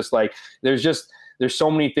Cup. It's just like there's so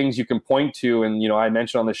many things you can point to, and I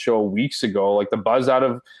mentioned on the show weeks ago, like the buzz out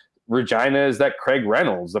of Regina is that Craig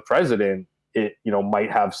Reynolds, the president, it,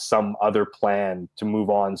 might have some other plan to move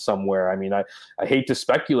on somewhere. I mean, I hate to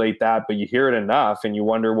speculate that, but you hear it enough and you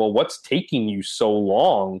wonder, well, what's taking you so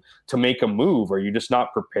long to make a move? Are you just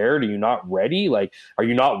not prepared? Are you not ready? Like, are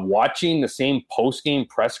you not watching the same post-game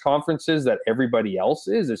press conferences that everybody else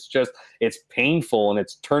is? It's painful and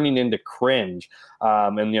it's turning into cringe.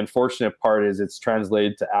 And the unfortunate part is it's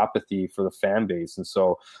translated to apathy for the fan base. And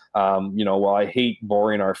so, while I hate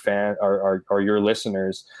boring our your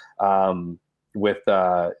listeners, with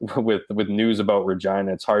news about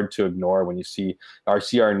Regina, it's hard to ignore when you see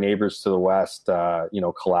our neighbors to the west,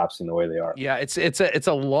 collapsing the way they are. Yeah, it's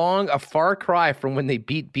a far cry from when they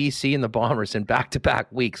beat BC and the Bombers in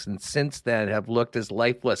back-to-back weeks, and since then have looked as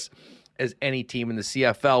lifeless as any team in the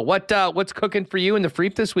CFL. What's cooking for you in the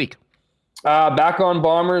Freep this week? Back on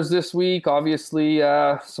Bombers this week. Obviously,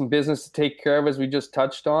 some business to take care of, as we just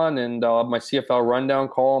touched on, and I'll have my CFL rundown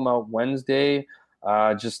column out Wednesday.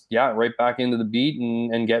 Right back into the beat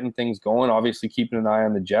and getting things going. Obviously, keeping an eye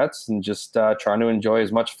on the Jets and just trying to enjoy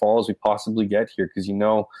as much fall as we possibly get here, because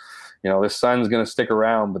the sun's going to stick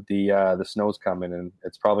around, but the snow's coming, and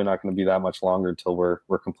it's probably not going to be that much longer until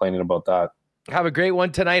we're complaining about that. Have a great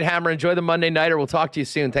one tonight, Hammer. Enjoy the Monday Nighter. We'll talk to you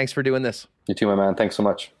soon. Thanks for doing this. You too, my man. Thanks so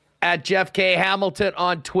much. At Jeff K. Hamilton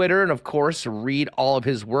on Twitter, and of course, read all of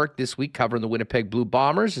his work this week covering the Winnipeg Blue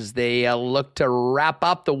Bombers as they look to wrap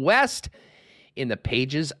up the West in the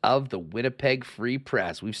pages of the Winnipeg Free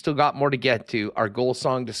Press. We've still got more to get to, our goal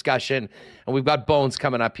song discussion, and we've got Bones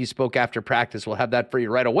coming up. He spoke after practice. We'll have that for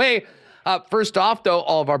you right away. First off, though,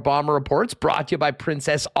 all of our Bomber reports brought to you by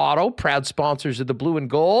Princess Auto, proud sponsors of the Blue and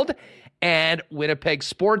Gold and Winnipeg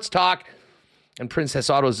Sports Talk. And Princess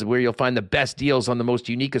Auto is where you'll find the best deals on the most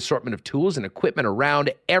unique assortment of tools and equipment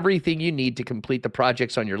around. Everything you need to complete the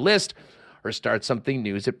projects on your list or start something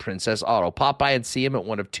new is at Princess Auto. Pop by and see them at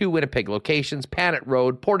one of 2 Winnipeg locations, Panet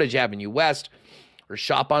Road, Portage Avenue West, or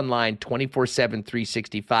shop online 24/7,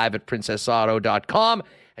 365 at princessauto.com.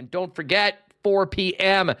 And don't forget, 4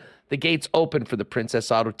 p.m., the gates open for the Princess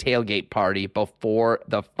Auto tailgate party before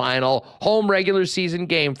the final home regular season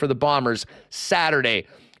game for the Bombers Saturday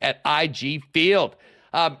at IG Field.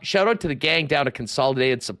 Shout out to the gang down at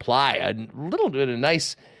Consolidated Supply. A little bit of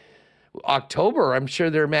nice October. I'm sure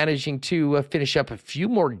they're managing to finish up a few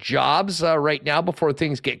more jobs right now before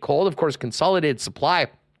things get cold. Of course, Consolidated Supply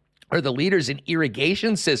are the leaders in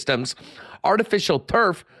irrigation systems, artificial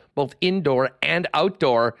turf, both indoor and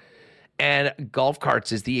outdoor, and golf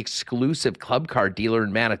carts is the exclusive club car dealer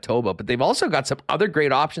in Manitoba. But they've also got some other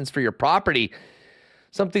great options for your property.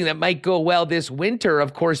 Something that might go well this winter,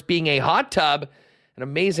 of course, being a hot tub, and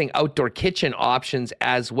amazing outdoor kitchen options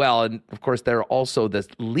as well. And of course, they're also the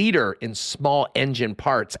leader in small engine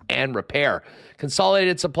parts and repair.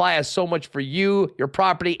 Consolidated Supply has so much for you, your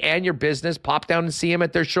property, and your business. Pop down and see them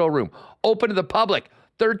at their showroom. Open to the public,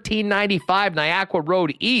 1395 Niagara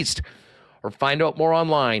Road East. Or find out more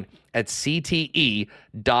online at cte.ca.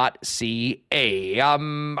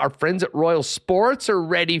 Our friends at Royal Sports are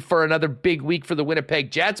ready for another big week for the Winnipeg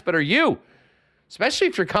Jets, but are you? Especially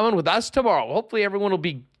if you're coming with us tomorrow. Hopefully everyone will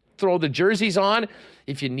be throw the jerseys on.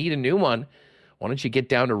 If you need a new one, why don't you get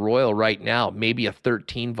down to Royal right now? Maybe a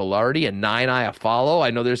 13 Velarde, a 9 Iafallo. I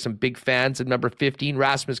know there's some big fans of number 15,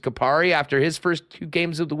 Rasmus Kapari, after his first 2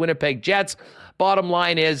 games of the Winnipeg Jets. Bottom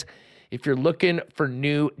line is, if you're looking for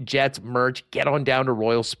new Jets merch, get on down to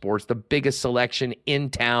Royal Sports, the biggest selection in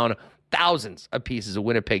town. Thousands of pieces of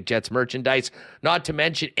Winnipeg Jets merchandise, not to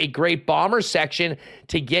mention a great Bomber section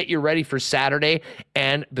to get you ready for Saturday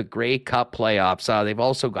and the Grey Cup playoffs. They've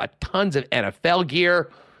also got tons of NFL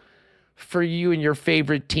gear for you and your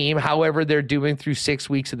favorite team, however they're doing through 6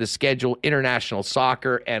 weeks of the schedule. International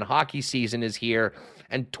soccer and hockey season is here,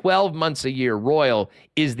 and 12 months a year, Royal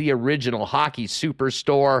is the original hockey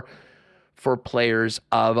superstore for players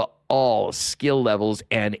of all skill levels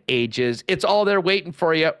and ages. It's all there waiting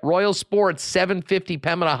for you. Royal Sports, 750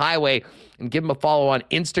 Pembina Highway, and give them a follow on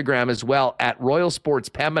Instagram as well at Royal Sports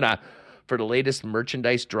Pembina for the latest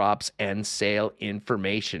merchandise drops and sale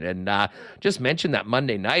information. And just mentioned that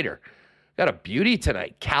Monday Nighter. Got a beauty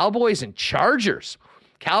tonight. Cowboys and Chargers.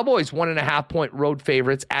 Cowboys 1.5-point road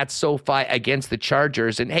favorites at SoFi against the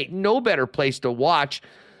Chargers. And hey, no better place to watch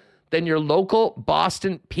than your local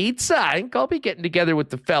Boston Pizza. I think I'll be getting together with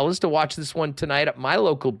the fellas to watch this one tonight at my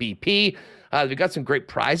local BP. We've got some great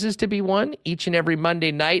prizes to be won each and every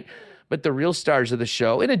Monday night. But the real stars of the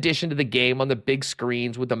show, in addition to the game on the big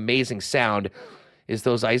screens with amazing sound, is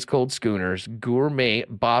those ice-cold schooners, gourmet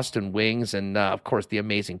Boston wings, and, of course, the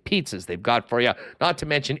amazing pizzas they've got for you. Not to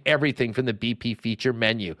mention everything from the BP feature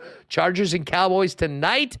menu. Chargers and Cowboys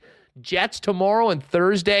tonight, Jets tomorrow and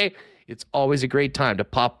Thursday. It's always a great time to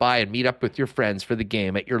pop by and meet up with your friends for the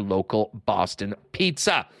game at your local Boston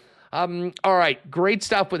Pizza. All right, great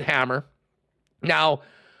stuff with Hammer. Now,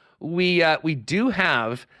 we do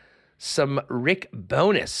have some Rick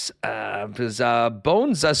bonus because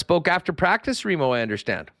Bones spoke after practice, Remo, I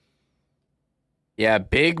understand. Yeah,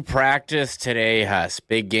 big practice today, Huss.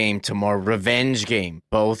 Big game tomorrow. Revenge game,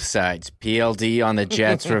 both sides. PLD on the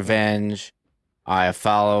Jets revenge.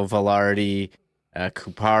 Iafallo, Velarde,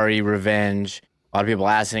 Kupari revenge. A lot of people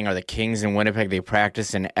asking, are the Kings in Winnipeg? They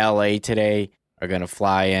practice in LA today. Are going to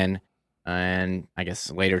fly in, and I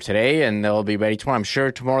guess later today, and they'll be ready tomorrow. I'm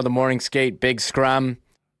sure tomorrow the morning skate, big scrum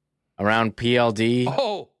around PLD.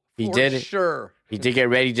 Oh, he for did sure. He did get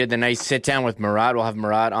ready. Did the nice sit down with Murat. We'll have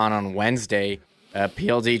Murat on Wednesday.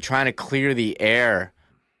 PLD trying to clear the air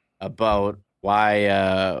about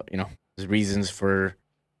why his reasons for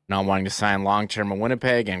not wanting to sign long term in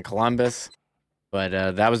Winnipeg and Columbus.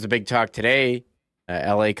 But that was the big talk today.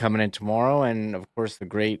 LA coming in tomorrow, and of course the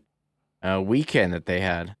great weekend that they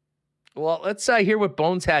had. Well, let's hear what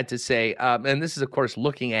Bones had to say. And this is, of course,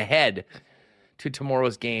 looking ahead to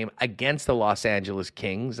tomorrow's game against the Los Angeles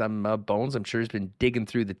Kings. Bones, I'm sure, has been digging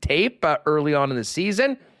through the tape early on in the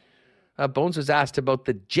season. Bones was asked about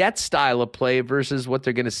the Jets' style of play versus what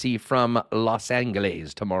they're going to see from Los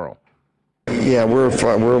Angeles tomorrow. Yeah,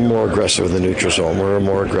 we're more aggressive in the neutral zone. We're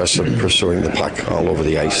more aggressive pursuing the puck all over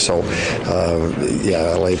the ice. So,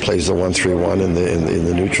 LA plays the 1-3-1 in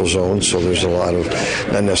the neutral zone. So there's a lot of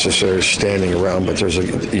not necessarily standing around, but there's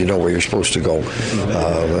where you're supposed to go.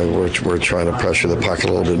 We're trying to pressure the puck a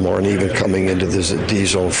little bit more, and even coming into this D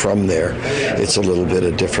zone from there, it's a little bit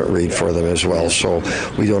of different read for them as well. So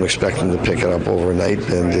we don't expect them to pick it up overnight,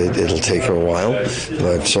 and it'll take a while.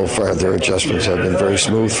 But so far, their adjustments have been very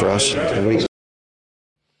smooth for us.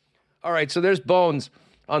 All right, so there's Bones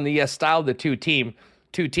on the style of the two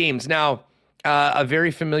teams. Now, a very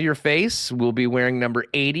familiar face will be wearing number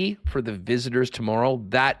 80 for the visitors tomorrow.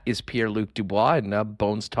 That is Pierre-Luc Dubois, and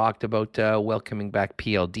Bones talked about welcoming back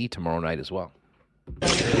PLD tomorrow night as well.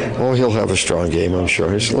 Well, he'll have a strong game, I'm sure.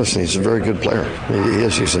 He's a very good player. He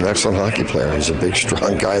is. He's an excellent hockey player. He's a big,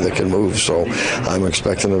 strong guy that can move, so I'm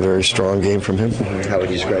expecting a very strong game from him. How would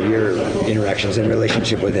you describe your interactions and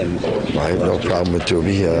relationship with him? I have no problem with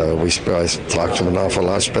Doobie. I talked to him an awful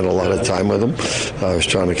lot, spent a lot of time with him. I was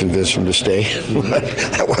trying to convince him to stay.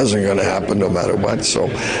 That wasn't going to happen no matter what, so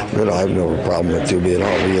I have no problem with Doobie at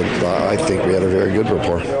all. I think we had a very good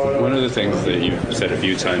rapport. One of the things that you've said a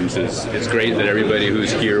few times is it's great that everybody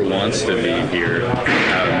who's here wants to be here.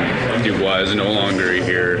 Dubois is no longer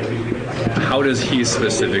here. How does he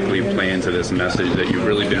specifically play into this message that you've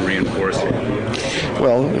really been reinforcing?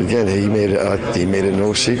 Well, again, he made it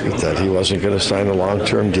no secret that he wasn't going to sign a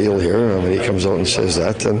long-term deal here. When he comes out and says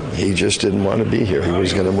that, then he just didn't want to be here. He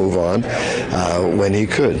was going to move on when he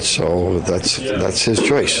could. So that's his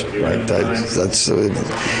choice, right? That's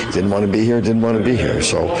didn't want to be here. Didn't want to be here.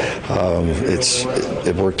 So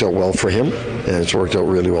it worked out well for him, and it's worked out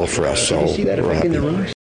really well for us. So did you see that affecting the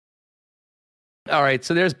rumors? All right,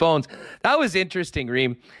 so there's Bones. That was interesting,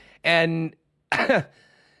 Reem. And,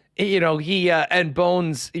 he and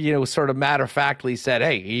Bones, sort of matter-of-factly said,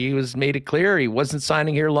 hey, he was made it clear he wasn't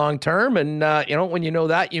signing here long-term. And, when you know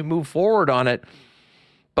that, you move forward on it.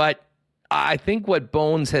 But I think what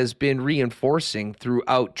Bones has been reinforcing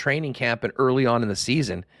throughout training camp and early on in the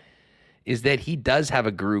season is that he does have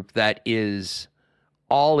a group that is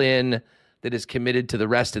all in, that is committed to the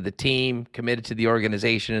rest of the team, committed to the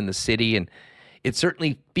organization and the city, and it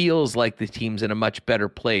certainly feels like the team's in a much better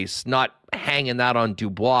place. Not hanging that on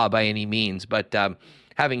Dubois by any means, but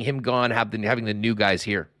having him gone, having the new guys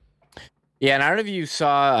here. Yeah, and I don't know if you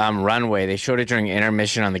saw Runway. They showed it during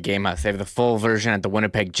intermission on the Game House. They have the full version at the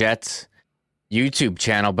Winnipeg Jets YouTube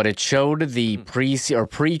channel, but it showed the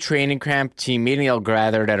pre-training camp team meeting. All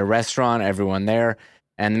gathered at a restaurant, everyone there,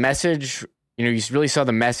 and the message. You really saw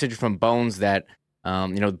the message from Bones that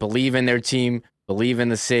believe in their team, believe in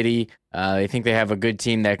the city. They think they have a good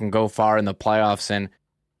team that can go far in the playoffs. And,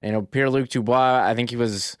 Pierre-Luc Dubois, I think we're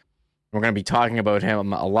going to be talking about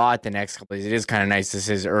him a lot the next couple of days. It is kind of nice this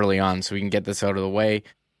is early on so we can get this out of the way.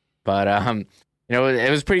 But,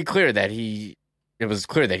 it was pretty clear that he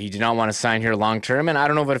did not want to sign here long term. And I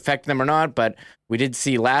don't know if it affected them or not, but we did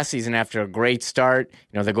see last season after a great start,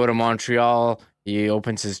 they go to Montreal. He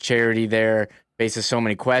opens his charity there, faces so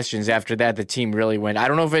many questions. After that, the team really went. I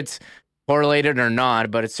don't know if it's correlated or not,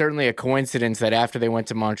 but it's certainly a coincidence that after they went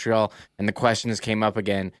to Montreal and the questions came up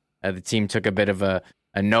again, the team took a bit of a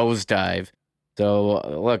nosedive. So,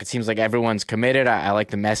 look, it seems like everyone's committed. I like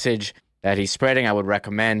the message that he's spreading. I would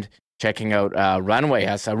recommend checking out Runway.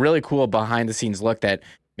 Has a really cool behind-the-scenes look that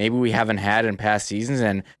maybe we haven't had in past seasons.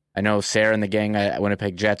 And I know Sarah and the gang at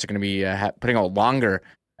Winnipeg Jets are going to be putting out longer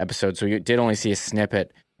episodes, so you did only see a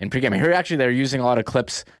snippet in pregame. I heard actually they're using a lot of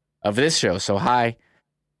clips of this show. So hi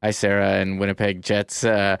Sarah and Winnipeg Jets.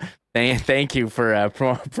 Thank you for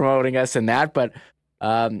promoting us in that. But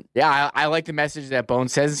I like the message that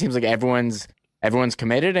Bones says. It seems like everyone's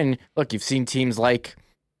committed. And look, you've seen teams like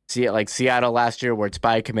Seattle last year, where it's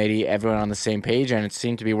by committee, everyone on the same page, and it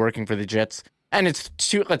seemed to be working for the Jets. And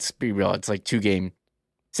let's be real, it's like 2-game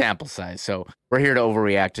sample size. So we're here to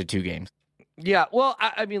overreact to 2 games. Yeah, well,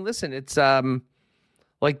 I mean, listen, it's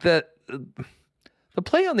like the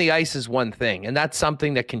play on the ice is one thing, and that's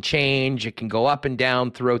something that can change. It can go up and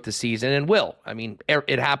down throughout the season, and will. I mean,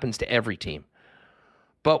 it happens to every team.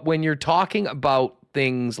 But when you're talking about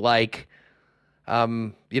things like,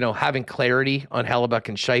 having clarity on Hellebuck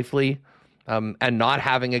and Scheifele, and not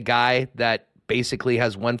having a guy that basically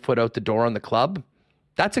has 1 foot out the door on the club,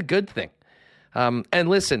 that's a good thing. And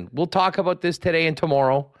listen, we'll talk about this today and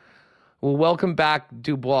tomorrow. We'll welcome back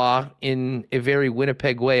Dubois in a very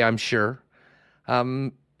Winnipeg way, I'm sure.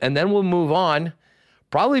 And then we'll move on,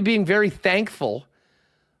 probably being very thankful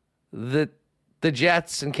that the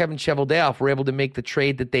Jets and Kevin Cheveldayoff were able to make the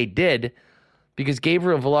trade that they did, because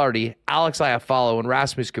Gabriel Velarde, Alex Iafallo, and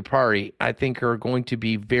Rasmus Kupari, I think, are going to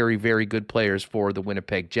be very, very good players for the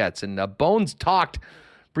Winnipeg Jets. And Bones talked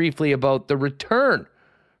briefly about the return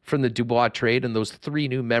from the Dubois trade and those 3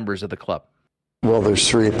 new members of the club. Well, there's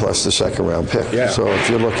 3 plus the second-round pick. Yeah. So if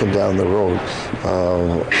you're looking down the road,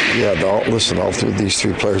 all 3 these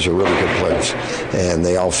 3 players are really good players, and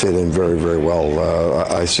they all fit in very, very well.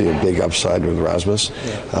 I see a big upside with Rasmus.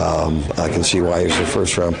 I can see why he's a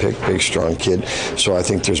first-round pick, big, strong kid. So I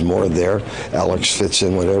think there's more there. Alex fits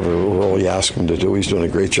in whatever role you ask him to do. He's doing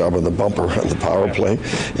a great job on the bumper on the power play,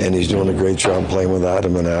 and he's doing a great job playing with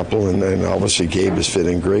Adam and Apple, and obviously Gabe is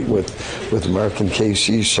fitting great with Mark and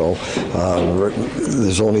KC. So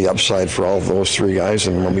there's only upside for all of those 3 guys,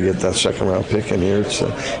 and when we get that second-round pick in here,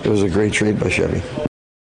 it was a great trade by Chevy.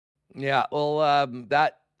 Yeah, well,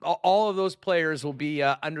 all of those players will be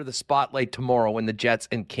under the spotlight tomorrow when the Jets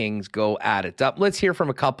and Kings go at it. Let's hear from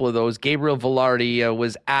a couple of those. Gabriel Velarde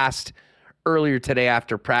was asked earlier today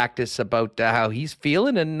after practice about how he's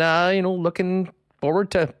feeling and looking forward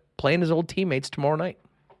to playing his old teammates tomorrow night.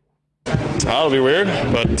 It'll be weird,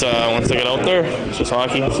 but once I get out there, it's just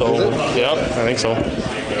hockey. So, yeah, I think so.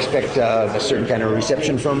 Expect a certain kind of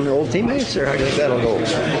reception from your old teammates, or how do you think that'll go?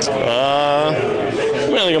 I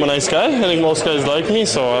think I'm a nice guy. I think most guys like me,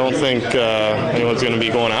 so I don't think anyone's going to be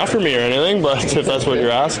going after me or anything, but if that's what you're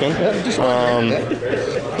asking.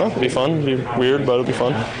 It'll be fun. It'll be weird, but it'll be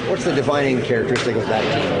fun. What's the defining characteristic of that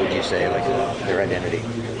team, would you say, like their identity?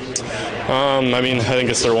 I think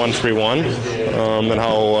it's their 1-3-1 and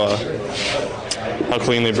how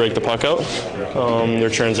clean they break the puck out. Their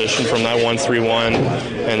transition from that 1-3-1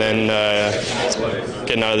 and then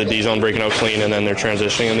getting out of the D zone, breaking out clean, and then they're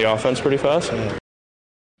transitioning in the offense pretty fast.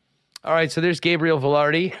 All right, so there's Gabriel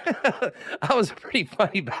Velarde. That was a pretty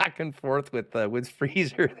funny back and forth with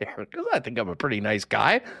Freezer there, because I think I'm a pretty nice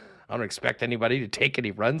guy. I don't expect anybody to take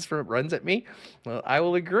any runs at me. Well, I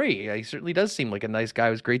will agree. He certainly does seem like a nice guy.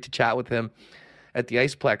 It was great to chat with him at the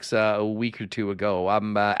Iceplex a week or 2 ago.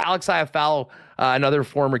 Alex Iafallo, another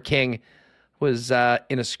former King, was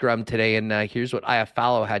in a scrum today, and here's what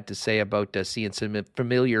Iafallo had to say about seeing some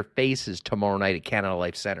familiar faces tomorrow night at Canada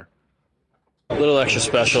Life Centre. A little extra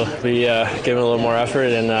special. We give it a little more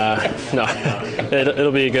effort, and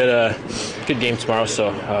it'll be a good game tomorrow.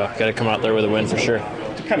 So got to come out there with a win for sure.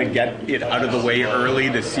 To kind of get it out of the way early,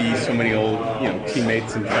 to see so many old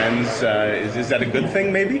teammates and friends, is that a good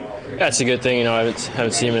thing? Maybe. Yeah, it's a good thing. I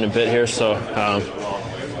haven't seen him in a bit here, so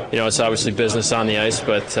it's obviously business on the ice,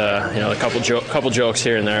 but a couple jokes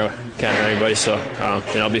here and there can't hurt anybody. So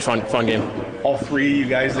it'll be fun game. All 3 of you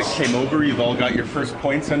guys that came over, you've all got your first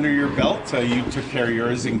points under your belt. You took care of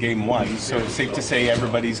yours in game 1, so it's safe to say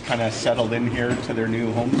everybody's kind of settled in here to their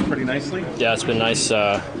new homes pretty nicely. Yeah, it's been nice.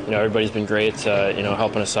 Everybody's been great.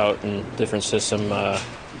 Helping us out in different system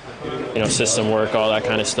work, all that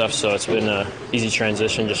kind of stuff. So it's been an easy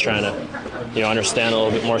transition, just trying to understand a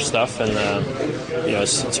little bit more stuff, and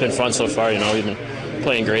it's been fun so far. We've been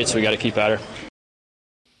playing great, so we got to keep at her.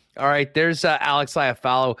 All right, there's Alex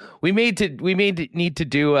Iafallo. We may need to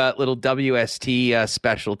do a little WST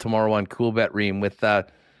special tomorrow on Cool Bet Ream with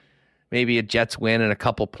maybe a Jets win and a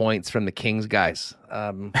couple points from the Kings guys.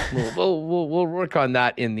 We'll work on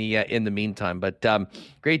that in the meantime. But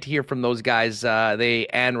great to hear from those guys. They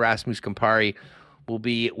and Rasmus Kupari will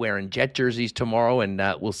be wearing Jet jerseys tomorrow, and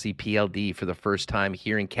we'll see PLD for the first time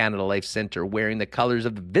here in Canada Life Centre wearing the colors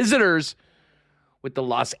of the visitors with the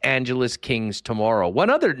Los Angeles Kings tomorrow. One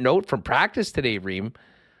other note from practice today, Reem.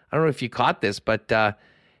 I don't know if you caught this, but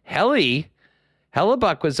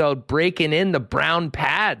Hellebuck was out breaking in the brown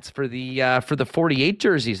pads for the 48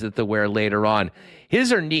 jerseys that they'll wear later on.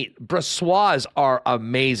 His are neat. Brassois are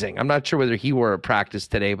amazing. I'm not sure whether he wore at practice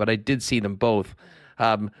today, but I did see them both.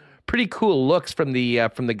 Pretty cool looks from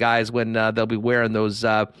the guys when they'll be wearing those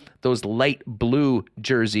light blue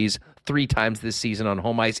jerseys 3 times this season on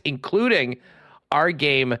home ice, including our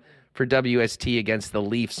game for WST against the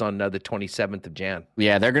Leafs on the 27th of Jan.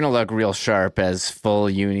 Yeah, they're going to look real sharp as full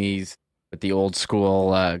unis with the old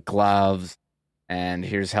school gloves. And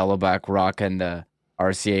here's Hellebuck rocking the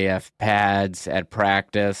RCAF pads at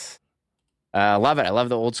practice. I love it. I love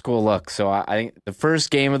the old school look. So I think the first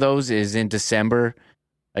game of those is in December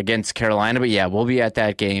against Carolina. But yeah, we'll be at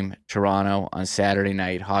that game, Toronto, on Saturday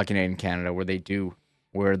night, Hockey Night in Canada, where they do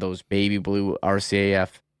wear those baby blue RCAF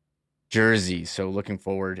jerseys. So looking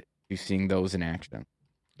forward to seeing those in action.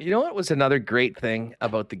 You know what was another great thing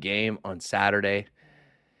about the game on Saturday?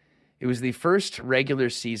 It was the first regular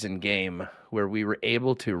season game where we were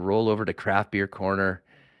able to roll over to Craft Beer Corner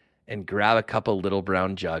and grab a couple Little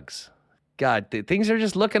Brown jugs. God, things are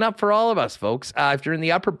just looking up for all of us, folks. If you're in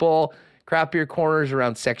the upper bowl, Craft Beer Corner is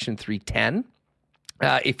around section 310.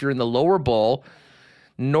 If you're in the lower bowl,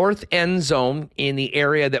 north end zone in the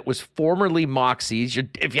area that was formerly Moxie's.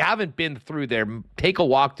 If you haven't been through there, take a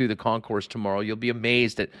walk through the concourse tomorrow. You'll be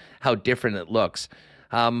amazed at how different it looks.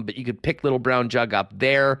 But you could pick Little Brown Jug up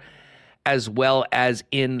there, as well as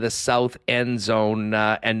in the south end zone,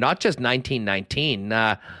 and not just 1919.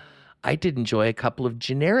 I did enjoy a couple of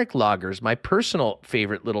generic lagers, my personal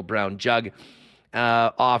favorite Little Brown Jug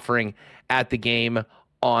offering at the game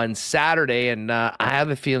on Saturday, and I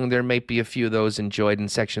have a feeling there might be a few of those enjoyed in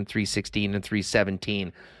section 316 and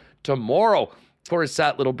 317 tomorrow. Of course,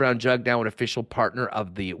 that Little Brown Jug now an official partner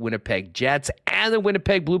of the Winnipeg Jets and the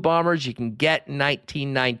Winnipeg Blue Bombers. You can get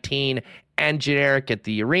 1919 and generic at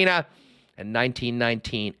the arena, and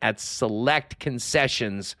 1919 at select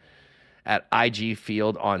concessions at IG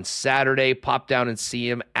Field on Saturday. Pop down and see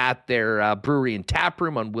them at their brewery and tap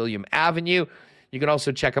room on William Avenue. You can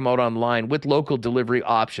also check them out online with local delivery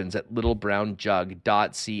options at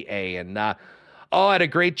littlebrownjug.ca. And I had a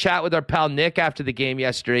great chat with our pal Nick after the game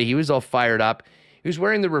yesterday. He was all fired up. He was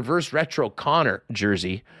wearing the reverse retro Connor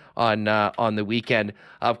jersey on the weekend.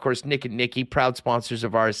 Of course, Nick and Nikki, proud sponsors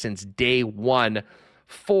of ours since day one.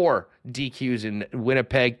 4 DQs in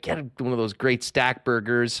Winnipeg. Get one of those great stack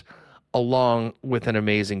burgers along with an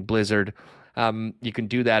amazing blizzard. You can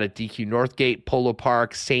do that at DQ Northgate, Polo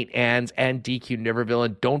Park, St. Anne's, and DQ Niverville.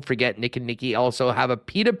 And don't forget, Nick and Nikki also have a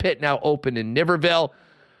pita pit now open in Niverville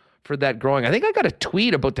for that growing. I think I got a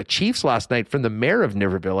tweet about the Chiefs last night from the mayor of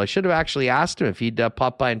Niverville. I should have actually asked him if he'd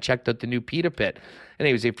pop by and checked out the new pita pit.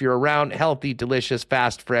 Anyways, if you're around, healthy, delicious,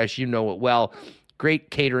 fast, fresh, you know it well.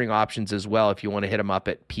 Great catering options as well if you want to hit them up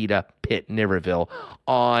at Pita Pit Niverville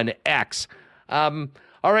on X.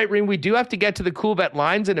 All right, Reem, we do have to get to the Cool Bet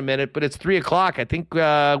lines in a minute, but it's 3 o'clock. I think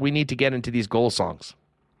we need to get into these goal songs.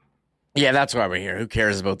 Yeah, that's why we're here. Who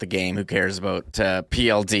cares about the game? Who cares about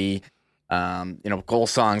PLD? Goal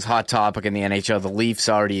songs, hot topic in the NHL. The Leafs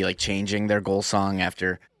already changing their goal song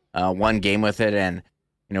after one game with it, and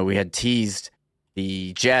we had teased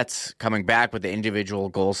the Jets coming back with the individual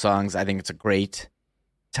goal songs. I think it's a great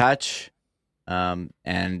touch.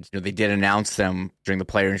 And they did announce them during the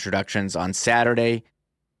player introductions on Saturday.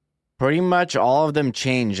 Pretty much all of them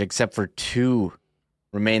changed except for 2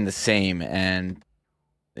 remain the same. And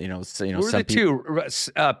who are the 2?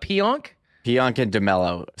 Pionk and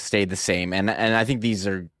DeMello stayed the same. And I think these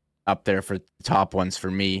are up there for the top ones for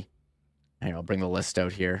me. I'll bring the list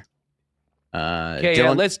out here.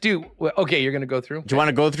 Let's do. Okay, you're going to go through. Do you want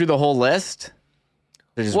to go through the whole list?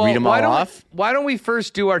 Just read them all off? Why don't we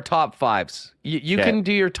first do our top 5s? You can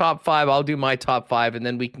do your top 5. I'll do my top 5, and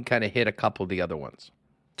then we can kind of hit a couple of the other ones.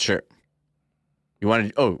 Sure. You want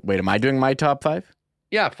to? Oh, wait. Am I doing my top 5?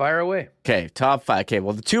 Yeah, fire away. Okay, top 5. Okay,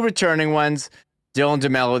 well, the 2 returning ones: Dylan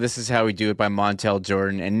DeMello, This Is How We Do It by Montel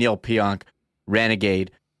Jordan, and Neil Pionk, Renegade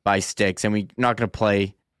by Styx. And we're not going to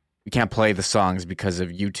play. We can't play the songs because of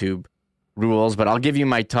YouTube rules, but I'll give you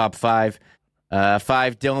my top 5.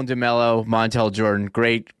 5, Dylan DeMello, Montel Jordan.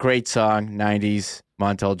 Great song, 90s,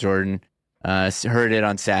 Montel Jordan. Heard it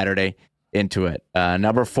on Saturday, into it.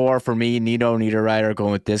 Number 4 for me, Nino Niederreiter,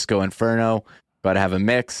 going with Disco Inferno. Got to have a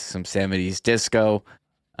mix, some 70s disco,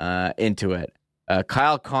 into it.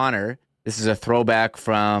 Kyle Connor, this is a throwback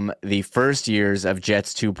from the first years of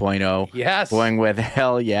Jets 2.0. Yes. Going with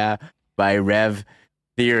Hell Yeah by Rev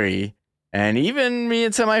Theory. And even me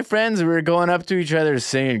and some of my friends, we were going up to each other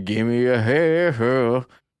singing, "Give me a hair,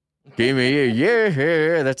 give me a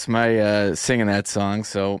yeah." That's my singing that song.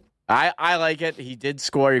 So I like it. He did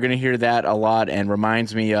score. You're going to hear that a lot, and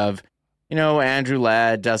reminds me of, Andrew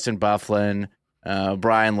Ladd, Dustin Byfuglien,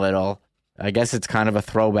 Brian Little. I guess it's kind of a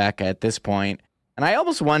throwback at this point. And I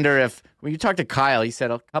almost wonder if, when you talk to Kyle, he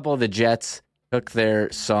said a couple of the Jets took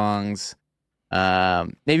their songs,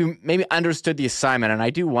 maybe understood the assignment, and I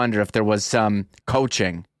do wonder if there was some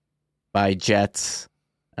coaching by Jets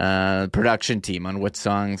production team on what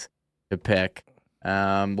songs to pick.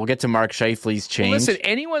 We'll get to Mark Scheifele's change. Well, listen,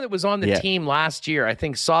 anyone that was on the team last year, I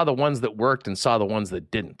think, saw the ones that worked and saw the ones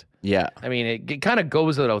that didn't. Yeah. I mean, it kind of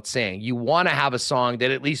goes without saying. You want to have a song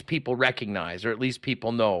that at least people recognize, or at least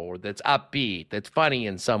people know, or that's upbeat, that's funny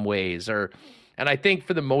in some ways, and I think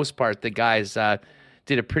for the most part, the guys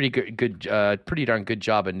did a pretty darn good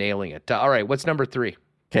job of nailing it. All right, what's number 3?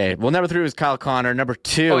 Okay, well, number 3 was Kyle Connor. Number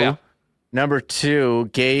 2,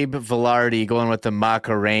 Gabe Velarde going with the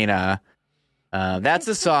Macarena. That's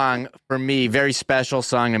a song for me, very special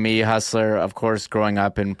song to me, Hustler. Of course, growing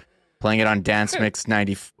up and playing it on Dance Mix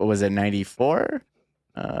 94?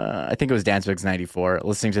 I think it was Dance Mix 94,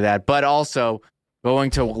 listening to that. But also going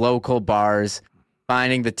to local bars,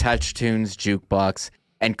 finding the Touch Tunes jukebox,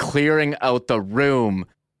 and clearing out the room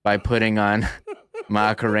by putting on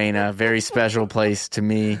Macarena. Very special place to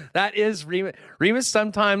me. That is Remus. Remus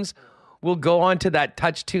sometimes will go onto that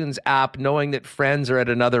Touch Tunes app knowing that friends are at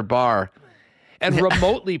another bar and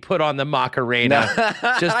remotely put on the Macarena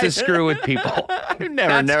just to screw with people.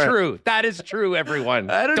 That's true. That is true, everyone.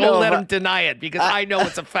 Don't let them deny it, because I know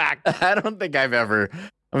it's a fact. I don't think I've ever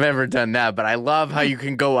done that, but I love how you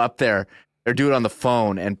can go up there or do it on the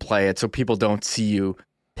phone and play it so people don't see you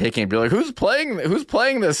picking. Be like, who's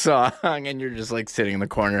playing this song? And you're just like sitting in the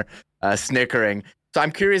corner snickering. So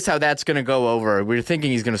I'm curious how that's going to go over. We were thinking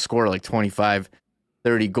he's going to score like 25,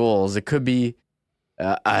 30 goals. It could be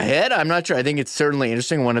a hit. I'm not sure. I think it's certainly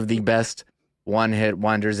interesting. One of the best one-hit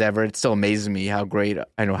wonders ever. It still amazes me how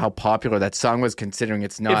popular that song was, considering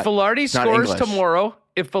it's not. If Velarde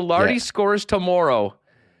scores tomorrow,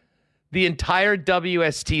 the entire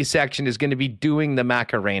WST section is going to be doing the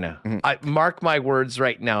Macarena. Mm-hmm. Mark my words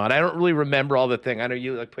right now. And I don't really remember all the thing. I know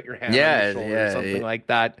you put your hand on your shoulder or something like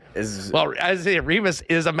that. Well, as I say, Remus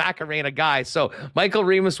is a Macarena guy. So Michael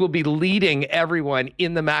Remus will be leading everyone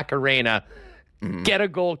in the Macarena. Mm-hmm. Get a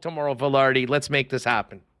goal tomorrow, Velarde. Let's make this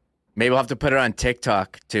happen. Maybe we'll have to put it on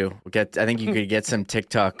TikTok too. I think you could get some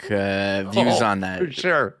TikTok views on that. For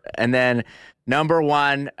sure. And then number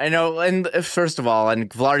 1, I know, and first of all, and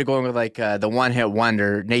Velarde going with like the one-hit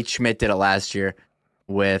wonder. Nate Schmidt did it last year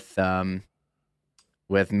with Mambo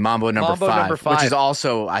number 5, which is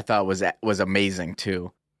also, I thought, was amazing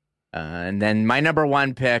too. And then my number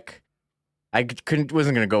 1 pick, wasn't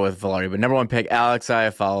going to go with Velarde, but number 1 pick, Alex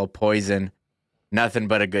Iafallo, Poison. Nothing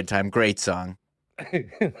but a good time. Great song.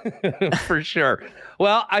 For sure.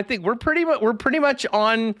 Well, I think we're pretty much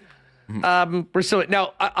on.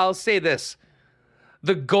 Now I'll say this: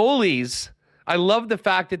 the goalies. I love the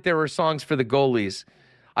fact that there were songs for the goalies.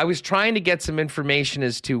 I was trying to get some information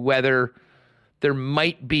as to whether there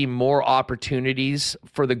might be more opportunities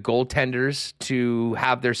for the goaltenders to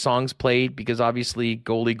have their songs played, because obviously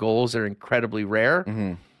goalie goals are incredibly rare.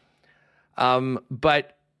 Mm-hmm.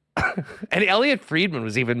 But. And Elliot Friedman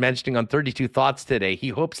was even mentioning on 32 Thoughts today, he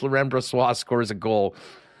hopes Laurent Brossoit scores a goal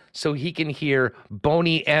so he can hear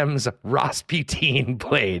Boney M's Rasputin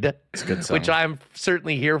played. It's a good song. Which I'm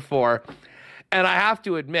certainly here for. And I have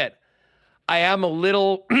to admit, I am a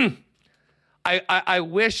little... I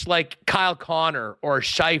wish like Kyle Connor or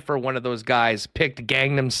Scheif or one of those guys picked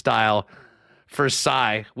Gangnam Style for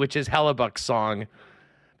Psy, which is Hellebuck's song,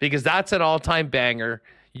 because that's an all-time banger.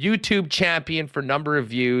 YouTube champion for number of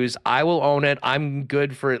views. I will own it. I'm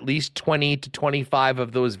good for at least 20 to 25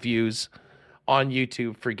 of those views on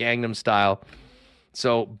YouTube for Gangnam Style.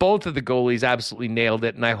 So both of the goalies absolutely nailed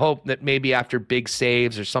it, and I hope that maybe after big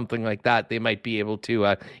saves or something like that, they might be able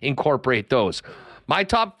to incorporate those. My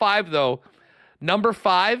top 5, though, number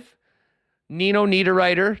 5, Nino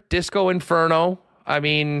Niederreiter, Disco Inferno. I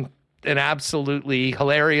mean, an absolutely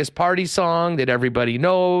hilarious party song that everybody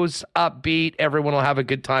knows, upbeat. Everyone will have a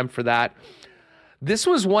good time for that. This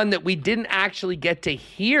was one that we didn't actually get to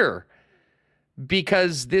hear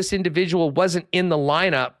because this individual wasn't in the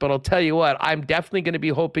lineup. But I'll tell you what, I'm definitely going to be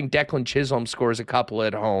hoping Declan Chisholm scores a couple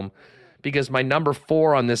at home, because my number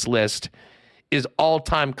 4 on this list is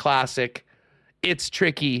all-time classic It's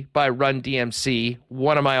Tricky by Run DMC,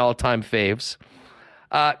 one of my all-time faves.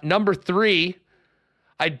 Number 3,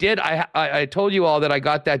 I told you all that I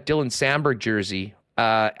got that Dylan Sandberg jersey.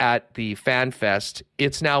 at the Fan Fest.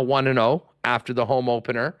 It's now 1-0 after the home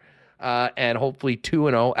opener, and hopefully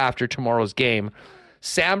 2-0 after tomorrow's game.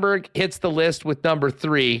 Sandberg hits the list with number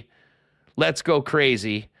 3. Let's go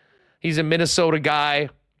crazy. He's a Minnesota guy.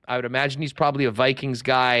 I would imagine he's probably a Vikings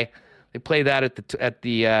guy. They play that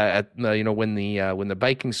when the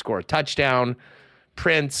Vikings score a touchdown.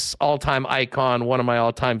 Prince, all-time icon, one of my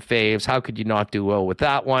all-time faves. How could you not do well with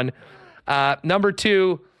that one? Number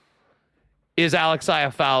 2 is Alex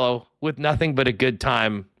Iafallo with Nothing But a Good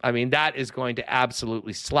Time. I mean, that is going to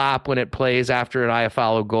absolutely slap when it plays after an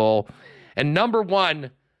Iafallo goal. And number 1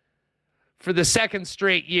 for the second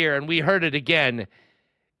straight year, and we heard it again,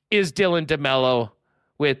 is Dylan DeMello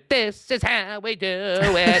with This Is How We Do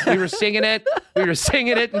It. We were singing it. We were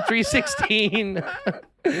singing it in 316.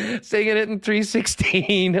 Singing it in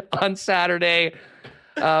 316 on Saturday.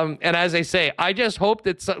 And as I say, I just hope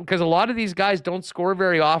that, because a lot of these guys don't score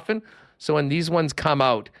very often, so when these ones come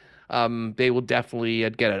out, they will definitely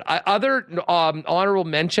get it. Other honorable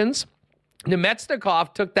mentions,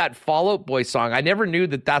 Nemetsnikov took that Fall Out Boy song. I never knew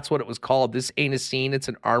that that's what it was called. This Ain't a Scene, It's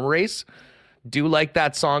an Arm Race. Do like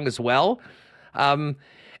that song as well. And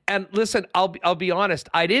listen, I'll be honest,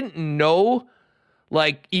 I didn't know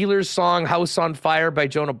like Ehlers' song House on Fire by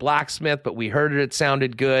Jonah Blacksmith, but we heard it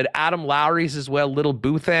sounded good. Adam Lowry's as well, Little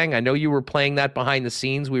Boo Thang. I know you were playing that behind the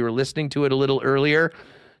scenes. We were listening to it a little earlier.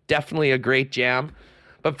 Definitely a great jam.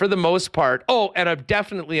 But for the most part, and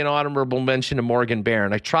definitely an honorable mention to Morgan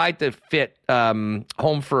Barron. I tried to fit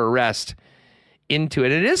Home for a Rest into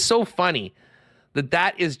it. It is so funny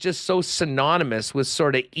that is just so synonymous with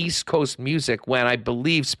sort of East Coast music when I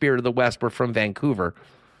believe Spirit of the West were from Vancouver.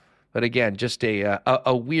 But again, just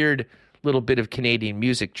a weird little bit of Canadian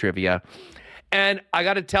music trivia. And I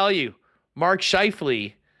got to tell you, Mark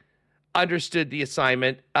Scheifele understood the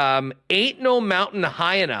assignment. Ain't No Mountain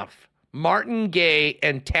High Enough. Martin Gaye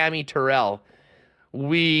and Tammy Terrell.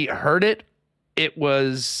 We heard it. It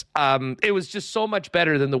was just so much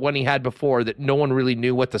better than the one he had before that no one really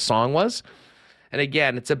knew what the song was. And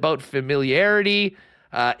again, it's about familiarity.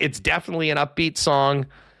 It's definitely an upbeat song.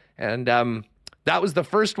 And that was the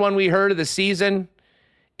first one we heard of the season.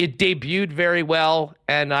 It debuted very well.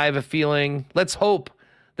 And I have a feeling, let's hope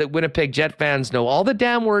that Winnipeg Jet fans know all the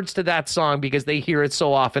damn words to that song because they hear it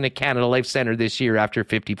so often at Canada Life Centre this year after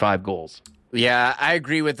 55 goals. Yeah, I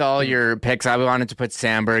agree with all your picks. I wanted to put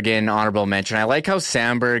Sandberg in honorable mention. I like how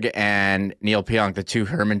Sandberg and Neil Pionk, the two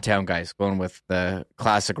Hermantown guys, going with the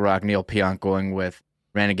classic rock, Neil Pionk going with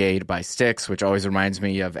Renegade by Styx, which always reminds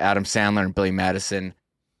me of Adam Sandler and Billy Madison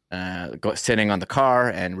sitting on the car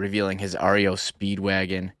and revealing his REO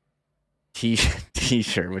Speedwagon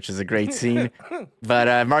t-shirt, which is a great scene.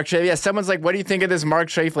 But Mark Scheifele, someone's like, what do you think of this Mark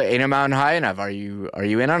Scheifele, Ain't a Mountain High Enough? Are you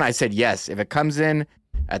in on it? I said yes. If it comes in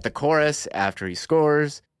at the chorus after he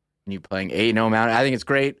scores and you playing Ain't No Mountain, I think it's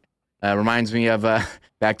great. Reminds me of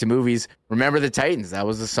back to movies. Remember the Titans. That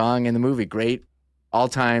was the song in the movie. Great,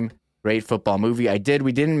 all-time great football movie. We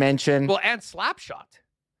didn't mention. Well, and Slapshot.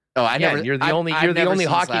 Oh, You're the only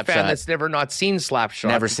hockey fan that's never not seen Slapshot.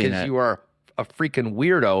 Never seen it. Because you are a freaking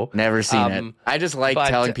weirdo. Never seen it. I just like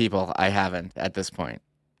telling people I haven't at this point.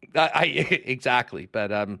 Exactly,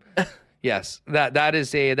 but yes, that is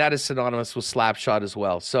synonymous with Slapshot as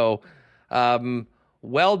well. So,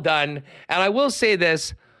 well done. And I will say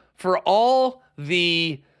this for all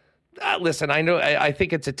the. Listen, I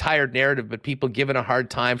think it's a tired narrative, but people giving a hard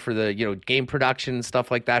time for the game production and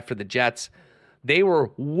stuff like that for the Jets. They were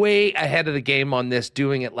way ahead of the game on this,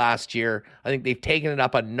 doing it last year. I think they've taken it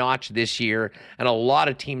up a notch this year, and a lot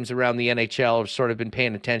of teams around the NHL have sort of been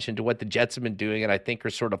paying attention to what the Jets have been doing, and I think are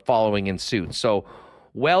sort of following in suit. So,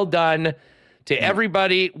 well done to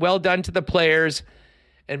everybody. Well done to the players.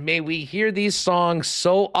 And may we hear these songs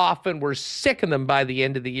so often we're sick of them by the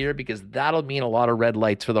end of the year, because that'll mean a lot of red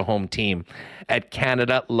lights for the home team at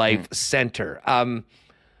Canada Life Centre.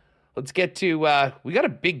 Let's get to, we got a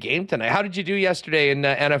big game tonight. How did you do yesterday in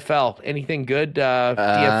NFL? Anything good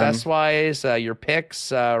DFS-wise, your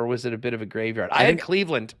picks, or was it a bit of a graveyard? I had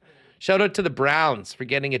Cleveland. Shout out to the Browns for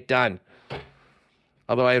getting it done.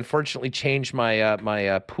 Although I unfortunately changed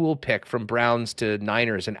my pool pick from Browns to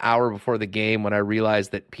Niners an hour before the game when I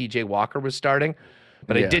realized that P.J. Walker was starting.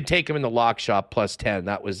 But I did take him in the lock shop plus 10.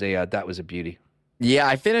 That was a beauty. Yeah,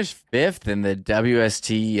 I finished 5th in the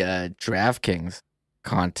WST DraftKings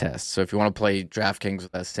contest. So if you want to play DraftKings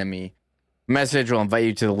with us, send me a message. We'll invite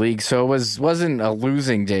you to the league. So it wasn't a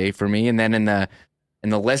losing day for me. And then in the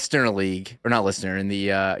listener league, or not listener, in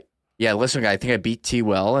the listener guy, I think I beat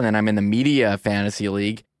T-Well. And then I'm in the media fantasy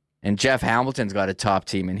league, and Jeff Hamilton's got a top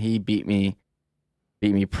team, and he beat me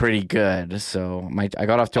pretty good. So I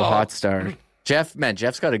got off to a hot start.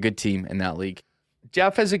 Jeff's got a good team in that league.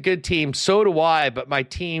 Jeff has a good team. So do I, but my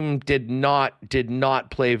team did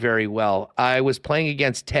not play very well. I was playing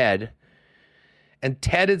against Ted, and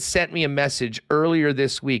Ted had sent me a message earlier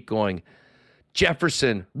this week going,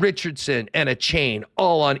 Jefferson, Richardson, and a chain,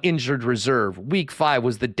 all on injured reserve. Week 5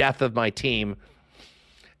 was the death of my team,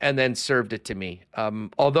 and then served it to me.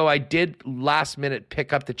 Although I did last minute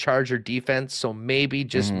pick up the Charger defense, so maybe,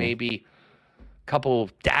 just maybe, a couple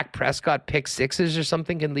Dak Prescott pick sixes or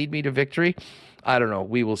something can lead me to victory. I don't know.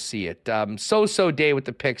 We will see it. So day with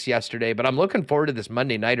the picks yesterday, but I'm looking forward to this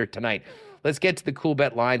Monday nighter tonight. Let's get to the cool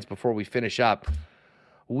bet lines before we finish up.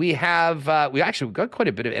 We've got quite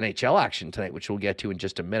a bit of NHL action tonight, which we'll get to in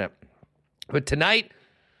just a minute. But tonight,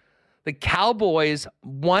 the Cowboys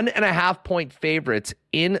 1.5 point favorites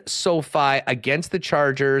in SoFi against the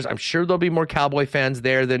Chargers. I'm sure there'll be more Cowboy fans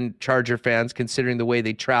there than Charger fans, considering the way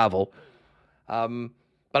they travel.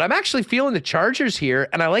 But I'm actually feeling the Chargers here,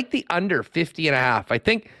 and I like the under 50.5. I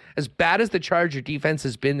think as bad as the Charger defense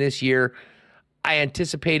has been this year, I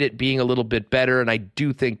anticipate it being a little bit better, and I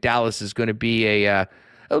do think Dallas is going to be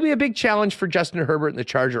it'll be a big challenge for Justin Herbert and the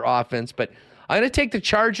Charger offense, but I'm going to take the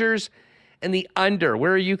Chargers and the under.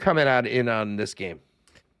 Where are you coming out in on this game?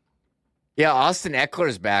 Yeah, Austin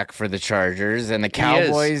Eckler's back for the Chargers, and the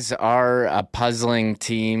Cowboys are a puzzling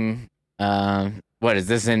team. What is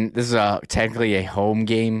this? This is technically a home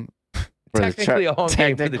game. Technically a home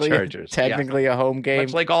game for the Chargers. Technically a home game.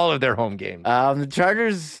 Much like all of their home games. The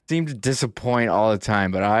Chargers seem to disappoint all the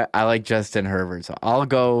time, but I like Justin Herbert, so I'll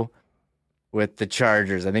go with the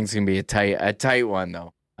Chargers. I think it's going to be a tight one,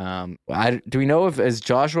 though. Do we know if is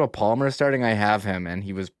Joshua Palmer starting? I have him, and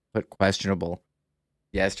he was put questionable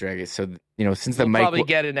yesterday. So, since the mic... probably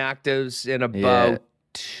get inactives in about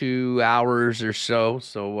 2 hours or so.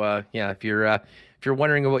 So, if you're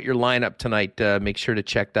wondering about your lineup tonight, make sure to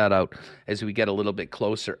check that out as we get a little bit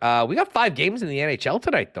closer. We got 5 games in the NHL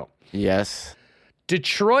tonight, though. Yes.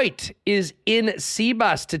 Detroit is in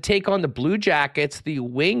Seabus to take on the Blue Jackets. The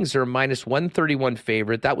Wings are minus 131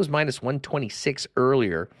 favorite. That was minus 126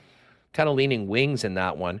 earlier. Kind of leaning Wings in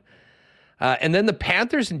that one. And then the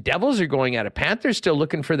Panthers and Devils are going at it. Panthers still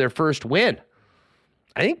looking for their first win.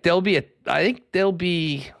 I think they'll be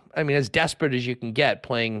as desperate as you can get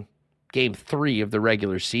playing game 3 of the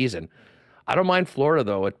regular season. I don't mind Florida,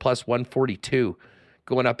 though, at plus 142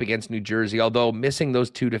 going up against New Jersey, although missing those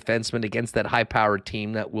 2 defensemen against that high-powered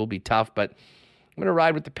team, that will be tough. But I'm going to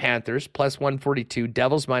ride with the Panthers, plus 142,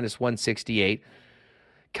 Devils minus 168,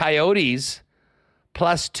 Coyotes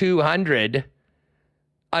plus 200,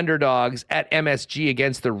 underdogs at MSG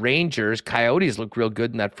against the Rangers. Coyotes look real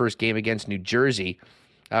good in that first game against New Jersey.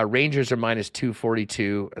 Rangers are minus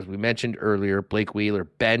 242. As we mentioned earlier, Blake Wheeler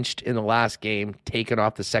benched in the last game, taken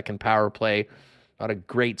off the second power play. Not a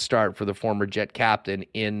great start for the former Jet captain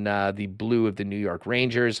in the blue of the New York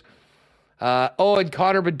Rangers. And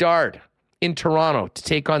Connor Bedard in Toronto to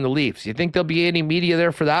take on the Leafs. You think there'll be any media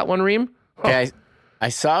there for that one, Reem? Yeah, I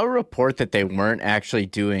saw a report that they weren't actually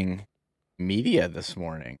doing media this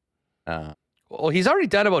morning. Well, he's already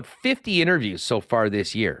done about 50 interviews so far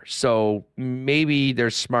this year. So maybe they're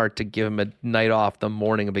smart to give him a night off the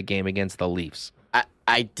morning of a game against the Leafs.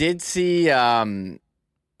 I did see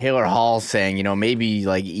Taylor Hall saying, maybe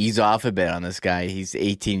ease off a bit on this guy. He's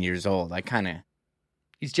 18 years old.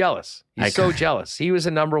 He's jealous. He's so jealous. He was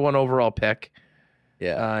a number 1 overall pick.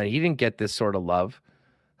 Yeah. He didn't get this sort of love.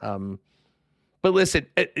 But listen,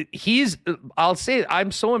 I'll say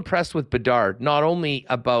I'm so impressed with Bedard, not only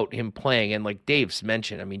about him playing, and like Dave's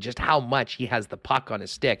mentioned, just how much he has the puck on his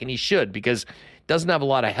stick, and he should, because he doesn't have a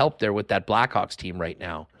lot of help there with that Blackhawks team right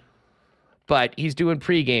now. But he's doing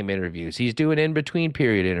pregame interviews. He's doing in-between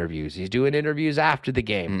period interviews. He's doing interviews after the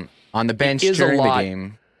game. On the bench during the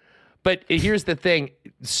game. But here's the thing.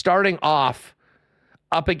 Starting off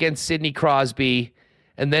up against Sidney Crosby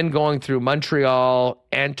and then going through Montreal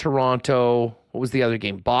and Toronto. What was the other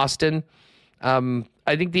game? Boston. I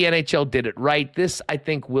think the NHL did it right. This, I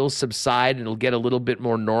think, will subside and it'll get a little bit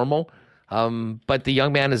more normal. But the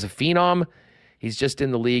young man is a phenom. He's just in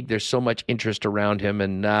the league. There's so much interest around him,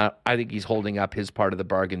 and I think he's holding up his part of the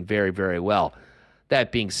bargain very, very well.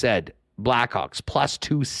 That being said, Blackhawks plus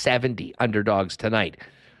 270 underdogs tonight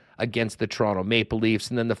against the Toronto Maple Leafs.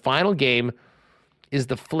 And then the final game is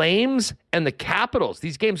the Flames and the Capitals.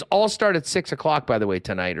 These games all start at 6 o'clock, by the way,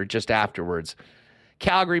 tonight, or just afterwards.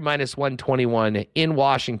 Calgary minus 121 in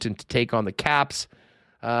Washington to take on the Caps.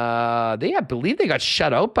 I believe they got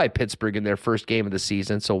shut out by Pittsburgh in their first game of the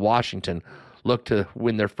season, so Washington look to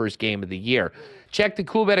win their first game of the year. Check the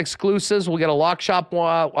Coolbet exclusives. We'll get a lock shop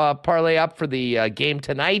parlay up for the game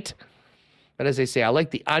tonight. But as I say, I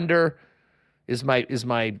like the under is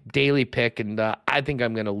my daily pick, and I think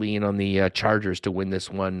I'm going to lean on the Chargers to win this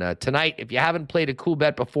one tonight. If you haven't played a cool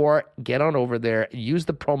bet before, get on over there. Use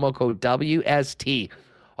the promo code WST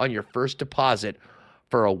on your first deposit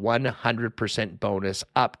for a 100% bonus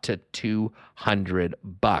up to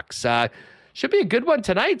 $200. Should be a good one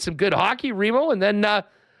tonight. Some good hockey, Remo, and then a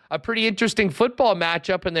pretty interesting football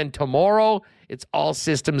matchup. And then tomorrow, it's all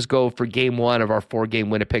systems go for game one of our 4-game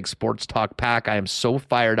Winnipeg Sports Talk pack. I am so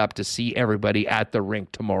fired up to see everybody at the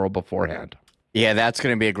rink tomorrow beforehand. Yeah, that's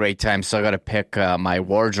going to be a great time. So I got to pick my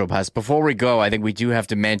wardrobe house. Before we go, I think we do have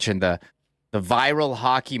to mention the viral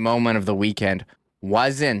hockey moment of the weekend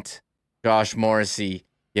wasn't Josh Morrissey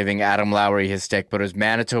giving Adam Lowry his stick, but it was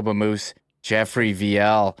Manitoba Moose Jeffrey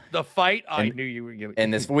Viel. The fight, I knew you were going to.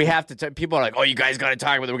 And this, we have to. People are like, "Oh, you guys got to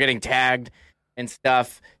talk about it. We're getting tagged and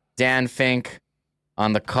stuff." Dan Fink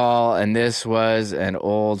on the call, and this was an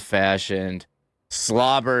old-fashioned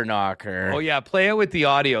slobber knocker. Oh yeah, play it with the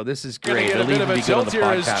audio. This is great. Get a bit of a tilt here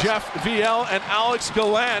as Jeff Viel and Alex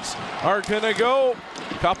Gallant are going to go.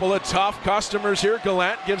 Couple of tough customers here.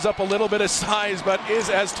 Gallant gives up a little bit of size, but is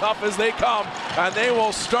as tough as they come, and they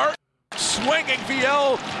will start swinging.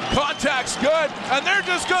 Viel contact's good, and they're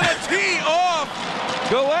just going to tee off.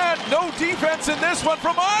 Gallant, no defense in this one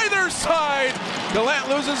from either side. Gallant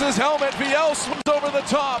loses his helmet. Viel swims over the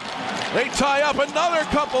top. They tie up another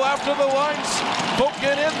couple after the lines. Folk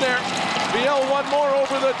get in there. Viel one more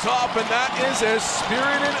over the top, and that is as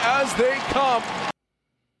spirited as they come.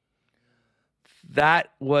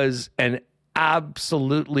 That was an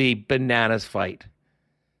absolutely bananas fight.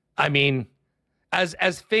 I mean, as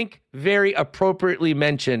Fink very appropriately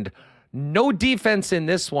mentioned, no defense in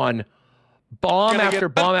this one. Bomb after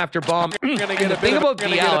bomb after bomb. And the thing about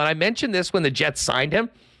Viel, and I mentioned this when the Jets signed him,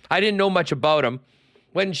 I didn't know much about him.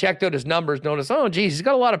 Went and checked out his numbers, noticed, oh, geez, he's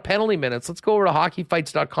got a lot of penalty minutes. Let's go over to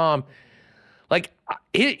hockeyfights.com. Like,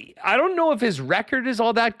 I don't know if his record is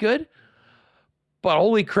all that good, but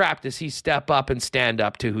holy crap, does he step up and stand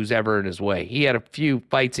up to who's ever in his way. He had a few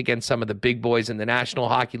fights against some of the big boys in the National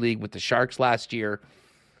Hockey League with the Sharks last year,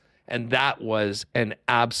 and that was an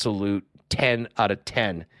absolute 10 out of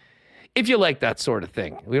 10. If you like that sort of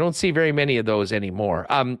thing. We don't see very many of those anymore.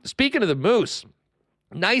 Speaking of the Moose,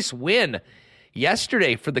 nice win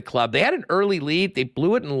yesterday for the club. They had an early lead. They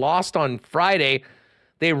blew it and lost on Friday.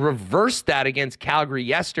 They reversed that against Calgary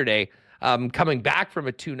yesterday, coming back from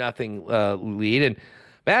a 2-0 lead. And,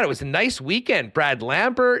 man, it was a nice weekend. Brad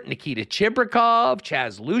Lambert, Nikita Chibrikov,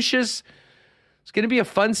 Chaz Lucius. It's going to be a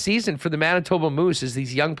fun season for the Manitoba Moose as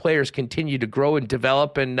these young players continue to grow and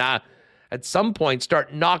develop and at some point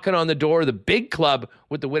start knocking on the door of the big club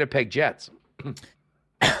with the Winnipeg Jets.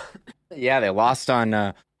 Yeah, they lost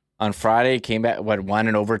on Friday, came back, won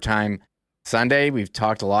in overtime Sunday. We've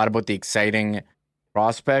talked a lot about the exciting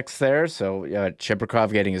prospects there. So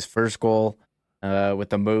Chibrikov getting his first goal with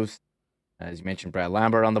the Moose. As you mentioned, Brad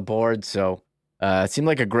Lambert on the board. So it seemed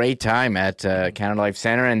like a great time at Canada Life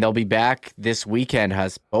Center, and they'll be back this weekend.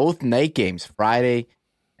 Has both night games, Friday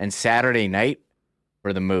and Saturday night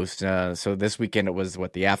for the Moose. So this weekend it was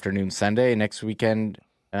the afternoon Sunday. Next weekend,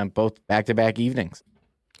 both back-to-back evenings.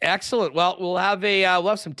 Excellent. Well, we'll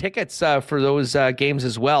have some tickets for those games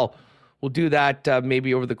as well. We'll do that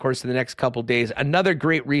maybe over the course of the next couple days. Another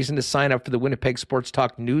great reason to sign up for the Winnipeg Sports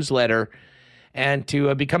Talk newsletter and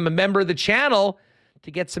to become a member of the channel to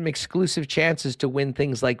get some exclusive chances to win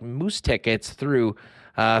things like Moose tickets through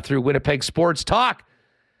Winnipeg Sports Talk.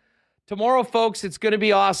 Tomorrow, folks, it's going to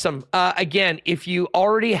be awesome. Again, if you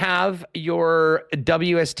already have your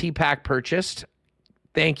WST pack purchased,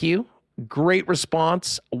 thank you. Great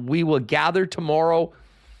response. We will gather tomorrow.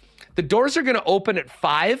 The doors are going to open at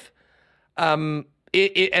 5. And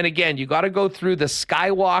again, you got to go through the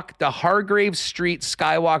Skywalk, the Hargrave Street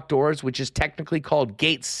Skywalk doors, which is technically called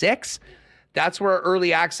Gate 6. That's where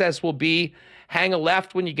early access will be. Hang a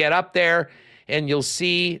left when you get up there, and you'll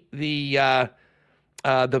see the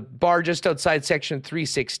bar just outside section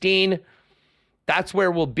 316. That's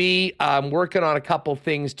where we'll be. I'm working on a couple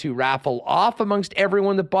things to raffle off amongst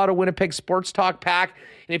everyone that bought a Winnipeg Sports Talk pack.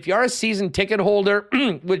 And if you are a season ticket holder,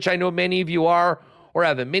 which I know many of you are, or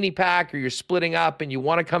have a mini pack, or you're splitting up and you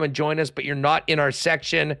want to come and join us, but you're not in our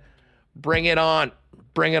section, bring it on.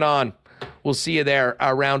 Bring it on. We'll see you there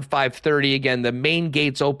around 5:30. Again, the main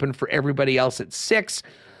gate's open for everybody else at 6.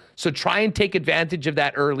 So try and take advantage of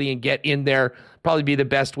that early and get in there. Probably be the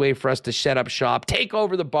best way for us to set up shop, take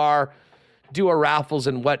over the bar, do our raffles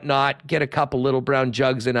and whatnot, get a couple little brown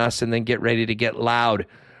jugs in us, and then get ready to get loud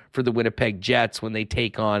for the Winnipeg Jets when they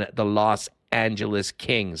take on the Los Angeles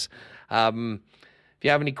Kings. If you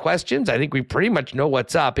have any questions, I think we pretty much know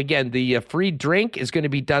what's up. Again, the free drink is going to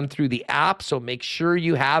be done through the app, so make sure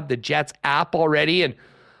you have the Jets app already and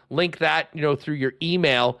link that, through your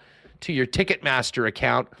email to your Ticketmaster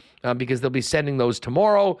account because they'll be sending those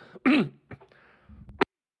tomorrow. And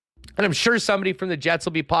I'm sure somebody from the Jets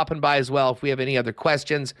will be popping by as well if we have any other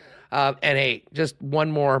questions. And hey, just one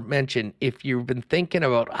more mention. If you've been thinking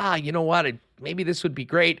about, you know what, maybe this would be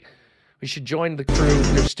great, we should join the crew.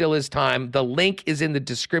 There still is time. The link is in the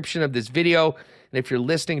description of this video. And if you're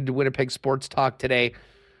listening to Winnipeg Sports Talk today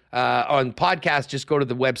on podcast, just go to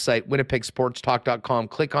the website, winnipegsportstalk.com.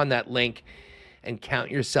 Click on that link and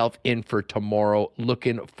count yourself in for tomorrow.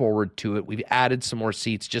 Looking forward to it. We've added some more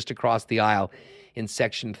seats just across the aisle in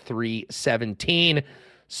section 317.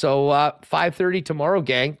 So 5:30 tomorrow,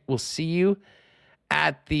 gang. We'll see you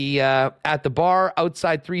at the bar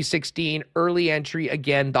outside 316, early entry.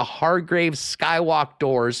 Again, the Hargraves Skywalk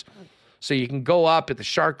doors. So you can go up at the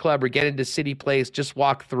Shark Club or get into City Place, just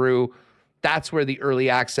walk through. That's where the early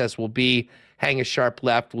access will be. Hang a sharp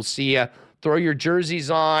left. We'll see you. Throw your jerseys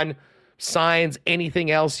on, signs,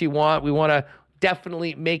 anything else you want. We want to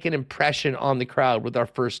definitely make an impression on the crowd with our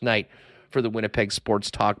first night for the Winnipeg Sports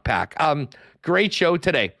Talk Pack. Great show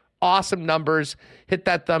today. Awesome numbers. Hit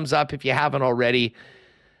that thumbs up if you haven't already.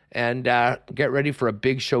 And get ready for a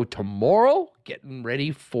big show tomorrow. Getting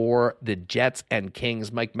ready for the Jets and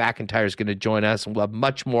Kings. Mike McIntyre is going to join us, and we'll have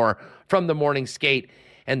much more from the morning skate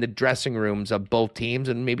and the dressing rooms of both teams,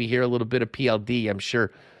 and maybe hear a little bit of PLD. I'm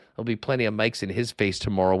sure there'll be plenty of mics in his face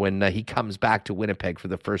tomorrow when he comes back to Winnipeg for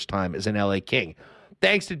the first time as an LA King.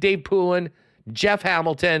 Thanks to Dave Poulin, Jeff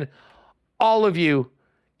Hamilton, all of you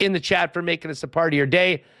in the chat for making us a part of your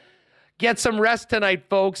day. Get some rest tonight,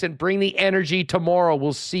 folks, and bring the energy tomorrow.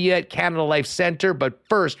 We'll see you at Canada Life Center, but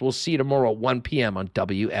first, we'll see you tomorrow at 1 p.m. on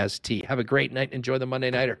WST. Have a great night. Enjoy the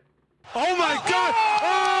Monday Nighter. Oh, my God!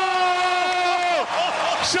 Oh!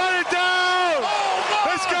 Shut it down!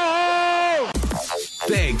 Let's go home!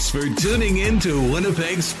 Thanks for tuning in to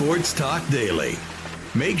Winnipeg Sports Talk Daily.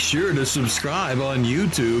 Make sure to subscribe on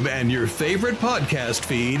YouTube and your favorite podcast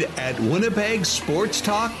feed at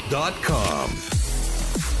winnipegsportstalk.com.